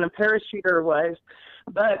faster than a parachuter was.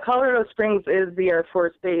 But Colorado Springs is the Air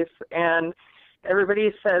Force base, and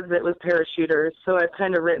everybody says it was parachuters, so I've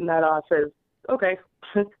kind of written that off as, okay.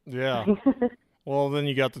 Yeah. Well, then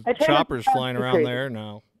you got the choppers flying around there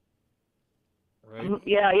now. Right?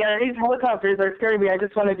 Yeah, these helicopters are scaring me. I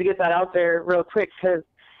just wanted to get that out there real quick because,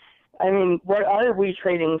 I mean, what are we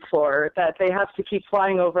training for? That they have to keep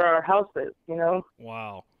flying over our houses, you know?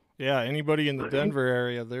 Wow. Yeah, anybody in the Denver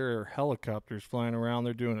area, there are helicopters flying around.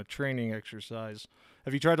 They're doing a training exercise.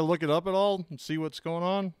 Have you tried to look it up at all and see what's going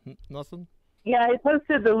on? Nothing? Yeah, I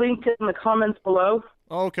posted the link in the comments below.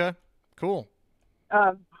 Oh, okay. Cool.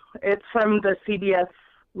 It's from the CBS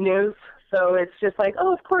News, so it's just like,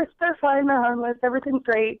 oh, of course, they're fine, they're harmless, everything's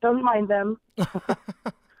great, don't mind them.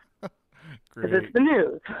 Great. It's the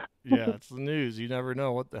news. Yeah, it's the news. You never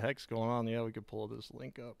know what the heck's going on. Yeah, we could pull this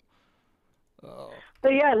link up. Oh.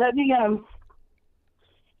 But yeah, let me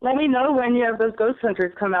know when you have those ghost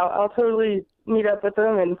hunters come out. I'll totally meet up with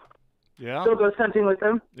them and go ghost hunting with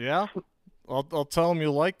them. Yeah, I'll tell them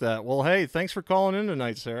you'll like that. Well, hey, thanks for calling in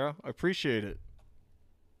tonight, Sarah. I appreciate it.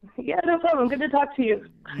 Yeah, no problem. Good to talk to you.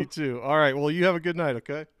 You too. All right. Well, you have a good night.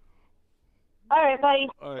 Okay. All right. Bye.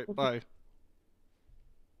 All right. Bye.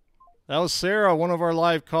 That was Sarah, one of our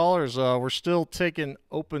live callers. We're still taking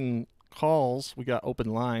open calls. We got open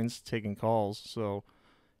lines taking calls. So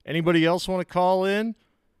anybody else want to call in?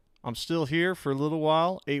 I'm still here for a little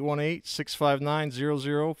while.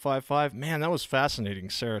 818-659-0055. Man, that was fascinating,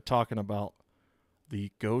 Sarah, talking about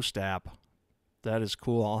the Ghost app. That is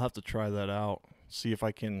cool. I'll have to try that out. See if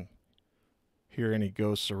I can hear any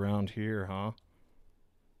ghosts around here, huh?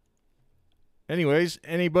 Anyways,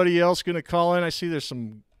 anybody else going to call in? I see there's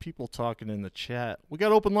some people talking in the chat. We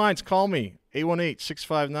got open lines. Call me.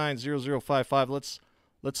 818-659-0055.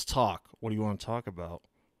 Let's talk. What do you want to talk about?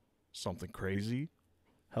 Something crazy?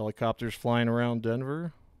 Helicopters flying around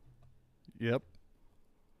Denver? Yep.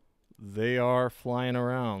 They are flying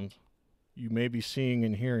around. You may be seeing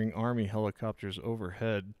and hearing Army helicopters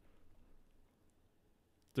overhead.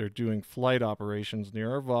 They're doing flight operations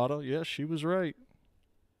near Arvada. Yes, she was right.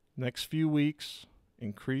 Next few weeks,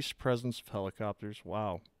 increased presence of helicopters.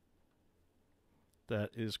 Wow.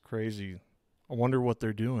 That is crazy. I wonder what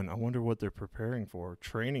they're doing. I wonder what they're preparing for,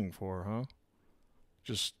 training for, huh?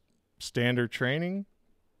 Just standard training?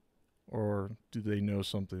 Or do they know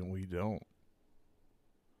something we don't?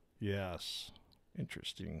 Yes.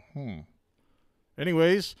 Interesting.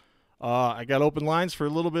 Anyways, I got open lines for a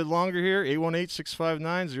little bit longer here.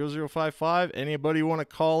 818-659-0055. Anybody want to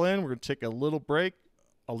call in? We're going to take a little break.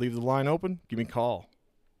 I'll leave the line open. Give me a call.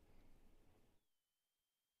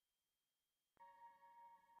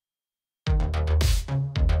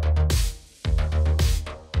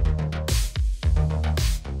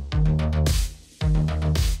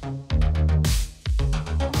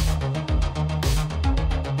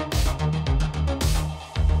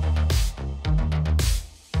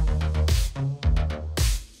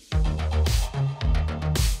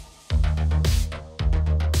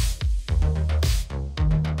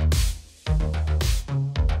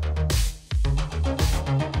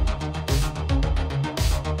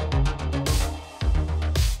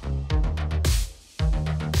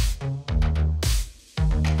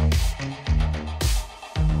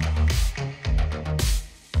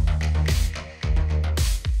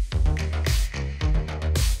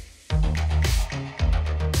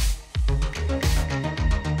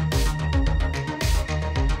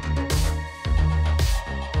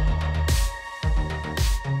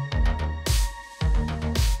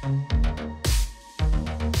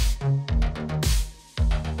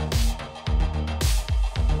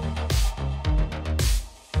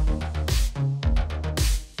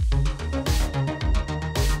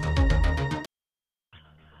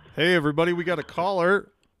 Hey, everybody, we got a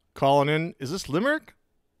caller calling in. Is this Limerick?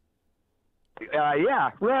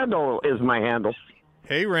 Yeah, Randall is my handle.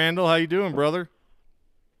 Hey, Randall, how you doing, brother?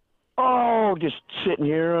 Oh, just sitting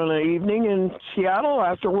here on an evening in Seattle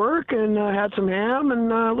after work and had some ham and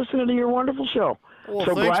listening to your wonderful show. Well,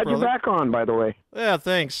 so thanks, glad brother. you're back on, by the way. Yeah,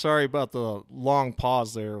 thanks. Sorry about the long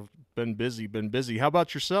pause there. Been busy. How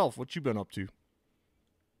about yourself? What you been up to?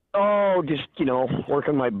 Oh, just,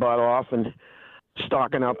 working my butt off and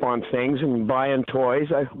stocking up on things and buying toys.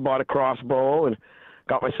 I bought a crossbow and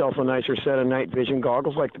got myself a nicer set of night vision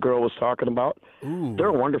goggles like the girl was talking about. Ooh. They're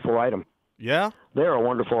a wonderful item. Yeah? They're a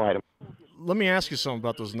wonderful item. Let me ask you something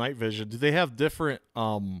about those night vision. Do they have different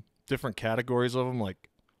categories of them? Like,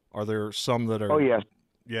 are there some that are... Oh, yes.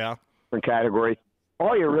 Yeah? Different categories.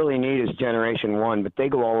 All you really need is Generation 1, but they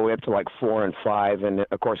go all the way up to like 4 and 5, and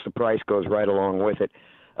of course the price goes right along with it.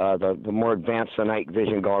 The more advanced the night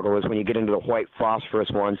vision goggle is. When you get into the white phosphorus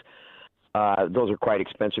ones, those are quite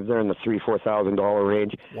expensive. They're in the $3,000-$4,000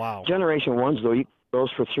 range. Wow. Generation 1s, though, you get those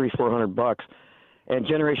for $300-$400. And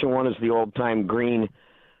Generation 1 is the old-time green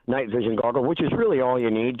night vision goggle, which is really all you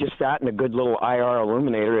need, just that and a good little IR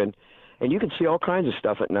illuminator, and you can see all kinds of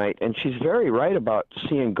stuff at night. And she's very right about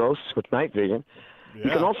seeing ghosts with night vision. Yeah. You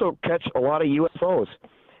can also catch a lot of UFOs.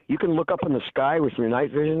 You can look up in the sky with your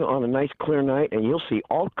night vision on a nice clear night, and you'll see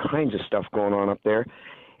all kinds of stuff going on up there.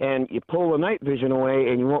 And you pull the night vision away,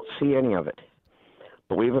 and you won't see any of it.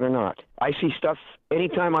 Believe it or not. I see stuff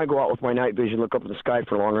anytime I go out with my night vision, look up in the sky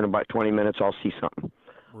for longer than about 20 minutes, I'll see something.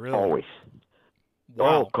 Really? Always.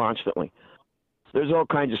 Wow. Oh, constantly. There's all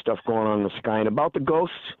kinds of stuff going on in the sky. And about the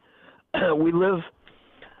ghosts, we live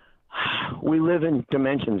in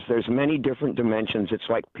dimensions. There's many different dimensions. It's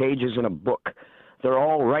like pages in a book. They're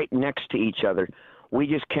all right next to each other. We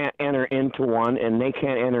just can't enter into one, and they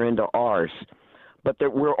can't enter into ours. But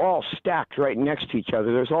we're all stacked right next to each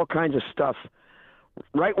other. There's all kinds of stuff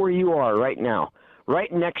right where you are right now,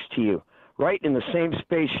 right next to you, right in the same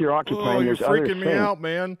space you're occupying. Oh, you're There's other freaking me things. out,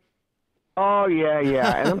 man. Oh, yeah.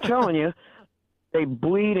 And I'm telling you, they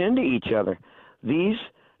bleed into each other. These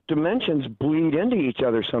dimensions bleed into each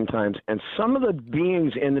other sometimes, and some of the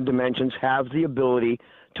beings in the dimensions have the ability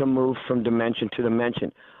to move from dimension to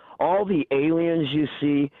dimension. All the aliens you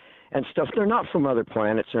see and stuff, they're not from other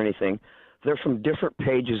planets or anything. They're from different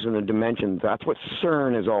pages in the dimension. That's what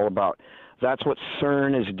CERN is all about. That's what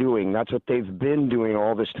CERN is doing. That's what they've been doing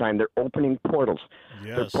all this time. They're opening portals.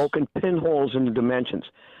 Yes. They're poking pinholes in the dimensions.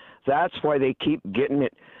 That's why they keep getting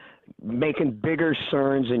it, making bigger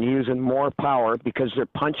CERNs and using more power, because they're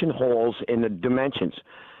punching holes in the dimensions.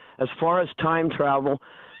 As far as time travel,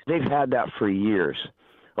 they've had that for years.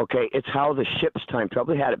 Okay, it's how the ship's time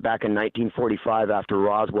travel. They had it back in 1945 after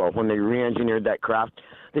Roswell when they re-engineered that craft.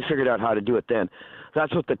 They figured out how to do it then.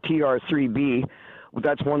 That's what the TR-3B,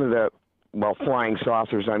 that's one of the, well, flying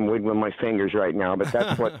saucers. I'm wiggling my fingers right now, but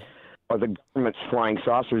that's what the government's flying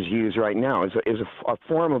saucers use right now, is a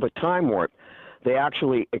form of a time warp. They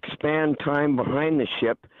actually expand time behind the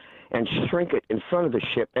ship and shrink it in front of the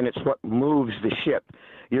ship, and it's what moves the ship.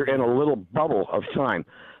 You're in a little bubble of time.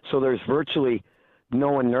 So there's virtually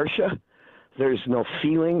no inertia, there's no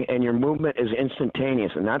feeling, and your movement is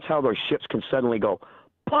instantaneous. And that's how those ships can suddenly go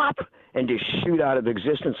pop and just shoot out of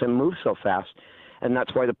existence and move so fast. And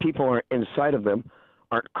that's why the people inside of them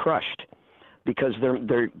aren't crushed, because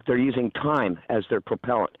they're using time as their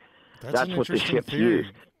propellant. That's what the ships use.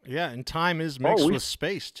 Yeah, and time is mixed with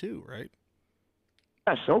space too, right?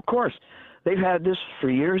 Yes, of course. They've had this for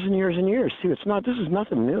years and years and years too. This is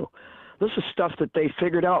nothing new. This is stuff that they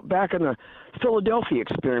figured out back in the Philadelphia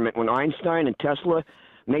experiment when Einstein and Tesla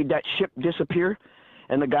made that ship disappear,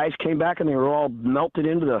 and the guys came back and they were all melted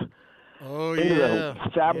into the the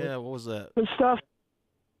fabric. Yeah, what was that? And stuff.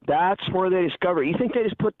 That's where they discovered. You think they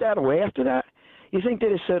just put that away after that? You think they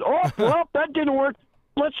just said, "Oh, well, that didn't work.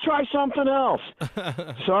 Let's try something else."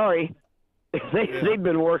 Sorry. They've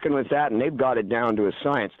been working with that, and they've got it down to a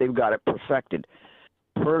science. They've got it perfected.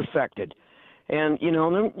 And, you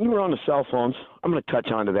know, you were on the cell phones. I'm going to touch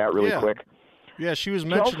on to that really quick. Yeah, she was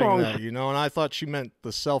mentioning that, you know, and I thought she meant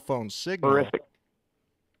the cell phone signal. Horrific.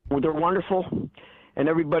 Well, they're wonderful, and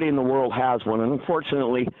everybody in the world has one. And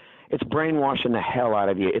unfortunately, it's brainwashing the hell out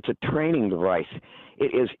of you. It's a training device.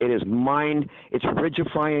 It is it's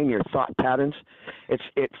rigifying your thought patterns.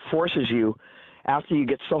 It forces you, after you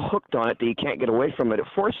get so hooked on it that you can't get away from it, it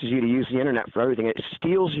forces you to use the internet for everything. It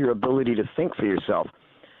steals your ability to think for yourself.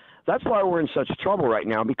 That's why we're in such trouble right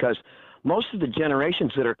now, because most of the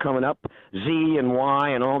generations that are coming up, Z and Y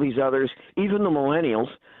and all these others, even the millennials,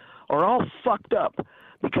 are all fucked up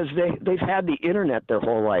because they've had the internet their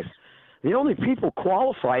whole life. The only people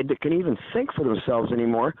qualified that can even think for themselves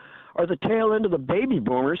anymore are the tail end of the baby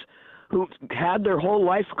boomers who had their whole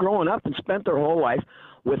life growing up and spent their whole life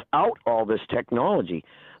without all this technology.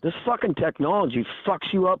 This fucking technology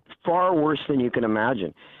fucks you up far worse than you can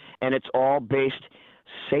imagine. And it's all based...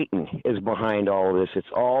 Satan is behind all of this.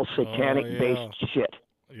 It's all satanic-based shit.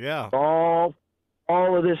 Yeah. All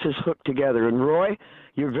all of this is hooked together. And Roy,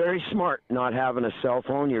 you're very smart not having a cell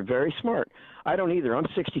phone. You're very smart. I don't either. I'm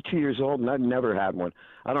 62 years old, and I've never had one.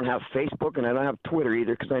 I don't have Facebook, and I don't have Twitter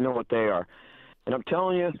either because I know what they are. And I'm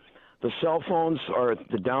telling you, the cell phones are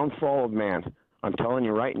the downfall of man. I'm telling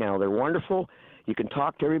you right now, they're wonderful. You can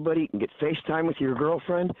talk to everybody. You can get FaceTime with your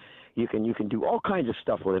girlfriend. You can do all kinds of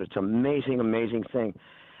stuff with it. It's an amazing, amazing thing.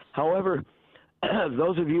 However,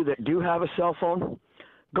 those of you that do have a cell phone,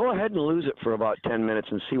 go ahead and lose it for about 10 minutes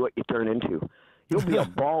and see what you turn into. You'll be a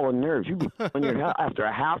ball of nerves. You'll be after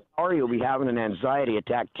a half hour, you'll be having an anxiety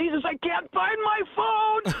attack. Jesus, I can't find my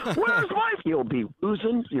phone. Where's my? You'll be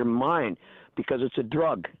losing your mind because it's a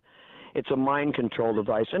drug. It's a mind control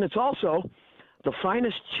device, and it's also the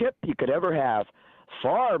finest chip you could ever have.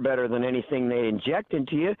 Far better than anything they inject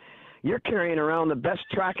into you. You're carrying around the best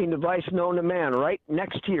tracking device known to man right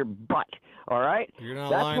next to your butt. All right? You're not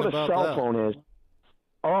That's lying what a about cell that. phone is.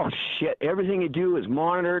 Oh, shit. Everything you do is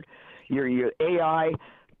monitored. Your AI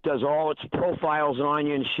does all its profiles on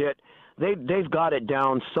you and shit. They've got it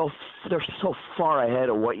down they're so far ahead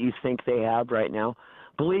of what you think they have right now.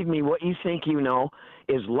 Believe me, what you think you know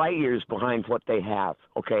is light years behind what they have,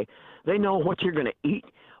 okay? They know what you're going to eat,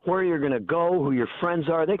 where you're going to go, who your friends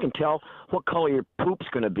are. They can tell what color your poop's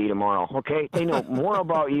going to be tomorrow, okay? They know more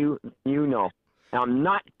about you than you know. Now, I'm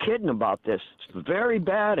not kidding about this. It's very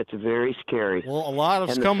bad. It's very scary. Well, a lot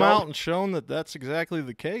has And come out and shown that that's exactly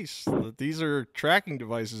the case, that these are tracking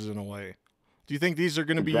devices in a way. Do you think these are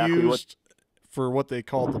going to be used for what they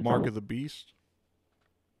call the mark of the beast?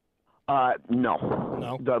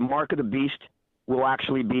 No. The mark of the beast will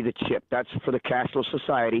actually be the chip. That's for the cashless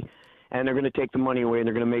society, and they're going to take the money away, and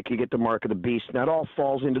they're going to make you get the mark of the beast. And that all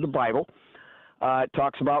falls into the Bible. It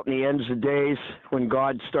talks about in the ends of days when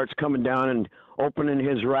God starts coming down and opening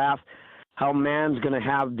his wrath, how man's going to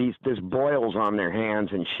have these boils on their hands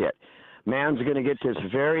and shit. Man's going to get this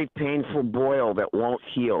very painful boil that won't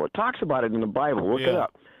heal. It talks about it in the Bible. Look it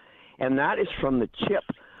up. And that is from the chip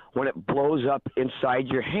when it blows up inside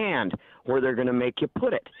your hand where they're going to make you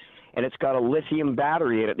put it. And it's got a lithium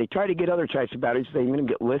battery in it. They try to get other types of batteries. They're going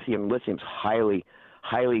to get lithium. Lithium's highly,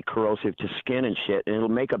 highly corrosive to skin and shit. And it'll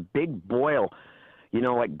make a big boil,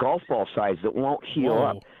 like golf ball size that won't heal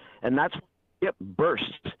up. And that's when the chip bursts.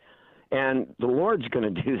 And the Lord's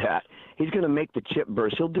going to do that. He's going to make the chip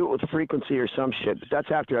burst. He'll do it with frequency or some shit. But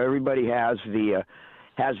that's after everybody has the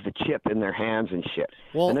chip in their hands and shit.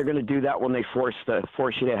 And they're going to do that when they force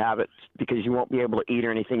you to have it because you won't be able to eat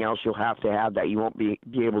or anything else. You'll have to have that. You won't be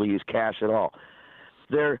able to use cash at all.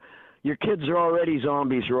 Your kids are already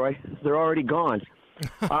zombies, Roy. They're already gone.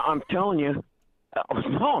 I'm telling you.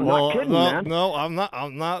 No, I'm not kidding, man. No, I'm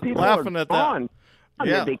not People laughing are at gone. that.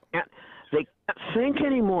 Yeah. They can't think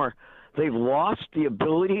anymore. They've lost the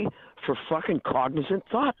ability for fucking cognizant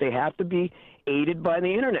thought. They have to be aided by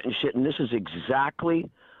the internet and shit, and this is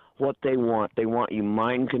exactly what they want. They want you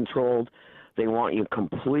mind controlled. They want you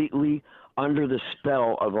completely under the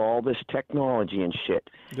spell of all this technology and shit.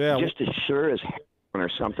 Yeah. Just as sure as heroin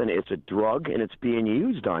or something, it's a drug and it's being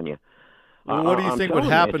used on you. Well, what do you think would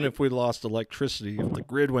happen if we lost electricity, if the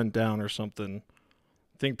grid went down or something?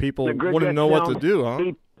 Think people wouldn't know what to do,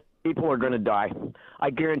 huh? People are going to die.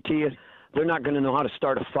 I guarantee you, they're not going to know how to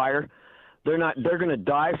start a fire. They're going to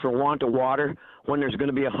die for want of water when there's going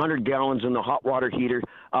to be 100 gallons in the hot water heater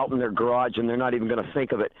out in their garage, and they're not even going to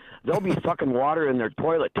think of it. There'll be fucking water in their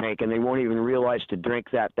toilet tank, and they won't even realize to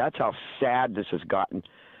drink that. That's how sad this has gotten.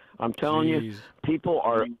 I'm telling you, people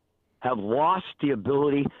have lost the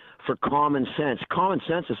ability for common sense. Common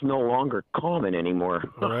sense is no longer common anymore.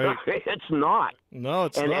 Right. It's not. No,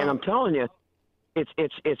 it's not. And I'm telling you,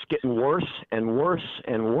 it's getting worse and worse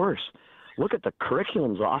and worse. Look at the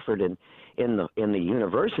curriculums offered in the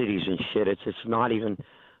universities and shit. It's not even.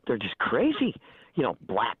 They're just crazy.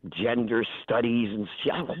 Black gender studies and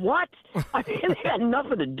shit. What? I mean, it had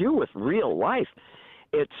nothing to do with real life.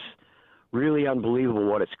 It's really unbelievable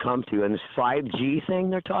what it's come to. And this 5G thing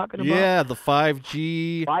they're talking about. Yeah, the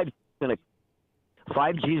 5G.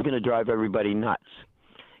 5G is gonna drive everybody nuts.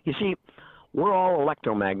 You see, we're all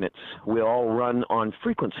electromagnets. We all run on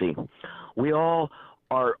frequency. We all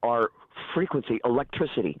are frequency,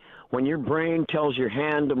 electricity. When your brain tells your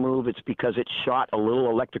hand to move, it's because it shot a little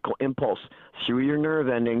electrical impulse through your nerve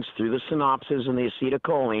endings, through the synapses and the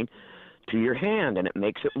acetylcholine to your hand, and it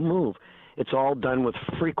makes it move. It's all done with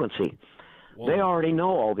frequency. Whoa. They already know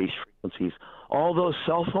all these frequencies. All those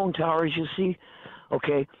cell phone towers you see,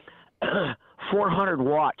 okay, 400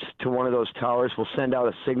 watts to one of those towers will send out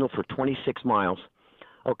a signal for 26 miles.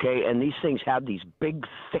 Okay, and these things have these big,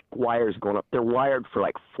 thick wires going up. They're wired for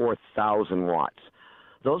like 4,000 watts.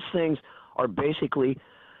 Those things are basically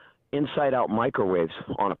inside-out microwaves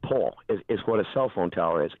on a pole is what a cell phone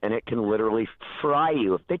tower is, and it can literally fry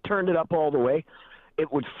you. If they turned it up all the way,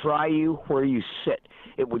 it would fry you where you sit.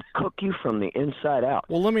 It would cook you from the inside out.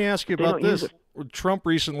 Well, let me ask you about this. Trump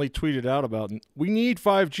recently tweeted out about, we need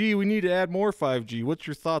 5G, we need to add more 5G. What's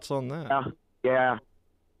your thoughts on that? Yeah.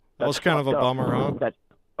 That was kind of a bummer, huh?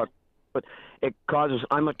 But it causes,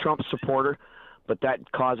 I'm a Trump supporter, but that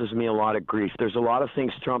causes me a lot of grief. There's a lot of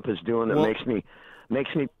things Trump is doing that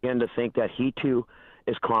makes me begin to think that he too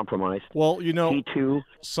is compromised. Well, he too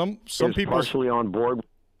some is people partially on board.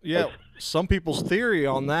 Yeah, some people's theory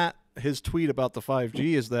on that, his tweet about the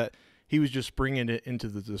 5G, is that he was just bringing it into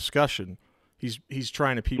the discussion. He's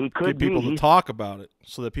trying to get people to talk about it,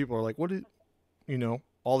 so that people are like, what is,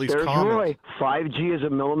 all these There's comments. Roy. 5G is a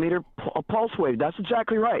millimeter pulse wave. That's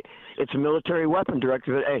exactly right. It's a military weapon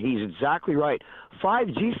directed. He's exactly right.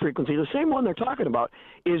 5G frequency, the same one they're talking about,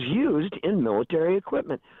 is used in military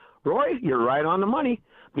equipment. Roy, you're right on the money,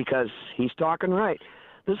 because he's talking right.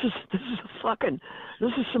 This is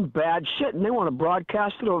some bad shit, and they want to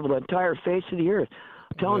broadcast it over the entire face of the earth.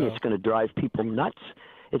 I'm telling you, it's going to drive people nuts.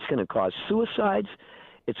 It's going to cause suicides.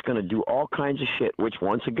 It's going to do all kinds of shit, which,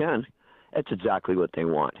 once again, that's exactly what they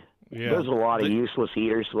want. Yeah. There's a lot of useless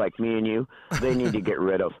eaters like me and you. They need to get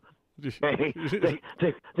rid of. They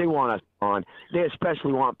want us on. They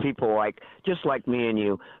especially want people just like me and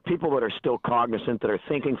you, people that are still cognizant, that are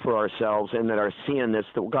thinking for ourselves, and that are seeing this,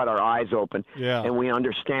 that got our eyes open, and we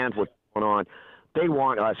understand what's going on. They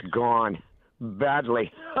want us gone badly.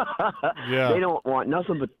 They don't want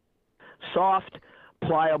nothing but soft,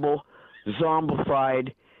 pliable,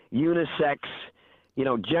 zombified, unisex,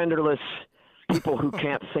 genderless people who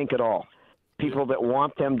can't think at all. People that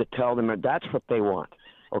want them to tell them that that's what they want.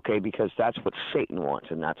 Okay, because that's what Satan wants,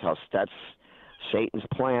 and that's Satan's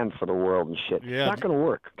plan for the world and shit. Yeah. It's not going to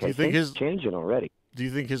work. Okay? Do you think Things changing already? Do you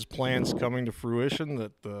think his plan's coming to fruition?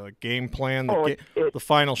 That the game plan, the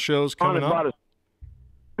final show's coming up?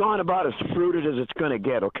 Gone about as fruited as it's going to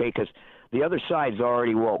get. Okay, because the other side's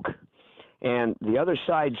already woke, and the other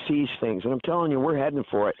side sees things, and I'm telling you, we're heading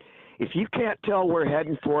for it. If you can't tell we're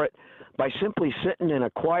heading for it by simply sitting in a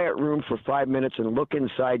quiet room for 5 minutes and look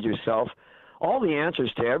inside yourself, all the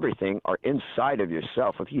answers to everything are inside of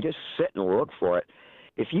yourself. If you just sit and look for it,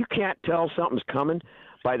 if you can't tell something's coming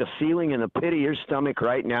by the feeling in the pit of your stomach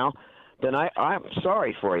right now, then I'm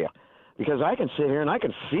sorry for you, because I can sit here and I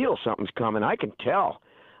can feel something's coming. I can tell.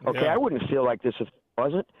 Okay, I wouldn't feel like this if it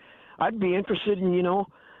wasn't. I'd be interested in,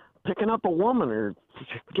 picking up a woman or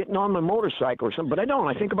getting on my motorcycle or something, but I don't.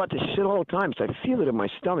 I think about this shit all the time, so I feel it in my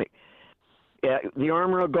stomach. The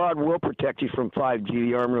armor of God will protect you from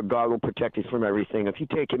 5G. The armor of God will protect you from everything. If you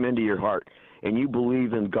take him into your heart and you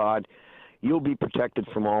believe in God, you'll be protected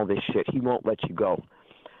from all this shit. He won't let you go.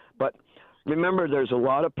 But remember, there's a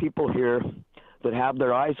lot of people here that have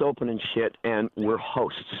their eyes open and shit, and we're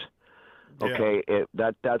hosts. Okay,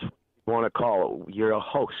 that's what you want to call it. You're a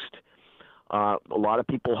host. A lot of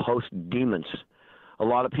people host demons. A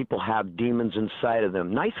lot of people have demons inside of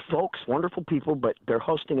them. Nice folks, wonderful people, but they're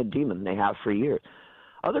hosting a demon. They have for years.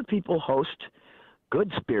 Other people host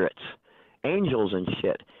good spirits, angels and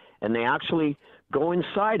shit, and they actually go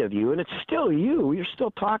inside of you, and it's still you. You're still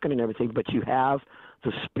talking and everything, but you have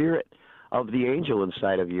the spirit of the angel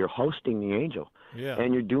inside of you. You're hosting the angel,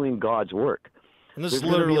 and you're doing God's work. And this is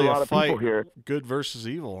literally a fight, here. Good versus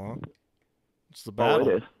evil, huh? It's the battle. Oh,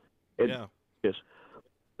 it is. It is.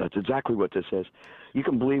 That's exactly what this is. You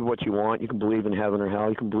can believe what you want. You can believe in heaven or hell.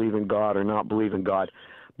 You can believe in God or not believe in God,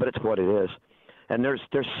 but it's what it is. And there's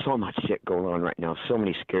so much shit going on right now. So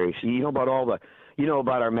many scary. You know about our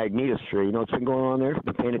magnetosphere. You know what's been going on there?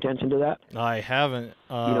 Been paying attention to that? I haven't.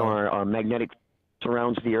 Our magnetic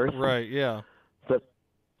surrounds the Earth. Right. Yeah.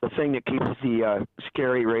 The thing that keeps the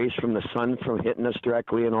scary rays from the sun from hitting us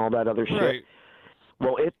directly and all that other shit. Right.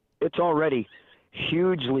 Well, it's already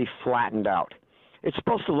hugely flattened out. It's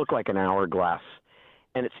supposed to look like an hourglass,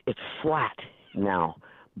 and it's flat now,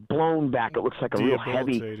 blown back. It looks like a real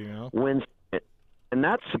heavy wind, and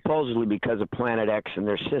that's supposedly because of Planet X and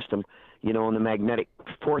their system, and the magnetic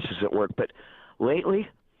forces at work. But lately,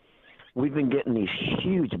 we've been getting these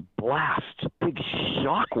huge blasts, big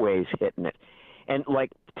shock waves hitting it, and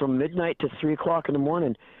like from midnight to 3 o'clock in the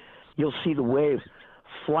morning, you'll see the wave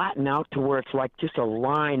flatten out to where it's like just a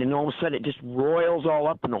line, and all of a sudden it just roils all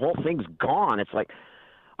up and the whole thing's gone. It's like,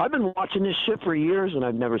 I've been watching this shit for years and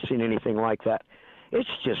I've never seen anything like that. It's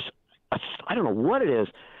just, I don't know what it is,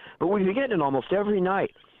 but we've been getting it almost every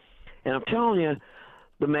night. And I'm telling you,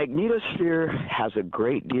 the magnetosphere has a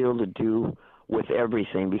great deal to do with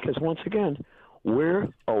everything, because once again, we're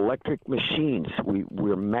electric machines.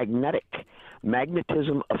 We're magnetic.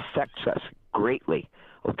 magnetism affects us greatly,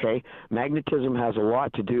 okay? Magnetism has a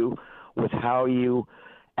lot to do with how you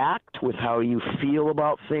act, with how you feel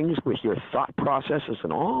about things, with your thought processes,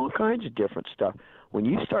 and all kinds of different stuff. When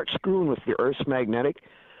you start screwing with the Earth's magnetic,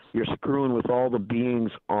 you're screwing with all the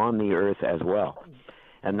beings on the Earth as well.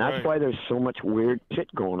 And that's why there's so much weird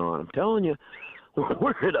shit going on. I'm telling you,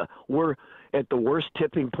 we're at the worst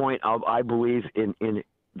tipping point of, I believe, in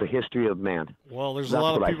the history of man. Well, there's a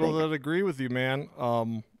lot of people that agree with you, man.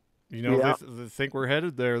 They think we're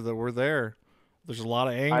headed there, that we're there. There's a lot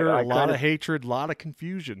of anger, a lot of hatred, a lot of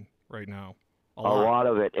confusion right now. A lot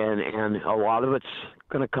of it, and a lot of it's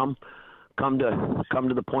going to come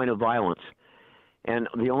to the point of violence. And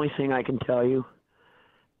the only thing I can tell you,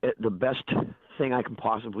 the best thing I can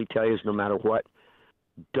possibly tell you is, no matter what,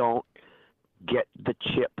 don't get the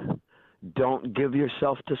chip. Don't give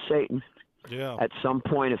yourself to Satan. Yeah. At some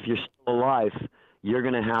point, if you're still alive, you're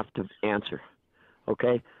going to have to answer.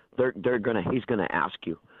 Okay? He's going to ask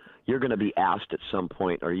you. You're going to be asked at some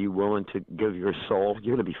point, are you willing to give your soul?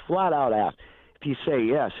 You're going to be flat out asked. If you say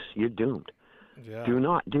yes, you're doomed. Yeah. Do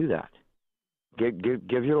not do that.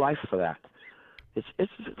 Give your life for that. The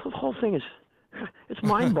whole thing is, it's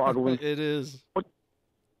mind-boggling. It is.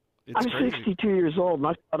 I'm 62 years old, and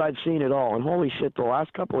I thought I'd seen it all. And holy shit, the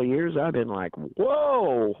last couple of years, I've been like,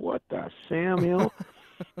 whoa, what the Samuel?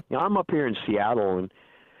 I'm up here in Seattle,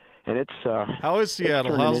 and it's how is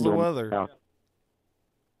Seattle? How's the weather?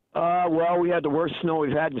 Well, we had the worst snow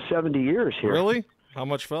we've had in 70 years here. Really? How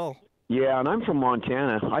much fell? Yeah, and I'm from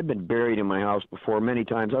Montana. I've been buried in my house before many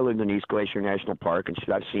times. I lived in East Glacier National Park, and shit,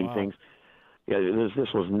 I've seen things. Yeah,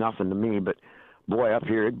 this was nothing to me, but boy, up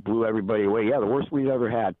here it blew everybody away. Yeah, the worst we've ever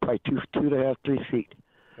had, probably 2.5, 3 feet.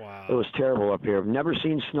 Wow. It was terrible up here. I've never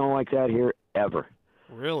seen snow like that here ever.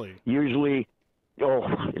 Really? Usually,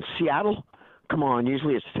 in Seattle, come on.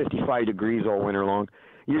 Usually it's 55 degrees all winter long.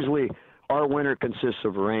 Usually our winter consists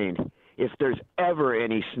of rain. If there's ever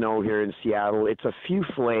any snow here in Seattle, it's a few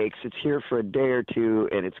flakes. It's here for a day or two,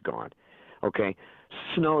 and it's gone. Okay?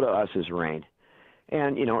 Snow to us is rain.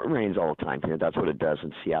 And, it rains all the time here. That's what it does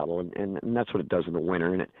in Seattle, and that's what it does in the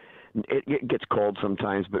winter. And it gets cold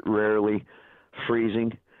sometimes, but rarely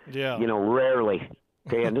freezing. Yeah. Rarely.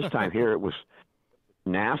 Okay, and this time here it was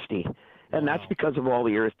nasty. And that's because of all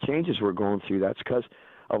the earth changes we're going through. That's because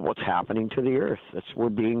of what's happening to the earth. We're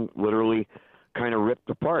being literally kind of ripped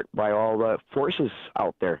apart by all the forces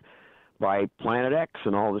out there, by Planet X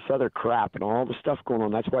and all this other crap and all the stuff going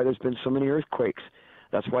on. That's why there's been so many earthquakes.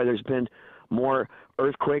 That's why there's been more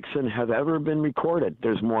earthquakes than have ever been recorded.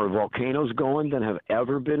 There's more volcanoes going than have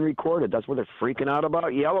ever been recorded. That's what they're freaking out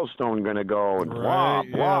about Yellowstone going to go and blah,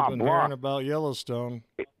 blah, I've been blah. hearing about Yellowstone.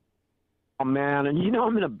 Oh, man, and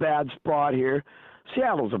I'm in a bad spot here.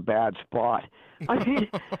 Seattle's a bad spot. I mean,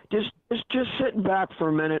 just sitting back for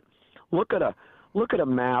a minute, look at a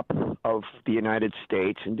map of the United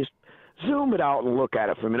States and just zoom it out and look at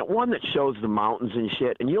it for a minute. One that shows the mountains and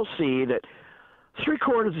shit, and you'll see that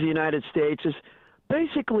 3/4 of the United States is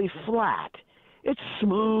basically flat. It's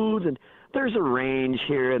smooth, and there's a range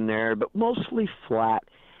here and there, but mostly flat.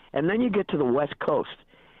 And then you get to the West Coast,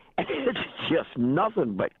 and it's just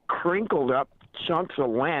nothing but crinkled up chunks of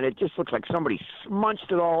land. It just looks like somebody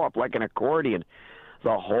smunched it all up like an accordion.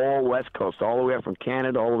 The whole West Coast, all the way up from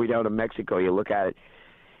Canada, all the way down to Mexico. You look at it,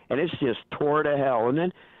 and it's just tore to hell.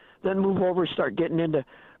 And then move over, start getting into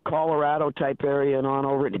Colorado type area and on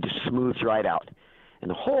over, and it just smooths right out. And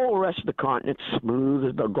the whole rest of the continent,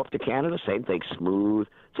 smooth. They'll go up to Canada, same thing, smooth.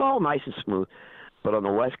 It's all nice and smooth. But on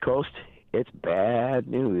the West Coast, it's bad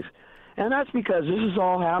news. And that's because this has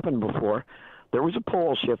all happened before. There was a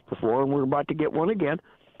pole shift before, and we're about to get one again.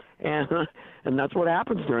 And that's what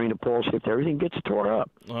happens during the pole shift. Everything gets tore up.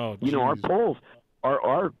 Oh, our poles,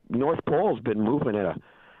 our North Pole's been moving at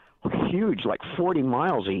a huge, like 40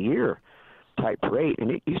 miles a year type rate. And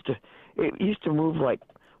it used to move like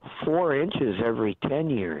 4 inches every 10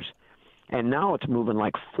 years. And now it's moving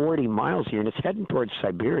like 40 miles a year, and it's heading towards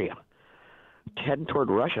Siberia. It's heading toward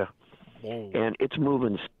Russia. Whoa. And it's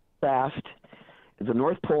moving fast. The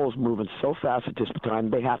North Pole is moving so fast at this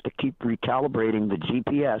time, they have to keep recalibrating the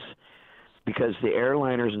GPS because the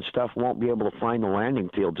airliners and stuff won't be able to find the landing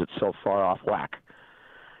fields. It's so far off whack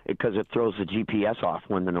because it throws the GPS off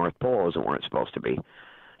when the North Pole isn't where it's supposed to be.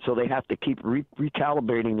 So they have to keep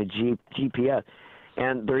recalibrating the GPS.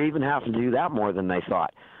 And they're even having to do that more than they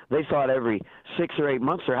thought. They thought every 6 or 8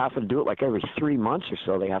 months. They're having to do it like every 3 months or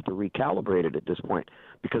so. They have to recalibrate it at this point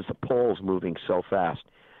because the pole's moving so fast.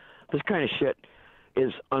 This kind of shit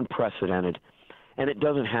is unprecedented, and it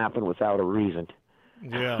doesn't happen without a reason.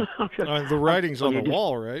 Yeah. The writing's on the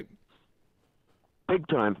wall, right? Big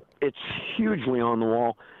time. it's hugely on the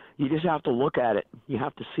wall. You just have to look at it. You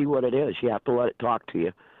have to see what it is. You have to let it talk to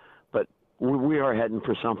you. But we are heading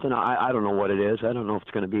for something. I don't know what it is. I don't know if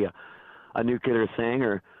it's going to be a nuclear thing,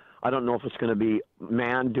 or I don't know if it's going to be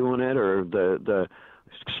man doing it, or the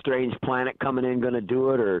strange planet coming in going to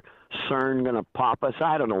do it, or CERN going to pop us.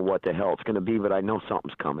 I don't know what the hell it's going to be, but I know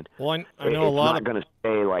something's coming. Well, I know a lot of... It's not going to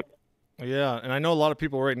stay like... Yeah, and I know a lot of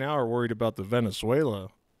people right now are worried about the Venezuela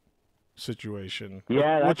situation.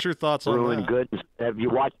 Yeah, what's your thoughts on that? Good. Have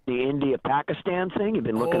you watched the India-Pakistan thing? You've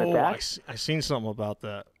been looking at that? I seen something about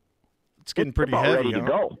that. It's getting pretty heavy. Ready to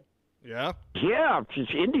go. Yeah. Yeah,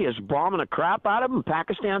 India's bombing the crap out of them.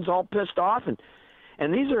 Pakistan's all pissed off,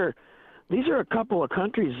 and these are a couple of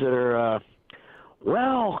countries that are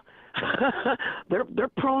they're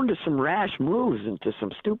prone to some rash moves and to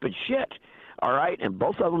some stupid shit. All right, and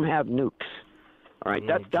both of them have nukes. All right,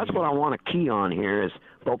 that's what I want to key on here is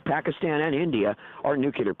both Pakistan and India are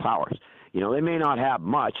nuclear powers. You know, they may not have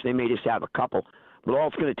much, they may just have a couple, but all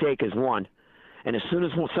it's going to take is one. And as soon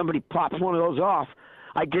as somebody pops one of those off,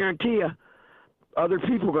 I guarantee you, other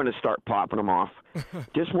people are going to start popping them off.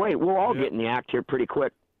 Just wait, we'll all get in the act here pretty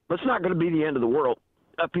quick. But it's not going to be the end of the world.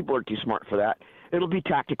 People are too smart for that. It'll be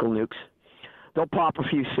tactical nukes. They'll pop a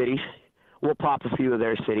few cities. We'll pop a few of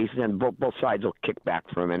their cities, and both sides will kick back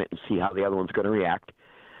for a minute and see how the other one's going to react,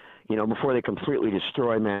 you know, before they completely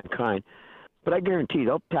destroy mankind. But I guarantee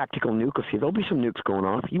they'll tactical nuke a few. There'll be some nukes going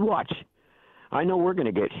off. You watch. I know we're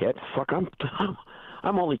going to get hit. Fuck,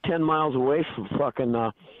 I'm only 10 miles away from fucking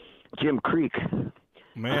Jim Creek.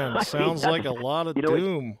 Man, sounds like a lot of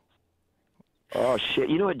doom. Oh, shit.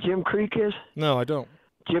 You know what Jim Creek is? No, I don't.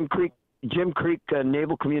 Jim Creek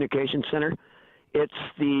Naval Communication Center. It's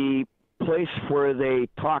the place where they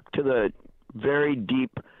talk to the very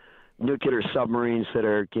deep nuclear submarines that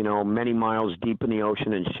are, you know, many miles deep in the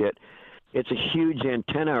ocean and shit. It's a huge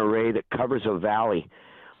antenna array that covers a valley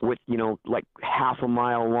with, you know, like half a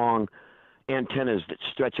mile long antennas that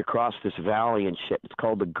stretch across this valley and shit. It's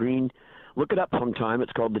called the Green. Look it up sometime.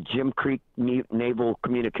 It's called the Jim Creek Naval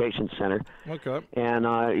Communication Center. Okay. And,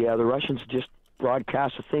 the Russians just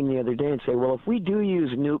broadcast a thing the other day and say, well, if we do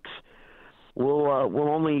use nukes, we'll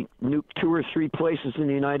only nuke 2 or 3 places in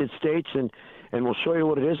the United States, and we'll show you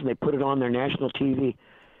what it is. And they put it on their national TV,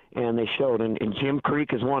 and they showed. And Jim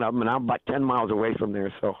Creek is one of them, and I'm about 10 miles away from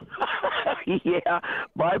there. So, yeah,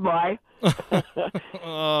 bye-bye.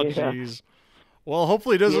 Oh, jeez. Well,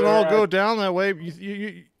 hopefully it doesn't all go down that way.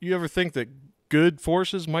 You ever think that good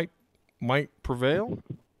forces might prevail?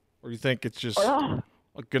 Or you think it's just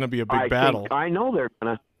going to be a big battle? I know they're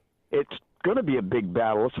going to. It's going to be a big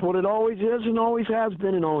battle. It's what it always is and always has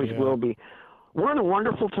been and always will be. We're in a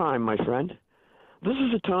wonderful time, my friend. This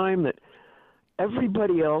is a time that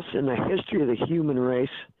everybody else in the history of the human race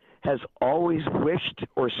has always wished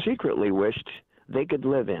or secretly wished they could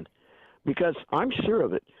live in. Because I'm sure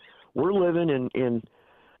of it. We're living in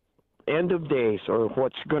end of days, or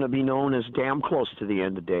what's going to be known as damn close to the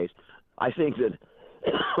end of days. I think that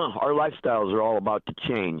our lifestyles are all about to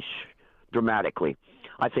change dramatically.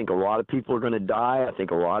 I think a lot of people are going to die. I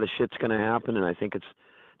think a lot of shit's going to happen, and I think it's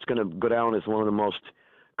going to go down as one of the most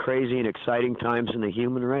crazy and exciting times in the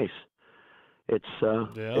human race. It's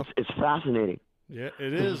fascinating. Yeah,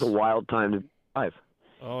 it is. This is a wild time to be alive.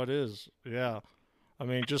 Oh, it is. Yeah. I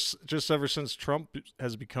mean, just ever since Trump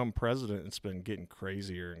has become president, it's been getting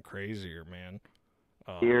crazier and crazier, man.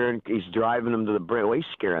 Here, he's driving them to the brink. Well, he's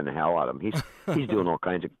scaring the hell out of them. He's doing all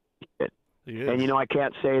kinds of shit. He is. And, you know, I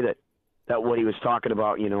can't say that what he was talking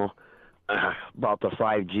about, you know, about the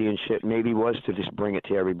 5G and shit, maybe was to just bring it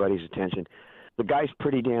to everybody's attention. The guy's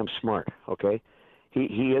pretty damn smart, okay?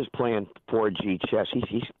 He is playing 4G chess.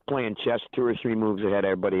 He's playing chess 2 or 3 moves ahead of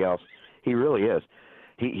everybody else. He really is.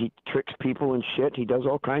 He tricks people and shit. He does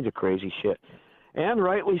all kinds of crazy shit, and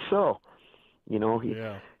rightly so. You know,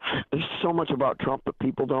 there's so much about Trump that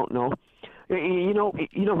people don't know. You know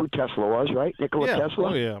who Tesla was, right? Nikola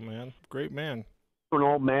Tesla. Oh yeah, man, great man. An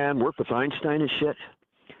old man, worked with Einstein and shit.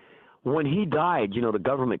 When he died, you know, the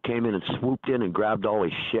government came in and swooped in and grabbed all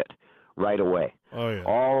his shit right away. Oh yeah.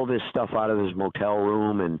 All of his stuff out of his motel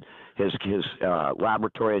room and his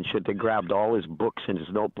laboratory and shit. They grabbed all his books and his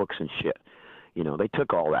notebooks and shit. You know, they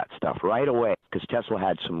took all that stuff right away because Tesla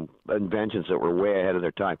had some inventions that were way ahead of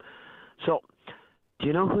their time. So, do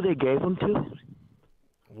you know who they gave them to?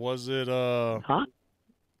 Was it, Huh?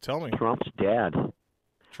 Tell me. Trump's dad.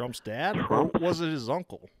 Trump's dad? Trump. Or was it his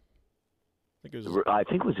uncle? I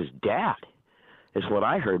think it was his dad, is what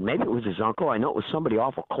I heard. Maybe it was his uncle. I know it was somebody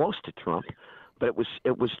awful close to Trump, but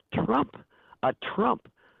it was Trump. A Trump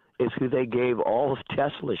is who they gave all of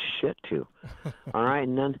Tesla's shit to. All right,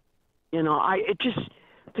 and then, you know,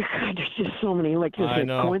 There's just so many, like you I said,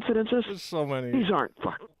 know. coincidences. There's so many. These aren't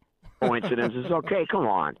fucking coincidences. Okay, come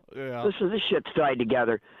on. Yeah. This shit's tied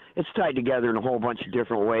together. It's tied together in a whole bunch of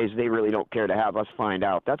different ways. They really don't care to have us find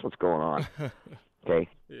out. That's what's going on. Okay.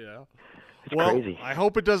 Yeah. It's Well, crazy. I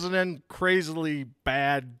hope it doesn't end crazily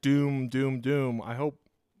bad, doom. I hope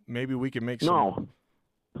maybe we can make some. No.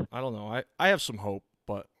 I don't know. I have some hope,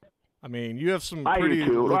 but I mean, you have some I pretty do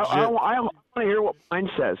too. legit. I want to hear what mine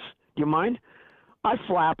says. Do you mind? I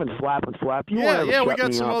flap and flap and flap. You Yeah, won't ever yeah, we shut got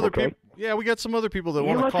me some up, other okay? people. Yeah, we got some other people that You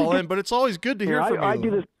want to listen call to- in, but it's always good to hear Here, from you. I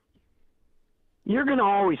do this. You're going to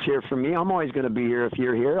always hear from me. I'm always going to be here if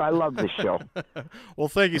you're here. I love this show. Well,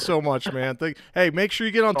 thank you so much, man. Hey, make sure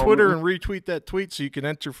you get on Twitter and retweet that tweet so you can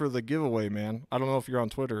enter for the giveaway, man. I don't know if you're on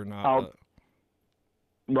Twitter or not.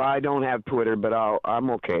 Well, I don't have Twitter, but I'm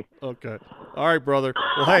okay. Okay. All right, brother.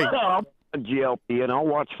 Well, hey. I'll GLP, and I'll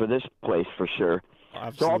watch for this place for sure.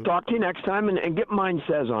 Absolutely. So I'll talk to you next time and get mine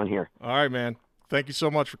says on here. All right, man. Thank you so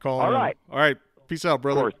much for calling All in. right. All right. Peace out,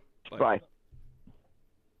 brother. Of course. Bye.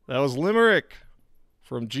 That was Limerick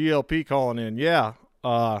from GLP calling in. Yeah.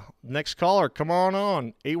 Next caller, come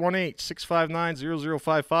on.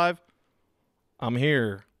 818-659-0055. I'm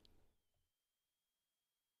here.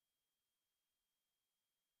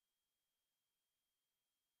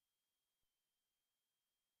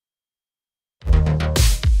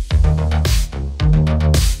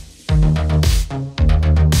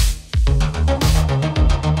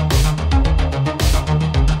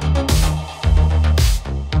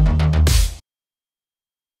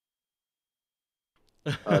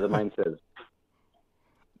 The mine says.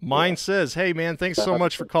 Mine says, hey, man, thanks so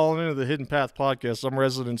much for calling into the Hidden Path podcast. I'm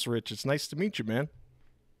Residence Rich. It's nice to meet you, man.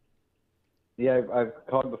 Yeah, I've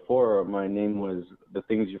called before. My name was The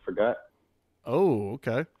Things You Forgot. Oh,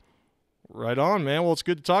 okay. Right on, man. Well, it's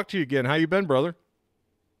good to talk to you again. How you been, brother?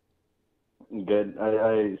 Good.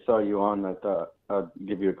 I saw you on. I thought I'd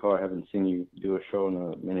give you a call. I haven't seen you do a show in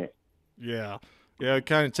a minute. Yeah. Yeah,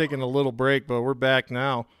 kind of taking a little break, but we're back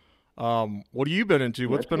now. What have you been into?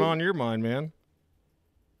 What's been on your mind, man?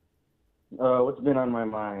 What's been on my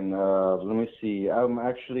mind? Let me see. I'm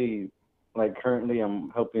actually, currently I'm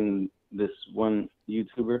helping this one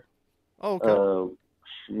YouTuber. Oh, okay.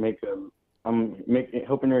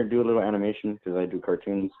 Hoping her do a little animation because I do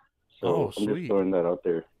cartoons. So I'm just throwing that out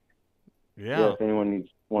there. Yeah. If anyone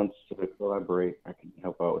wants to collaborate, I can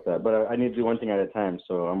help out with that. But I need to do one thing at a time.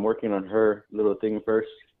 So I'm working on her little thing first.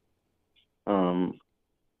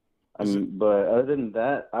 But other than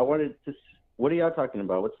that, I wanted to. What are y'all talking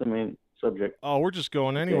about? What's the main subject? Oh, we're just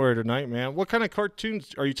going anywhere tonight, man. What kind of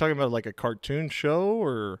cartoons are you talking about? Like a cartoon show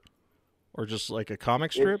or just like a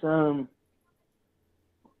comic strip? It's kind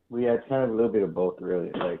of a little bit of both, really.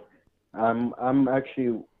 Like, I'm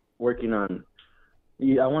actually working on.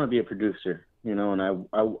 I want to be a producer, and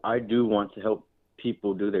I do want to help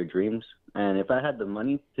people do their dreams. And if I had the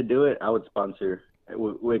money to do it, I would sponsor,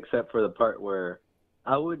 except for the part where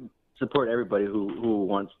I would support everybody who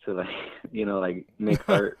wants to make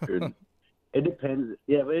art. It depends.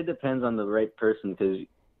 Yeah, but it depends on the right person because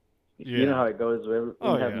you know how it goes. When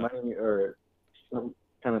you have money or some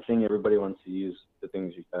kind of thing, everybody wants to use the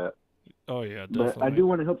things you got. Oh yeah, definitely. But I do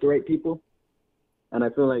want to help the right people, and I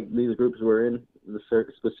feel like these groups we're in, the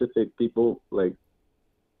specific people, I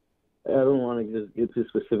don't want to just get too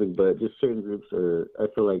specific, but just certain groups I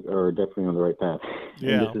feel like are definitely on the right path.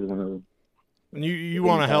 Yeah. And this is one of them. And you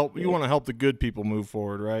want to help. You want to help the good people move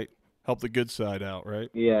forward, right? Help the good side out, right?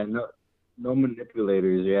 Yeah. No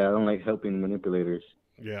manipulators. Yeah, I don't like helping manipulators.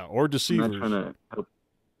 Yeah, or deceivers. I'm not trying to help.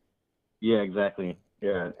 Yeah, exactly.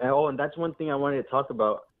 Yeah. And that's one thing I wanted to talk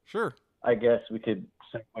about. Sure. I guess we could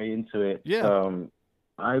segue into it. Yeah.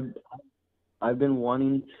 I've been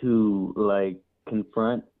wanting to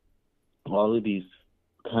confront all of these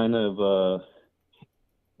kind of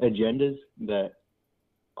agendas that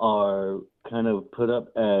are kind of put up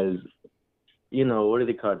as, what are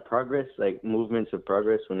they called? Progress, like movements of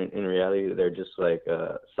progress, when in reality they're just like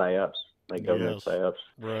psyops, like government psyops.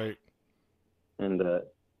 Right. And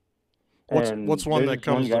what's one that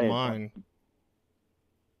comes to mind?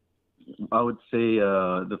 I would say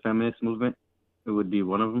the feminist movement. It would be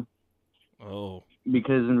one of them. Oh.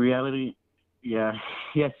 Because in reality, yeah.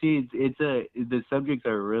 See, the subjects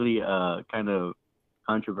are really kind of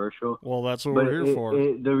controversial. Well, that's what we're here for.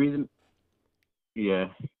 The reason, yeah,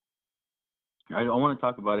 I want to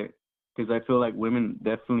talk about it because I feel like women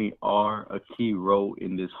definitely are a key role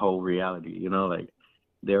in this whole reality.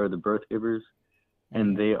 They are the birth givers,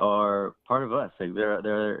 and they are part of us. Like they're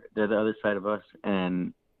the other side of us,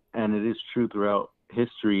 and it is true throughout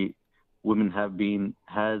history. Women has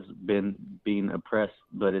been being oppressed,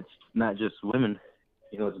 but it's not just women.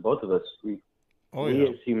 it's both of us. We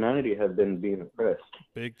as humanity have been being oppressed.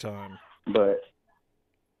 Big time. But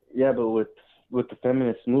with the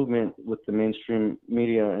feminist movement, with the mainstream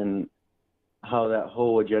media and how that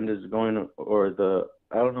whole agenda is going, or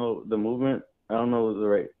I don't know the movement, I don't know the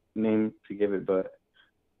right name to give it, but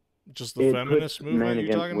just the feminist movement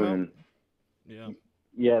you're talking women. about? Yeah.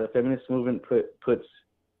 Yeah, the feminist movement puts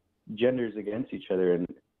genders against each other, and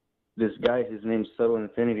this guy, his name's Subtle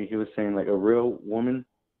Infinity, he was saying like a real woman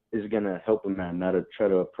is gonna help a man, not to try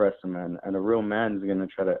to oppress a man, and a real man is gonna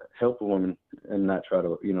try to help a woman and not try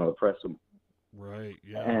to oppress him. Right.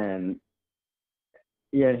 Yeah. And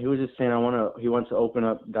yeah, he was just saying he wants to open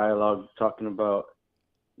up dialogue talking about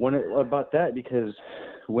that, because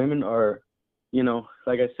women are,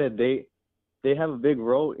 like I said, they have a big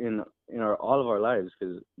role in all of our lives,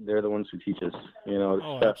 because they're the ones who teach us,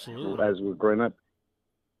 stuff absolutely. as we're growing up.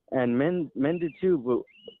 And men do too,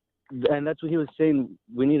 and that's what he was saying.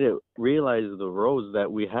 We need to realize the roles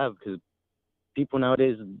that we have, because people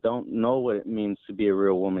nowadays don't know what it means to be a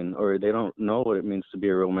real woman, or they don't know what it means to be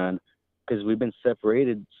a real man, because we've been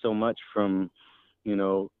separated so much from,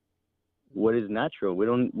 what is natural.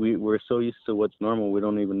 We're so used to what's normal, we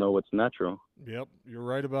don't even know what's natural. Yep, you're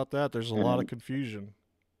right about that. There's a lot of confusion.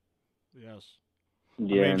 Yes.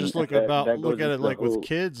 Yeah, I mean, just look at it like with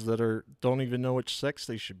kids that don't even know which sex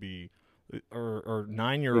they should be, or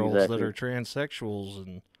 9-year-olds that are transsexuals,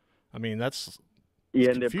 and I mean that's and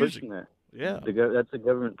confusing. They're pushing that. Yeah, that's a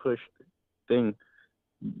government pushed thing.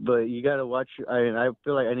 But you gotta watch. I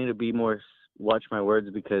feel like I need to watch my words,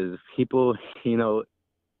 because people,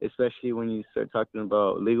 especially when you start talking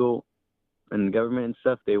about legal and government and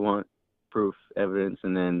stuff, they want proof, evidence,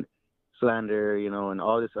 and then slander, and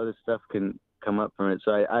all this other stuff can come up from it.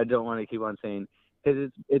 So I don't want to keep on saying,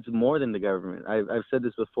 because it's more than the government. I've said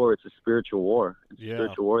this before. It's a spiritual war. It's a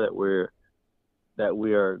spiritual war that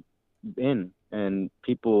we are in, and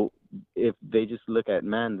people, if they just look at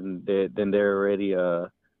man, then they're already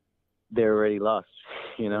lost.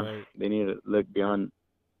 Right. They need to look beyond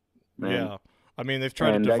man. Yeah. I mean, they've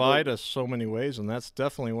tried to divide us so many ways, and that's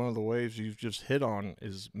definitely one of the ways you've just hit on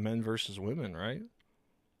is men versus women, right?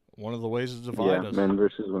 One of the ways to divide us. Men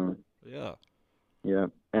versus women. Yeah. Yeah.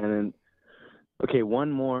 And then, okay,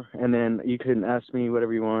 one more, and then you can ask me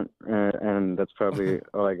whatever you want, and that's probably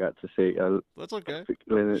all I got to say. That's okay.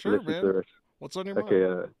 Sure, man. What's on your mind?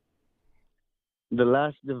 Okay. The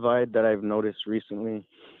last divide that I've noticed recently,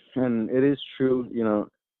 and it is true,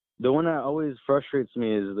 the one that always frustrates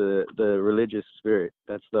me is the religious spirit.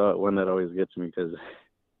 That's the one that always gets me, because,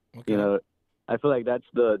 I feel like that's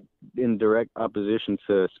in direct opposition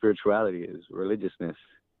to spirituality is religiousness.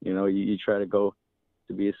 You try to go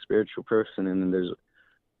to be a spiritual person, and then there's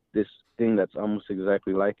this thing that's almost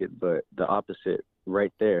exactly like it, but the opposite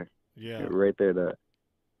right there. Yeah. Right there to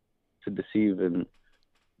deceive. And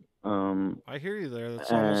I hear you there.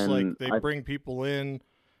 It's almost like they bring people in,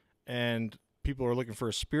 and people are looking for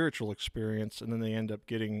a spiritual experience, and then they end up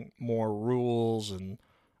getting more rules and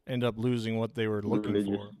end up losing what they were looking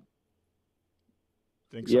for.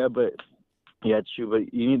 Think so? Yeah, but it's true. But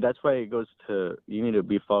that's why it goes to, you need to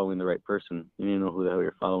be following the right person. You need to know who the hell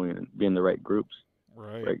you're following and be in the right groups.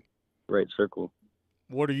 Right. Right circle.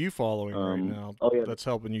 What are you following right now that's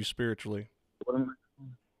helping you spiritually?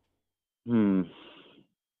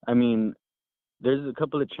 I mean, there's a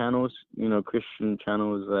couple of channels, Christian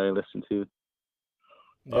channels that I listen to.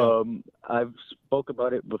 Yeah. I've spoke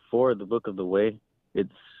about it before, the Book of the Way.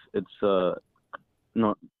 It's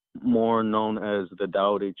not more known as the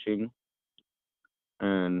Tao Te Ching.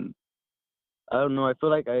 And I don't know, I feel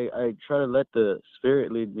like I try to let the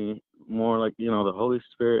Spirit lead me more, like, the Holy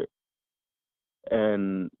Spirit.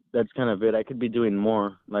 And that's kind of it. I could be doing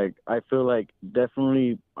more. Like, I feel like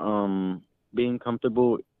definitely being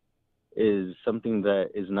comfortable is something that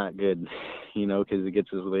is not good, because it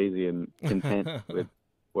gets us lazy and content with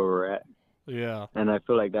where we're at. Yeah. And I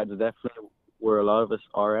feel like that's definitely where a lot of us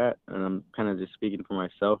are at. And I'm kind of just speaking for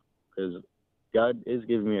myself, because God is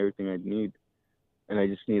giving me everything I need. And I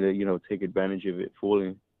just need to, take advantage of it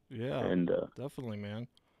fully. Yeah, and definitely, man.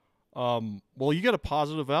 Well, you got a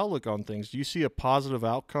positive outlook on things. Do you see a positive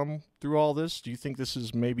outcome through all this? Do you think this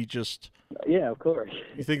is maybe just... Yeah, of course.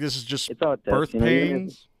 You think this is just it's all birth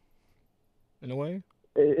pains, in a way?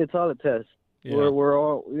 It's all a test. Yeah. We're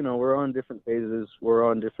all, we're on different phases. We're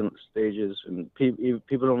on different stages. And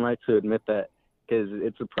people don't like to admit that, because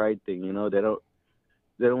it's a pride thing, They don't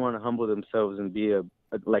want to humble themselves and be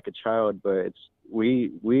like a child, but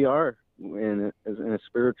we are, in a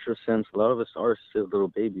spiritual sense, a lot of us are still little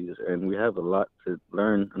babies, and we have a lot to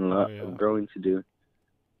learn and a lot of growing to do.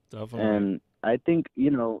 Definitely. And I think,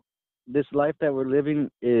 this life that we're living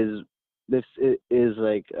is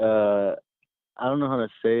like I don't know how to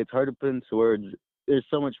say it. It's hard to put into words. There's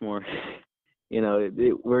so much more.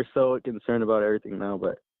 We're so concerned about everything now,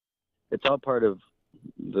 but it's all part of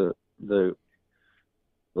the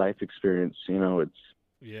life experience. It's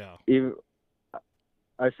even.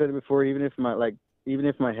 I said it before. Even if my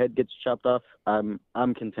head gets chopped off, I'm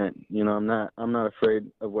content. I'm not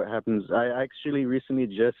afraid of what happens. I actually recently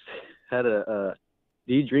just had a.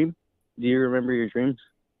 Do you dream? Do you remember your dreams?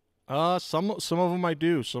 Some of them I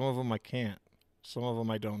do. Some of them I can't. Some of them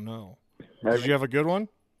I don't know. Did you have a good one?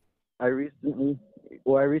 I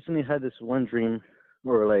recently had this one dream,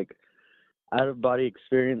 or like out of body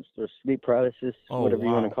experience or sleep paralysis, whatever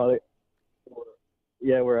you want to call it.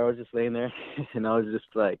 Yeah, where I was just laying there and I was just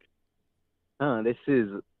like, this is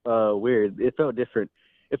weird. It felt different.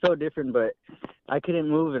 But I couldn't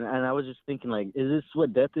move, and I was just thinking, like, is this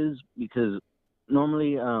what death is? Because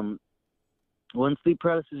normally, when sleep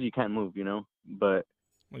paralysis, you can't move, but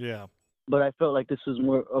yeah. But I felt like this was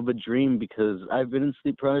more of a dream because I've been in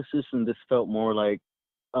sleep paralysis, and this felt more like,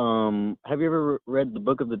 have you ever read the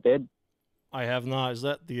Book of the Dead? I have not. Is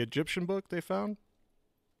that the Egyptian book they found?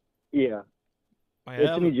 Yeah.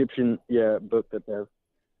 It's an Egyptian, book that they have.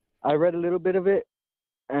 I read a little bit of it,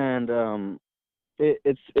 and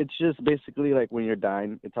it's just basically like when you're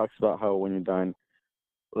dying. It talks about how when you're dying,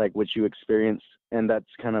 like what you experience, and that's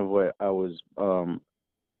kind of what I was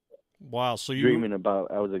wow, so you dreaming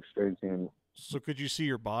about. I was experiencing. So could you see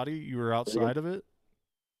your body? You were outside of it?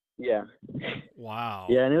 Yeah. Wow.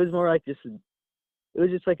 Yeah, and it was more like it was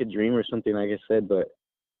just like a dream or something, like I said, but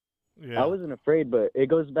yeah. I wasn't afraid, but it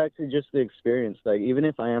goes back to just the experience. Like, even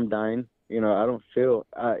if I am dying, I don't feel,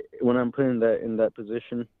 when I'm put in that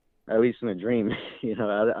position, at least in a dream,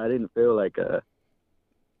 I didn't feel like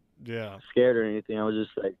scared or anything. I was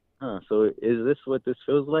just like, so is this what this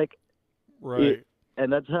feels like? Right.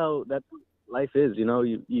 And that's what life is,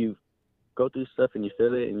 you go through stuff and you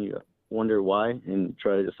feel it and you wonder why and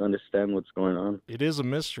try to just understand what's going on. It is a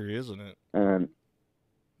mystery, isn't it? And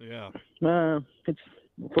yeah. It's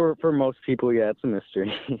for most people, it's a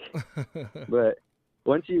mystery. But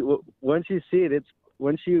once you see it,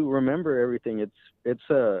 once you remember everything, it's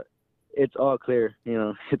all clear.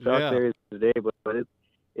 It's all clear as today. But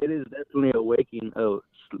it is definitely a waking,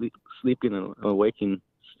 sleeping and a waking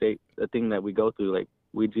state. A thing that we go through, like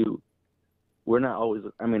we do. We're not always.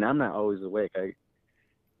 I mean, I'm not always awake.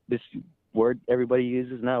 This word everybody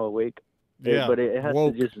uses now, awake. Yeah. But it has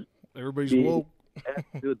woke. to just. Everybody's woke. It has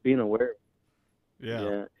to do with being aware.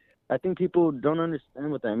 Yeah. I think people don't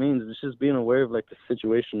understand what that means. It's just being aware of like the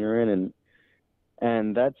situation you're in,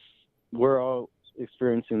 and that's, we're all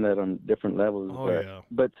experiencing that on different levels.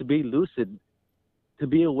 But to be lucid, to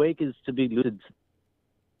be awake is to be lucid.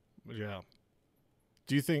 Yeah.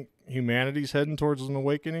 Do you think humanity's heading towards an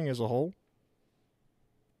awakening as a whole?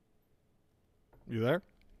 You there?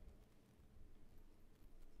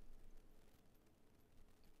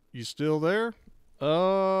 You still there?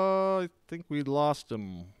 I think we lost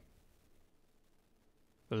him.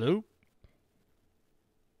 Hello?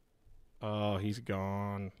 Oh, he's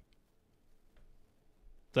gone.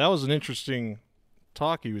 That was an interesting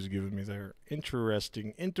talk he was giving me there.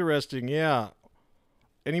 Interesting, yeah.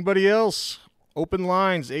 Anybody else? Open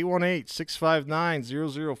lines,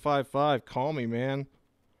 818-659-0055. Call me, man.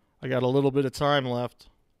 I got a little bit of time left.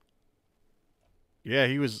 Yeah,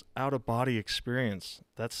 he was out-of-body experience.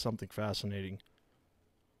 That's something fascinating.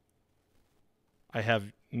 I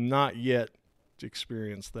have not yet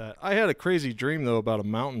experienced that. I had a crazy dream, though, about a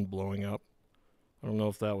mountain blowing up. I don't know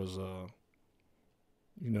if that was a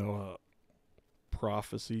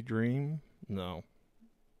prophecy dream. No.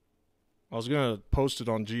 I was going to post it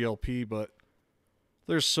on GLP, but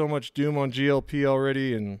there's so much doom on GLP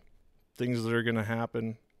already and things that are going to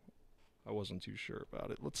happen. I wasn't too sure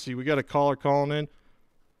about it. Let's see. We got a caller calling in.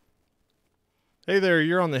 Hey there,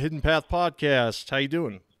 you're on the Hidden Path Podcast. How you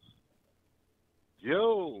doing?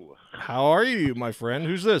 Yo. How are you, my friend?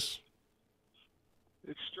 Who's this?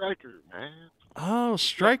 It's Stryker, man. Oh,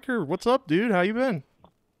 Stryker. What's up, dude? How you been?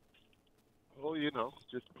 Oh,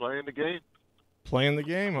 just playing the game. Playing the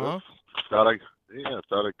game, huh? Thought I'd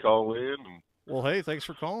call in. Well, hey, thanks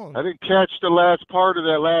for calling. I didn't catch the last part of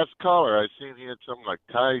that last caller. I seen he had something like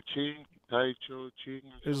Tai Ching.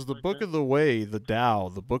 Is the Book of the Way, the Tao,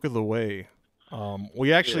 the Book of the Way.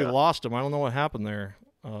 We actually lost him. I don't know what happened there.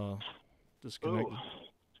 Disconnected.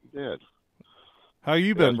 Yeah. How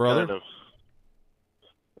you been, brother? Kind of,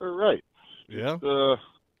 all right. Yeah. Just,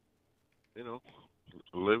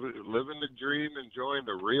 living the dream, enjoying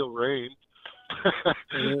the real rain.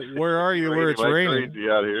 Where are you? Where it's raining? Crazy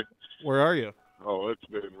out here. Where are you? Oh, it's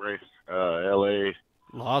been L.A.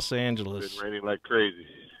 Los Angeles. Been raining like crazy.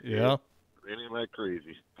 Yeah. Raining like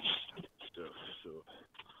crazy. Stuff. So.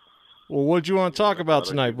 Well, what'd you want to talk about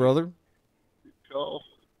tonight, brother? Call.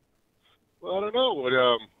 Well, I don't know. What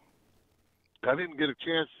I didn't get a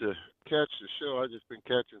chance to catch the show. I just been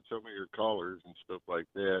catching some of your callers and stuff like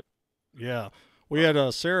that. Yeah. We had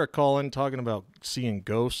Sarah call in talking about seeing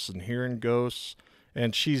ghosts and hearing ghosts,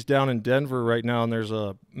 and she's down in Denver right now, and there's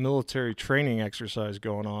a military training exercise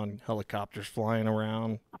going on, helicopters flying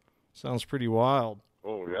around. Sounds pretty wild.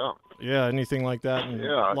 Oh, yeah. Yeah, anything like that in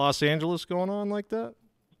Los Angeles going on like that?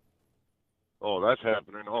 Oh, that's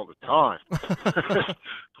happening all the time.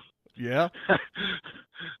 Yeah?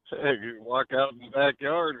 Hey, you can walk out in the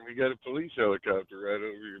backyard and we got a police helicopter right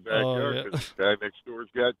over your backyard because the guy next door's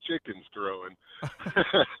got chickens growing.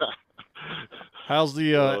 How's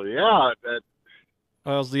the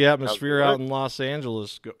how's the atmosphere out in Los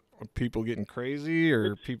Angeles? Are people getting crazy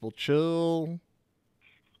or people chill?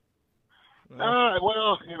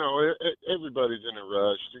 Well, you know, everybody's in a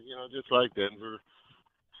rush, you know, just like Denver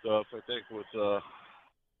stuff. I think with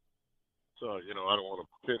so, you know, I don't want to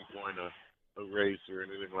pinpoint a race or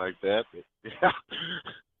anything like that, but yeah,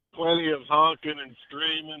 plenty of honking and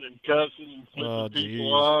screaming and cussing and flipping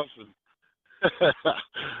people off, and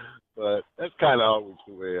but that's kind of always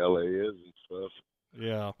the way LA is and stuff.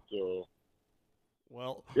 Yeah. So,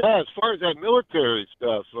 well, yeah, as far as that military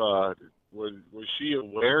stuff, was she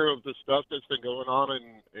aware of the stuff that's been going on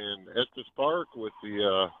in Estes Park with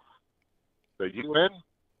the UN?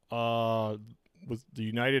 With the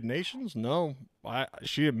United Nations? No,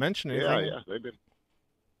 she didn't mention anything.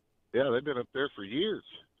 Yeah, they've been up there for years.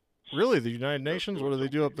 Really, the United Nations? What do they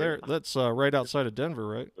do up there? That's right outside of Denver,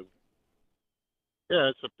 right? Yeah,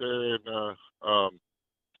 it's up there in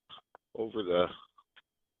over the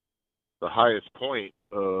highest point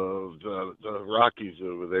of the Rockies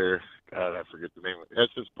over there. God, I forget the name of it.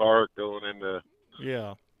 Estes Park going into.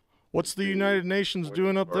 Yeah, what's the United Nations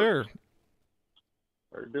doing up there?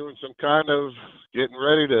 They're doing some kind of getting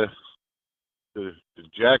ready to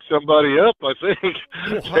jack somebody up, I think.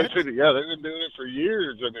 They've been doing it for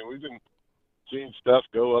years. I mean, we've been seeing stuff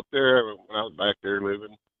go up there when I was back there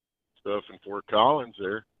living, stuff in Fort Collins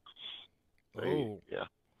there. Yeah.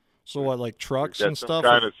 So what, like trucks and stuff?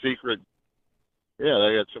 Kind of secret. Yeah,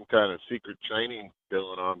 they got some kind of secret training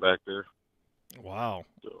going on back there. Wow.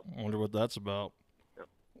 So, I wonder what that's about. Yeah.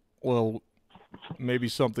 Well, maybe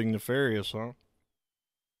something nefarious, huh?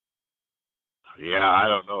 Yeah, I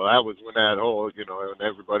don't know. That was when that whole, you know, when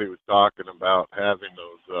everybody was talking about having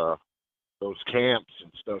those camps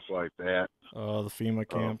and stuff like that. The FEMA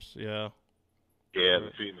camps, yeah. Yeah,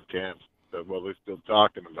 the FEMA camps. Well, they're still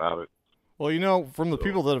talking about it. Well, you know, from the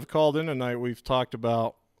people that have called in tonight, we've talked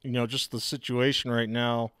about, you know, just the situation right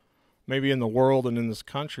now, maybe in the world and in this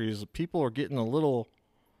country, is that people are getting a little,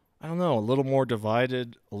 I don't know, a little more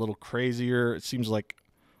divided, a little crazier. It seems like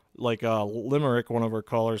Limerick, one of our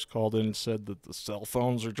callers, called in and said that the cell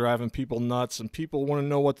phones are driving people nuts and people want to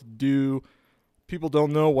know what to do. People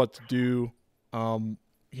don't know what to do.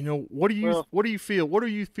 You know, what do you feel? What do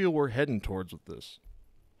you feel we're heading towards with this?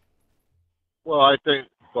 Well, I think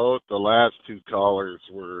both the last two callers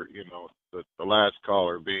were, you know, the last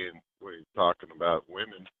caller being when he's talking about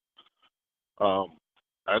women.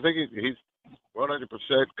 I think he's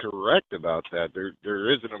 100% correct about that.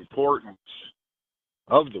 There is an importance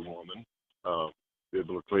of the woman,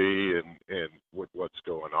 biblically and with what's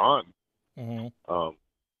going on. Mm-hmm.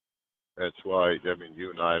 That's why, I mean, you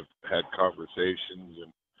and I have had conversations,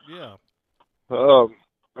 and yeah.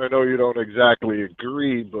 I know you don't exactly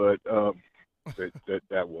agree, but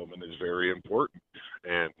that woman is very important,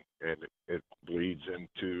 and it bleeds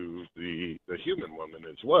into the human woman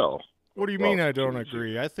as well. What do you mean I don't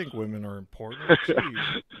agree? I think women are important.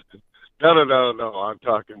 No. I'm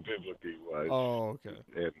talking biblically wise. Oh, okay.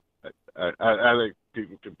 And I think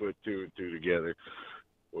people can put two and two together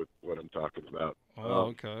with what I'm talking about.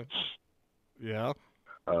 Oh, okay. Yeah.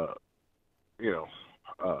 You know,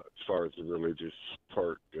 as far as the religious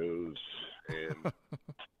part goes, and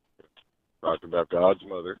talking about God's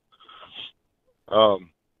mother.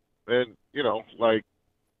 And, you know, like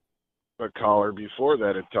a caller before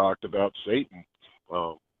that had talked about Satan.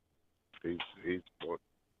 He's 100%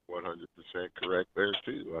 correct there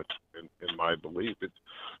too. In my belief, it's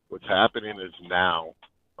what's happening is now.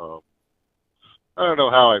 I don't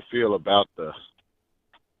know how I feel about the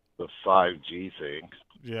 5G thing.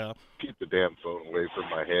 Yeah. Keep the damn phone away from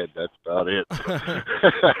my head. That's about it.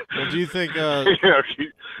 Well, do you think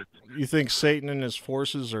you think Satan and his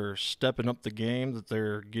forces are stepping up the game? That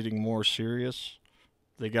they're getting more serious?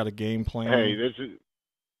 They got a game plan. Hey,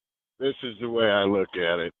 this is the way I look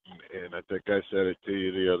at it, and I think I said it to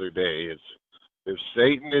you the other day. Is if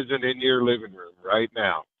Satan isn't in your living room right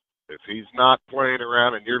now, if he's not playing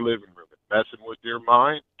around in your living room and messing with your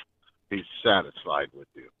mind, he's satisfied with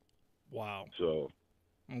you. Wow. So,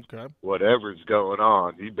 okay, whatever's going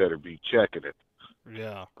on, you better be checking it.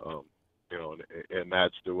 Yeah. You know, and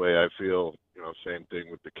that's the way I feel. You know, same thing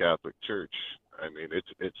with the Catholic Church. I mean,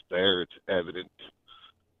 it's there, it's evident.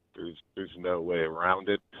 There's no way around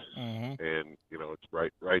it, and you know, it's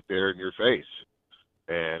right there in your face,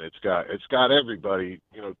 and it's got everybody,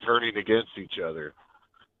 you know, turning against each other,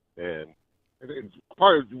 and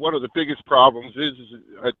one of the biggest problems is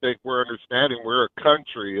I think we're understanding we're a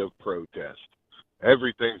country of protest.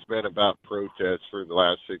 Everything's been about protest for the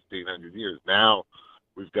last 1,600 years. Now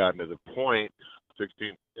we've gotten to the point, since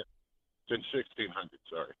 1600,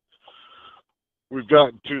 sorry. We've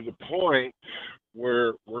gotten to the point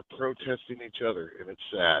where we're protesting each other, and it's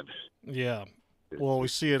sad. Yeah. Well, we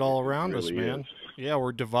see it all around us, man. Is. Yeah,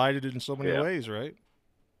 we're divided in so many ways, right?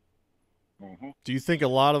 Mm-hmm. Do you think a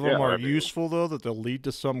lot of them are useful, though, that they'll lead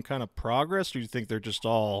to some kind of progress, or do you think they're just they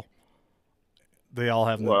all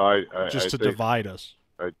have to divide us?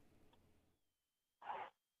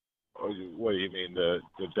 What do you mean, the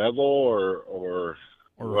devil, or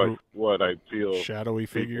what I feel shadowy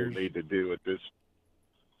figures people need to do at this?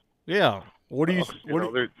 Yeah. What do you?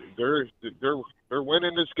 They're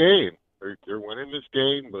winning this game. They're winning this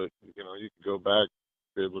game, but you know, you can go back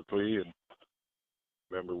biblically and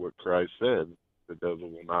remember what Christ said: the devil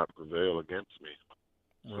will not prevail against me.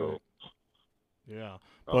 Right. So, yeah,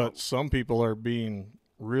 but some people are being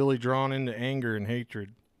really drawn into anger and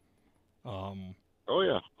hatred. Oh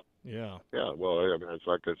yeah. Yeah. Yeah. Well, I mean, it's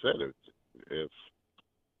like I said, if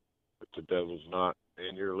the devil's not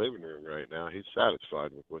in your living room right now, he's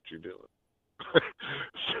satisfied with what you're doing.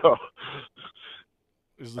 So,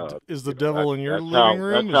 is the devil in your living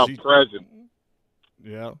room? That's how present.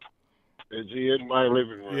 Yeah. Is he in my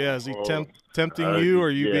living room? Yeah. Is he tempting you, or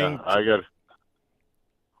are you being? I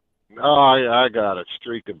got a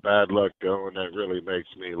streak of bad luck going that really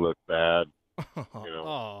makes me look bad. You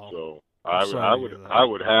know, so I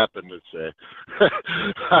would happen to say,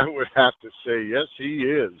 I would have to say, yes, he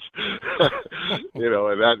is. You know,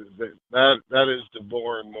 and that is the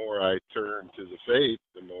more and more I turn to the faith,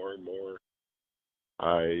 the more and more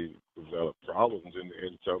I develop problems.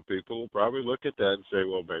 And some people will probably look at that and say,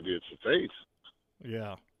 well, maybe it's the faith.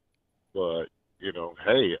 Yeah. But you know,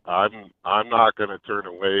 hey, I'm not going to turn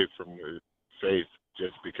away from the faith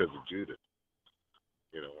just because of Judas.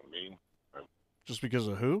 You know what I mean? Just because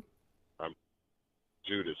of who?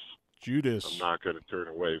 Judas. Judas. I'm not going to turn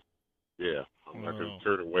away. Yeah, I'm not going to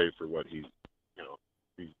turn away for what he's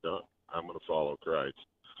done. I'm going to follow Christ.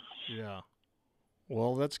 Yeah.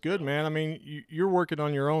 Well, that's good, man. I mean, you're working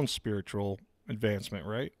on your own spiritual advancement,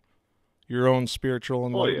 right? Your own spiritual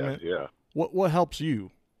enlightenment. Oh, yeah. What helps you?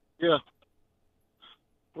 Yeah.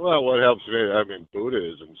 Well, what helps me, I mean,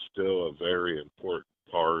 Buddhism's still a very important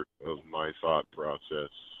part of my thought process.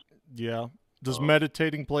 Yeah. Does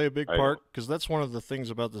meditating play a big part? Because that's one of the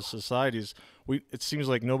things about the societies. It seems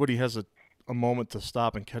like nobody has a moment to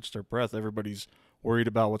stop and catch their breath. Everybody's worried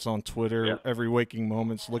about what's on Twitter. Yeah. Every waking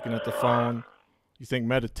moment's looking at the phone. You think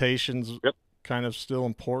meditation's kind of still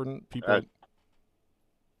important? People.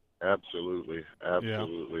 Absolutely. Yeah.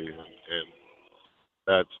 And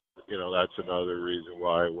that's another reason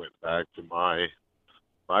why I went back to my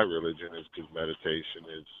religion, is because meditation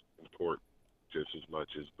is important just as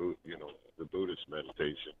much as the Buddhist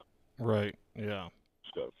meditation. Right. Yeah.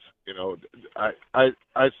 Stuff. You know,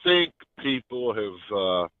 I think people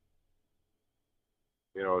have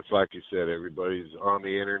it's like you said, everybody's on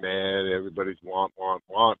the internet, everybody's want,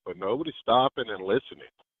 but nobody's stopping and listening,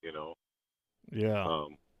 you know. Yeah.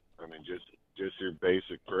 I mean, just your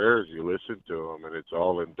basic prayers, you listen to them, and it's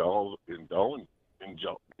all indulgences.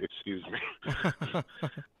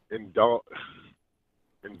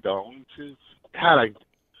 God,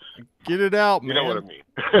 get it out, man. You know what I mean.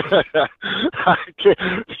 For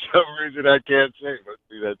some reason I can't say it. Must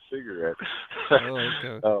be that cigarette.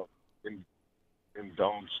 Oh, okay.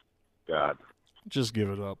 Indulge, God. Just give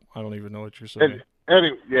it up. I don't even know what you're saying.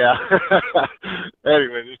 Anyway, yeah.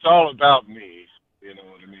 Anyway, it's all about me. You know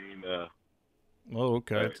what I mean? Oh,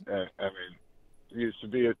 okay. I mean, there used to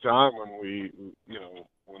be a time when we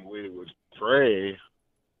would pray,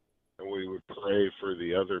 and we would pray for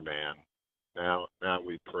the other man. Now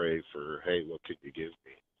we pray for, hey, what could you give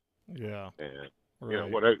me? Yeah. And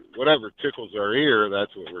right. Whatever tickles our ear,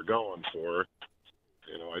 that's what we're going for.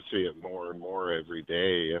 You know, I see it more and more every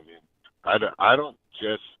day. I mean, I don't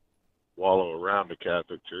just wallow around the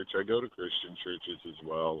Catholic Church. I go to Christian churches as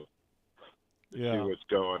well. Yeah. see what's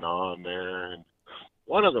going on there. And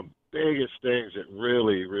one of the biggest things that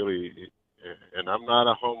really, really, and I'm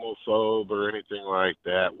not a homophobe or anything like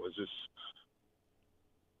that, was this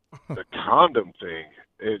the condom thing.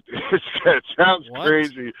 It sounds What?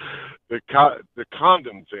 crazy, the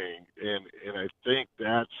condom thing, and I think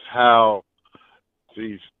that's how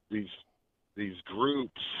these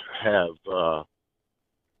groups have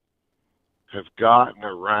gotten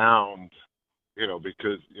around,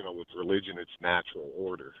 because with religion it's natural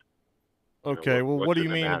order. Okay, well, what What's do in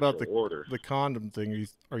you the mean about natural order? the condom thing?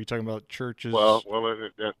 Are you talking about churches? Well,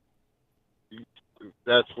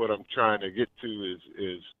 that's what I'm trying to get to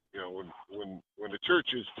is when the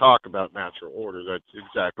churches talk about natural order, that's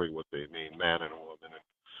exactly what they mean, man and a woman and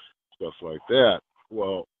stuff like that.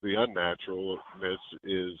 Well, the unnaturalness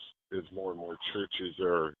is more and more churches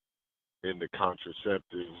are into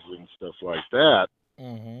contraceptives and stuff like that,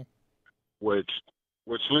 Mm-hmm. which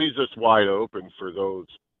leaves us wide open for those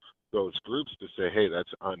groups to say, hey,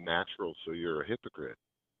 that's unnatural, so you're a hypocrite.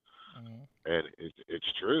 Mm-hmm. And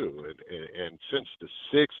it's true. And since the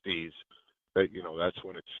 60s, that's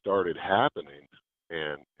when it started happening.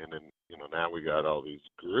 And then, now we got all these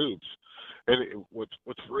groups. And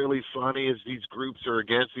what's really funny is these groups are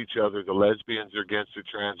against each other. The lesbians are against the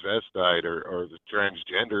transvestite or the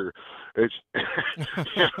transgender. It's,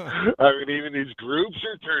 I mean, even these groups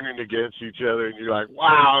are turning against each other, and you're like,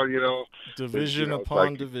 wow, Division it's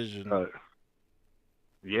upon like, division.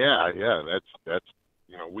 Yeah, that's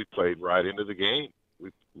we played right into the game.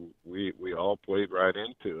 We all played right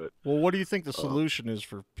into it. Well, what do you think the solution is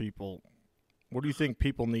for people? What do you think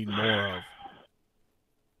people need more of?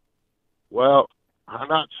 Well, I'm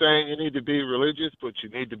not saying you need to be religious, but you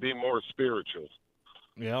need to be more spiritual.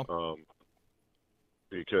 Yeah.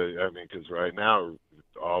 Because right now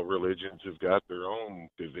all religions have got their own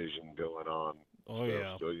division going on. Oh,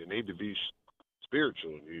 yeah. So you need to be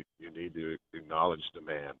spiritual. You need to acknowledge the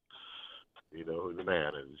man. You know who the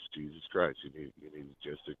man is, Jesus Christ. You need to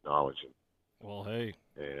just acknowledge him. Well, hey.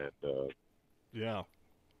 And yeah.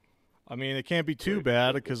 I mean, it can't be too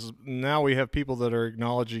bad because now we have people that are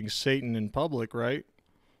acknowledging Satan in public, right?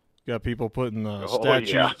 Got people putting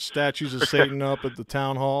statues of Satan up at the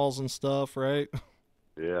town halls and stuff, right?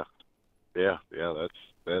 Yeah. That's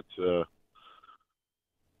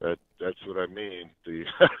what I mean. The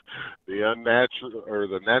the unnatural or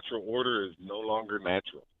the natural order is no longer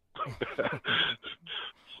natural.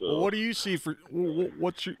 So, well, what do you see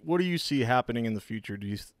what do you see happening in the future? Do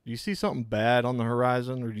you see something bad on the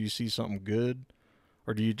horizon, or do you see something good,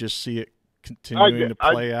 or do you just see it continuing to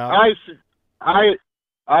play out? I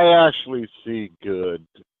actually see good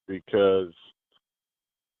because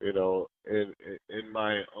in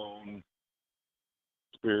my own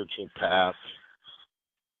spiritual path,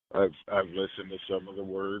 I've listened to some of the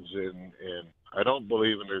words, and I don't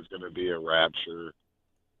believe there's going to be a rapture.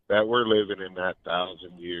 That we're living in that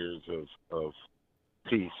 1,000 years of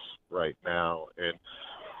peace right now, and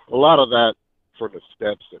a lot of that for the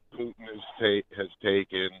steps that Putin has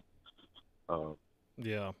taken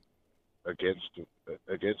against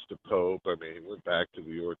the Pope. I mean, he went back to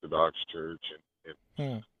the Orthodox Church, and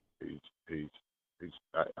I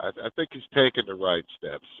think he's taken the right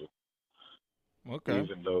steps. Okay.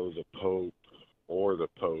 Even though the Pope or the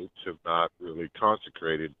popes have not really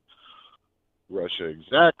consecrated Russia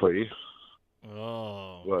exactly.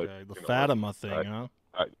 Oh, but, okay. The Fatima thing, huh?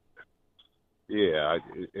 And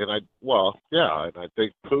I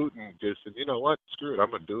think Putin just said, you know what, screw it, I'm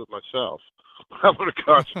going to do it myself. I'm going to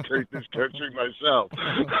concentrate this country myself.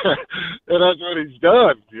 And that's what he's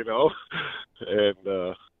done,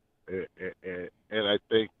 And I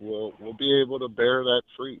think we'll be able to bear that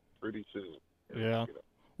fruit pretty soon. Yeah.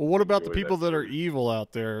 Well, what about the people that are evil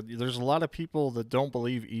out there? There's a lot of people that don't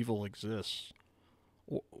believe evil exists.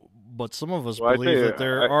 But some of us believe that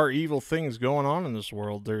there are evil things going on in this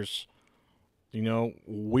world. There's,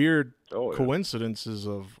 weird coincidences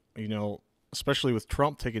of, especially with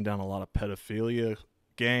Trump taking down a lot of pedophilia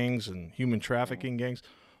gangs and human trafficking gangs.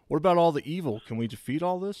 What about all the evil? Can we defeat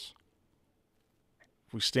all this?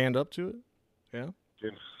 If we stand up to it? Yeah.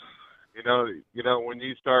 When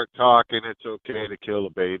you start talking, it's okay to kill a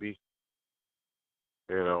baby.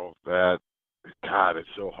 That, God, it's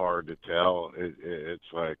so hard to tell.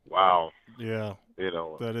 It's like, wow. Yeah.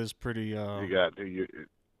 That is pretty. You got New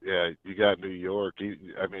York.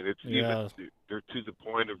 I mean, it's even they're to the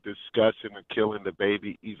point of discussing and killing the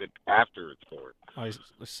baby even after it's born. I've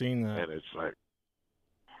seen that. And it's like,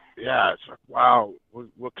 wow.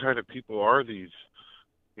 What kind of people are these?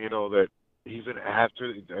 That even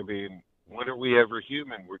after. I mean, when are we ever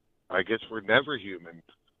human? I guess we're never human.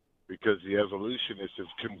 because the evolutionists have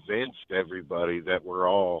convinced everybody that we're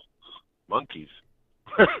all monkeys.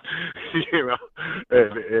 You know,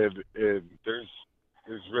 and there's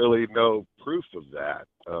really no proof of that.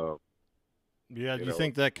 Yeah, do you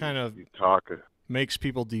think that kind of makes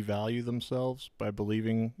people devalue themselves by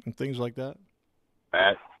believing in things like that?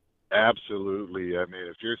 Absolutely. I mean,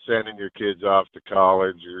 if you're sending your kids off to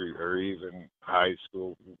college or even high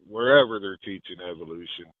school, wherever they're teaching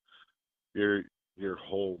evolution, your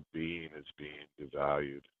whole being is being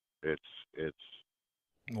devalued. It's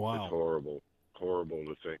wow. It's horrible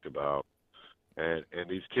to think about. And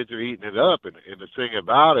these kids are eating it up. And the thing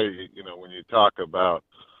about it, you know, when you talk about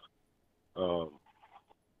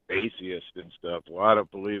atheists and stuff, well, I don't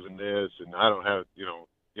believe in this, and I don't have, you know,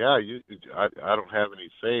 I don't have any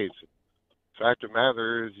faith. Fact of the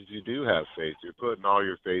matter is you do have faith. You're putting all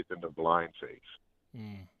your faith into blind faith.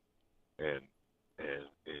 And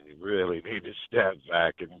you really need to step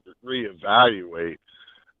back and reevaluate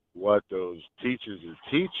what those teachers are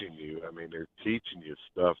teaching you. I mean, they're teaching you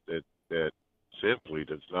stuff that simply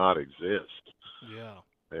does not exist. Yeah.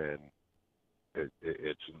 And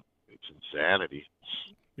it's insanity.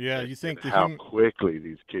 Yeah, you think how quickly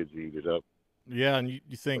these kids eat it up. Yeah, and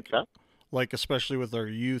you think, like, especially with our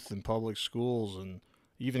youth in public schools and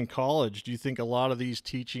even college, do you think a lot of these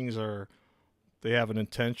teachings they have an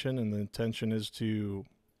intention, and the intention is to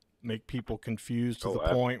make people confused to the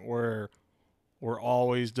point where we're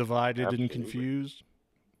always divided and confused?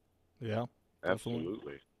 Yeah,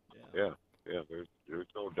 absolutely. Yeah. There's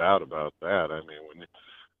no doubt about that. I mean,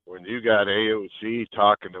 when you got AOC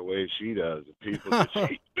talking the way she does, and people just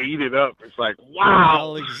eat it up, it's like, wow.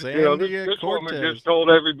 Alexandria this Cortez. Woman just told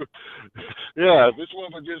everybody. Yeah, this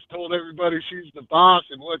woman just told everybody she's the boss,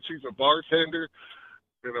 and she's a bartender.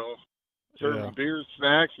 You know, serving beer,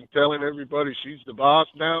 snacks, and telling everybody she's the boss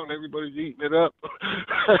now, and everybody's eating it up.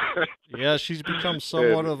 Yeah, she's become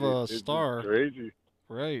somewhat of a star. It's crazy,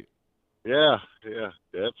 right? Yeah,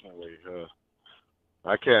 definitely.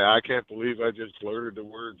 I can't believe I just blurted the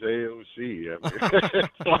words AOC.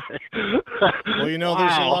 I mean, well, you know,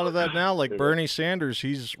 there's a lot of that now. Like Bernie Sanders,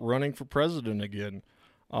 he's running for president again.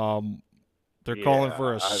 They're calling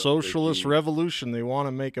for a socialist revolution. They want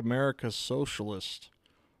to make America socialist.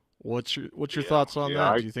 What's your thoughts on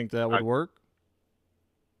that? Do you think that would work?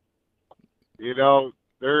 You know,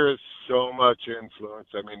 there is so much influence.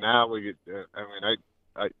 I mean, now we get.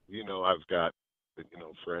 I you know, I've got, you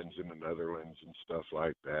know, friends in the Netherlands and stuff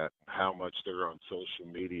like that. How much they're on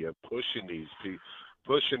social media pushing these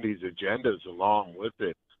agendas along with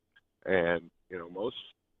it, and you know, most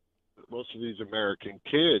of these American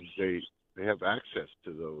kids, they have access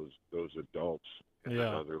to those adults in the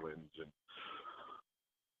Netherlands, and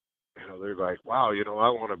you know, they're like, wow, you know, I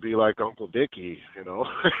want to be like Uncle Dickie, you know.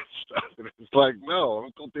 And it's like, no,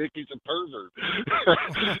 Uncle Dickie's a pervert.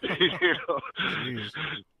 You know,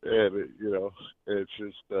 and you know, it's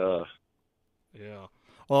just yeah.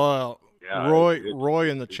 Well, Roy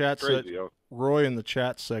in the chat Roy in the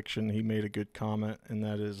chat section, he made a good comment, and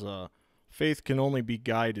that is, faith can only be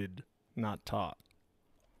guided, not taught.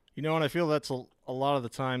 You know, and I feel that's a lot of the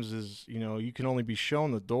times is, you know, you can only be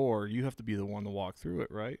shown the door. You have to be the one to walk through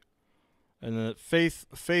it, right? And that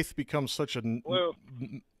faith becomes such a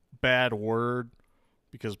bad word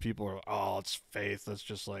because people are, oh, it's faith. That's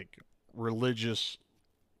just like religious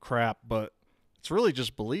crap, but it's really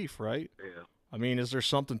just belief, right? Yeah. I mean, is there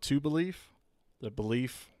something to belief? That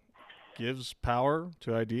belief gives power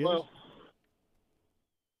to ideas? Well,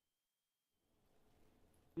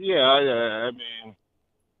 yeah, I mean,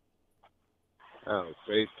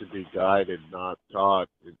 faith to be guided, not taught.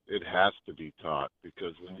 It has to be taught,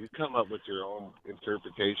 because when you come up with your own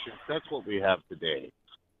interpretation, that's what we have today.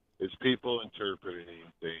 Is people interpreting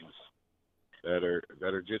things that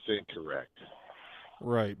are just incorrect.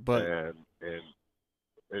 Right, but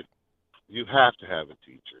you have to have a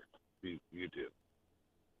teacher. You do.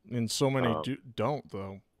 And so many don't,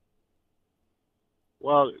 though.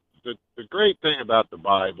 Well, the great thing about the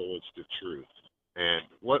Bible is the truth. And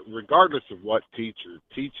regardless of what teacher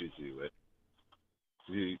teaches you it,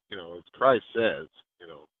 you know, as Christ says, you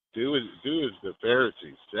know, do as the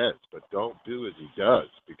Pharisee says, but don't do as he does,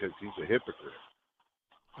 because he's a hypocrite.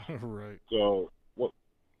 Right. So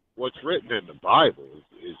what's written in the Bible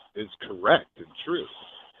is correct and true.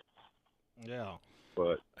 Yeah.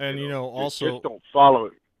 But you know, also just don't follow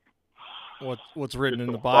it. What's written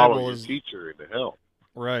in the Bible Bible is teacher into hell.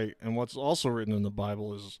 Right, and what's also written in the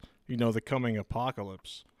Bible is, you know, the coming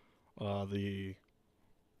apocalypse, the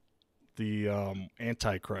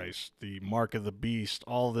Antichrist, the mark of the beast,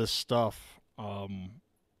 all this stuff. You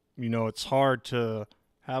know, it's hard to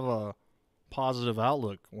have a positive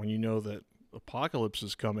outlook when you know that apocalypse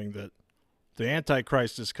is coming, that the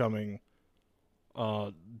Antichrist is coming.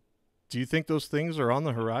 Do you think those things are on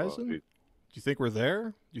the horizon? Do you think we're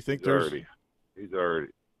there? Do you think he's already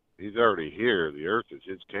here. The earth is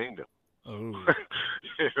his kingdom. Oh.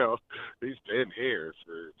 You know, he's been here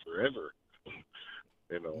for forever.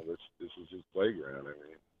 You know, this is his playground. I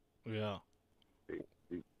mean, yeah,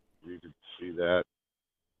 you could see that,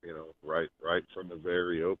 you know, right from the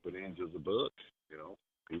very openings of the book. You know,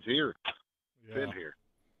 he's here. Yeah. Been here.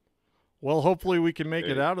 Well, hopefully we can make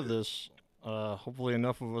it out of this. Hopefully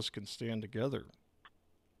enough of us can stand together.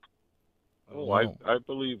 I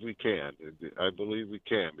believe we can. I believe we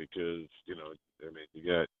can because, you know, I mean, you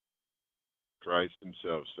got Christ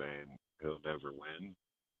himself saying he'll never win,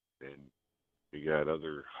 and you got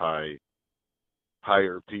other higher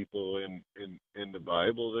people in the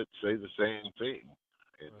Bible that say the same thing,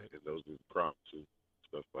 and, right. and those are the promises,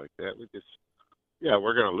 stuff like that.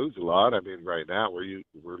 We're going to lose a lot. I mean, right now we're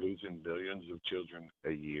losing millions of children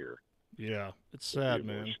a year. Yeah, it's sad,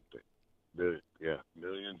 man.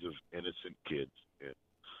 Millions of innocent kids. And,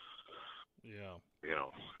 yeah, you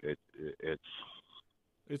know,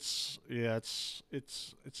 it's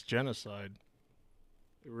genocide.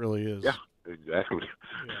 It really is. Yeah, exactly.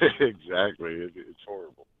 Yeah. Exactly. It's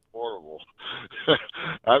horrible.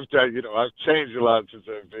 I've changed a lot since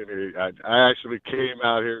I've been here. I actually came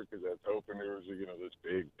out here because I was hoping there was this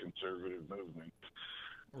big conservative movement.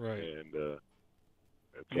 Right. And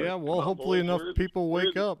yeah, well, hopefully enough people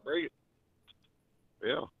wake up. Great.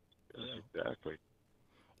 Yeah, exactly.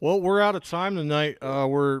 Well, we're out of time tonight.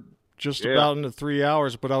 We're just about into 3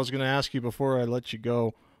 hours, but I was going to ask you before I let you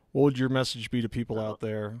go, what would your message be to people out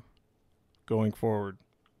there going forward?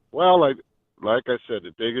 Well, like I said,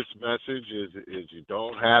 the biggest message is you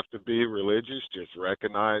don't have to be religious. Just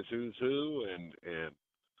recognize who's who and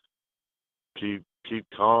keep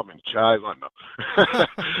calm and chive on them.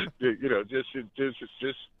 Just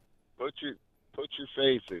put your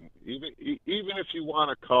faith in, even if you want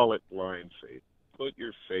to call it blind faith, put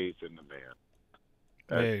your faith in the man.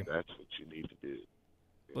 That's what you need to do.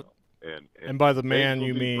 And by the man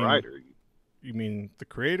you mean the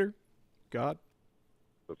Creator, God,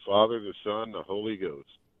 the Father, the Son, the Holy Ghost.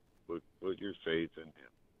 Put your faith in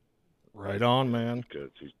him. Right on, man.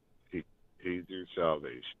 Because he's your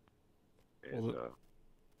salvation. And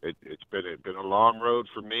it's been a long road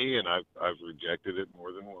for me, and I've rejected it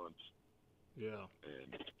more than once. Yeah.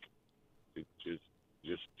 And just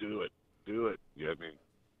do it. Do it. I mean,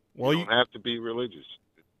 well, you don't have to be religious.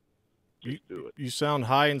 Just do it. You sound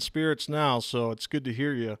high in spirits now, so it's good to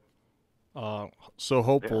hear you. So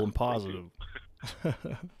hopeful and positive.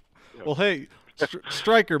 Well, hey,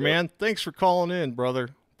 Stryker, man, thanks for calling in, brother.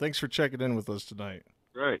 Thanks for checking in with us tonight.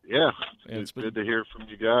 Right, yeah. It's good to hear from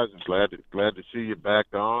you guys, and glad to see you back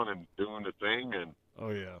on and doing the thing. And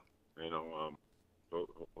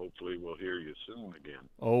hopefully we'll hear you soon again.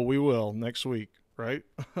 Oh, we will next week, right?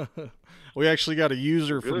 We actually got a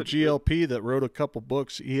user from GLP that wrote a couple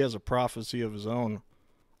books. He has a prophecy of his own.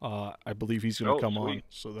 I believe he's going to come on,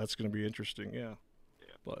 so that's going to be interesting. Yeah.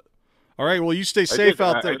 But all right, well, you stay safe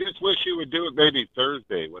out there. I just wish you would do it maybe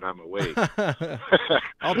Thursday when I'm away.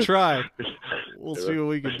 I'll try. We'll see what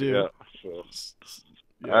we can do.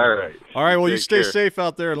 Yeah. All right. All right, well, you stay safe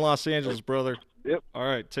out there in Los Angeles, brother. Yep. All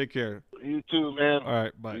right, take care. You too, man. All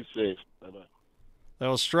right, bye. Be safe. Bye-bye. That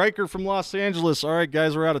was Stryker from Los Angeles. All right,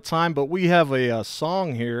 guys, we're out of time, but we have a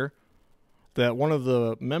song here that one of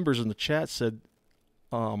the members in the chat said,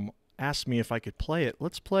 asked me if I could play it.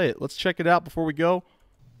 Let's play it. Let's check it out before we go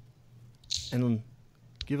and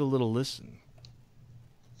give a little listen.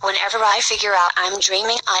 Whenever I figure out I'm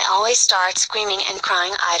dreaming, I always start screaming and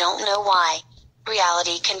crying. I don't know why.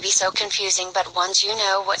 Reality can be so confusing, but once you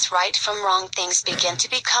know what's right from wrong, things begin to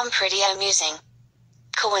become pretty amusing.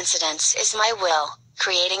 Coincidence is my will,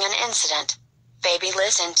 creating an incident. Baby,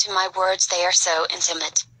 listen to my words, they are so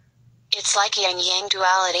intimate. It's like yin-yang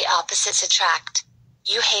duality, opposites attract.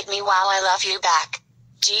 You hate me while I love you back.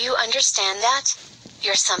 Do you understand that?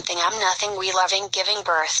 You're something, I'm nothing, we loving, giving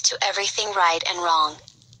birth to everything right and wrong.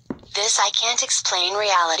 This I can't explain,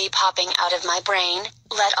 reality popping out of my brain.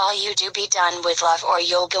 Let all you do be done with love or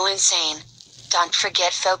you'll go insane. Don't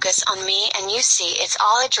forget, focus on me and you see it's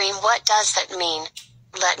all a dream. What does that mean?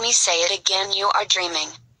 Let me say it again, you are dreaming.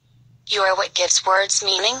 You're what gives words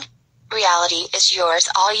meaning. Reality is yours,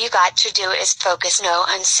 all you got to do is focus, know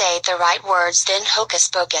and say the right words, then hocus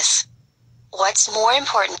pocus. What's more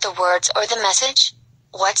important, the words or the message?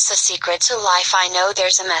 What's the secret to life? I know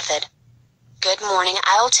there's a method. Good morning,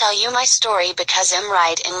 I'll tell you my story because I'm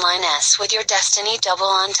right in line S with your destiny, double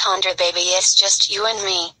entendre, baby, it's just you and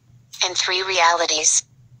me. and 3 realities.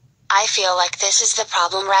 I feel like this is the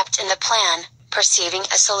problem wrapped in the plan, perceiving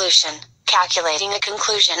a solution, calculating a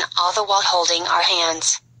conclusion, all the while holding our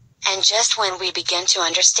hands. And just when we begin to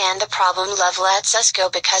understand the problem, love lets us go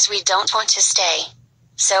because we don't want to stay.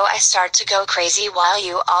 So I start to go crazy while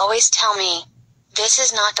you always tell me, this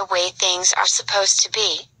is not the way things are supposed to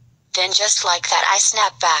be. Then just like that I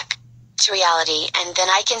snap back to reality, and then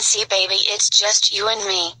I can see, baby, it's just you and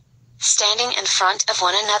me, standing in front of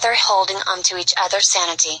one another holding on to each other's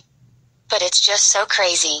sanity. But it's just so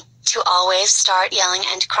crazy to always start yelling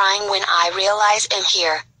and crying when I realize I'm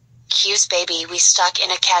here. Cues, baby, we stuck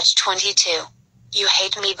in a catch-22. You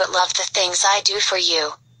hate me but love the things I do for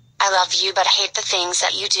you. I love you but hate the things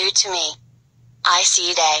that you do to me. I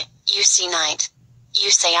see day, you see night. You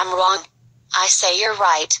say I'm wrong. I say you're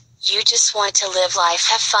right. You just want to live life,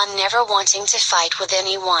 have fun, never wanting to fight with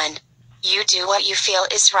anyone. You do what you feel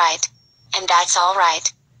is right. And that's all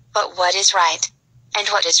right. But what is right? And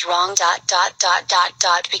what is wrong? ...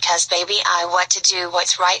 Because baby, I want to do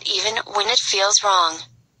what's right even when it feels wrong.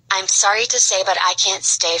 I'm sorry to say, but I can't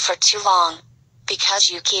stay for too long. Because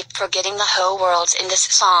you keep forgetting the whole world's in this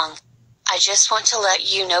song. I just want to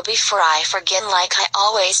let you know before I forget, like I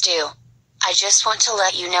always do. I just want to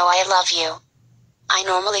let you know I love you. I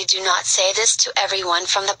normally do not say this to everyone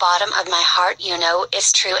from the bottom of my heart, you know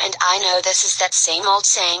it's true, and I know this is that same old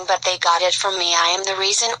saying, but they got it from me. I am the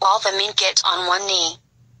reason all the men get on one knee.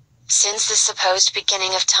 Since the supposed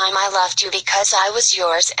beginning of time I loved you because I was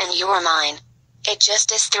yours and you were mine. It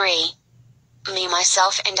just is 3. Me,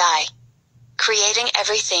 myself and I. Creating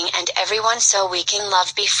everything and everyone so we can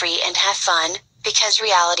love, be free and have fun, because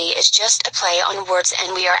reality is just a play on words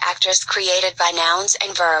and we are actors created by nouns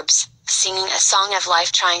and verbs. Singing a song of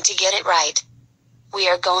life, trying to get it right. We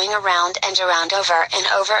are going around and around over and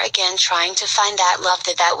over again, trying to find that love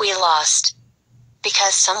that we lost.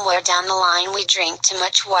 Because somewhere down the line we drink too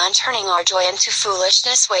much wine, turning our joy into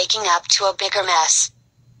foolishness, waking up to a bigger mess.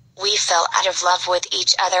 We fell out of love with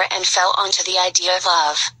each other and fell onto the idea of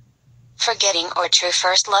love. Forgetting our true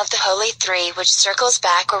first love, the holy 3, which circles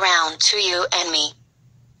back around to you and me.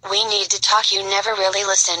 We need to talk, you never really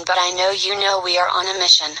listen, but I know you know we are on a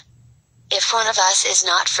mission. If one of us is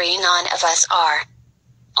not free, none of us are.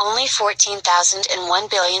 Only 14,001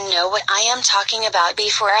 billion know what I am talking about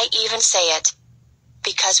before I even say it.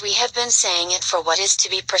 Because we have been saying it for what is to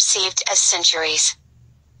be perceived as centuries.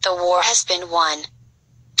 The war has been won.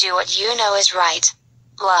 Do what you know is right.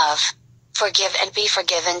 Love. Forgive and be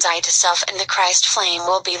forgiven. Die to self and the Christ flame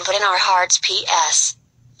will be lit in our hearts. P.S.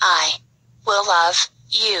 I will love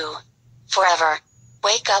you forever.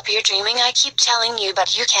 Wake up, you're dreaming, I keep telling you,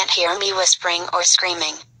 but you can't hear me whispering or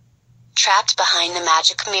screaming. Trapped behind the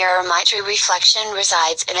magic mirror, my true reflection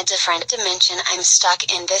resides in a different dimension. I'm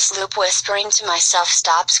stuck in this loop, whispering to myself,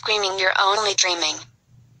 stop screaming, you're only dreaming.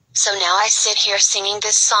 So now I sit here singing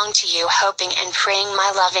this song to you, hoping and praying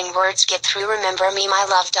my loving words get through. Remember me, my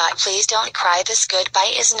love. Please don't cry, this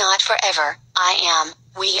goodbye is not forever. I am,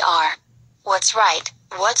 we are. What's right,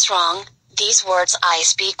 what's wrong? These words I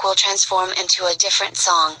speak will transform into a different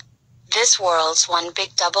song. This world's one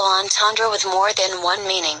big double entendre with more than one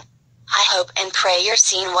meaning. I hope and pray you're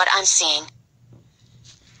seeing what I'm seeing.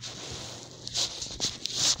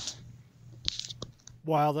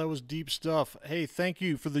 Wow, that was deep stuff. Hey, thank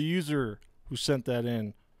you for the user who sent that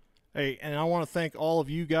in. Hey, and I want to thank all of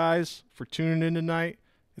you guys for tuning in tonight.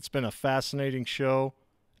 It's been a fascinating show.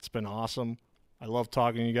 It's been awesome. I love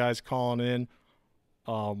talking to you guys, calling in.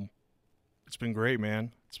 It's been great,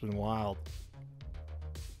 man. It's been wild.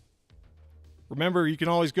 Remember, you can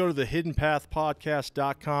always go to the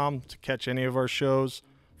hiddenpathpodcast.com to catch any of our shows.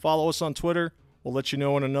 Follow us on Twitter. We'll let you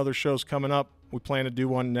know when another show's coming up. We plan to do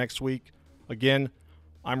one next week. Again,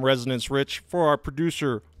 I'm Resonance Rich. For our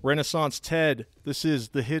producer, Renaissance Ted, this is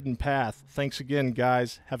The Hidden Path. Thanks again,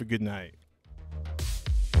 guys. Have a good night.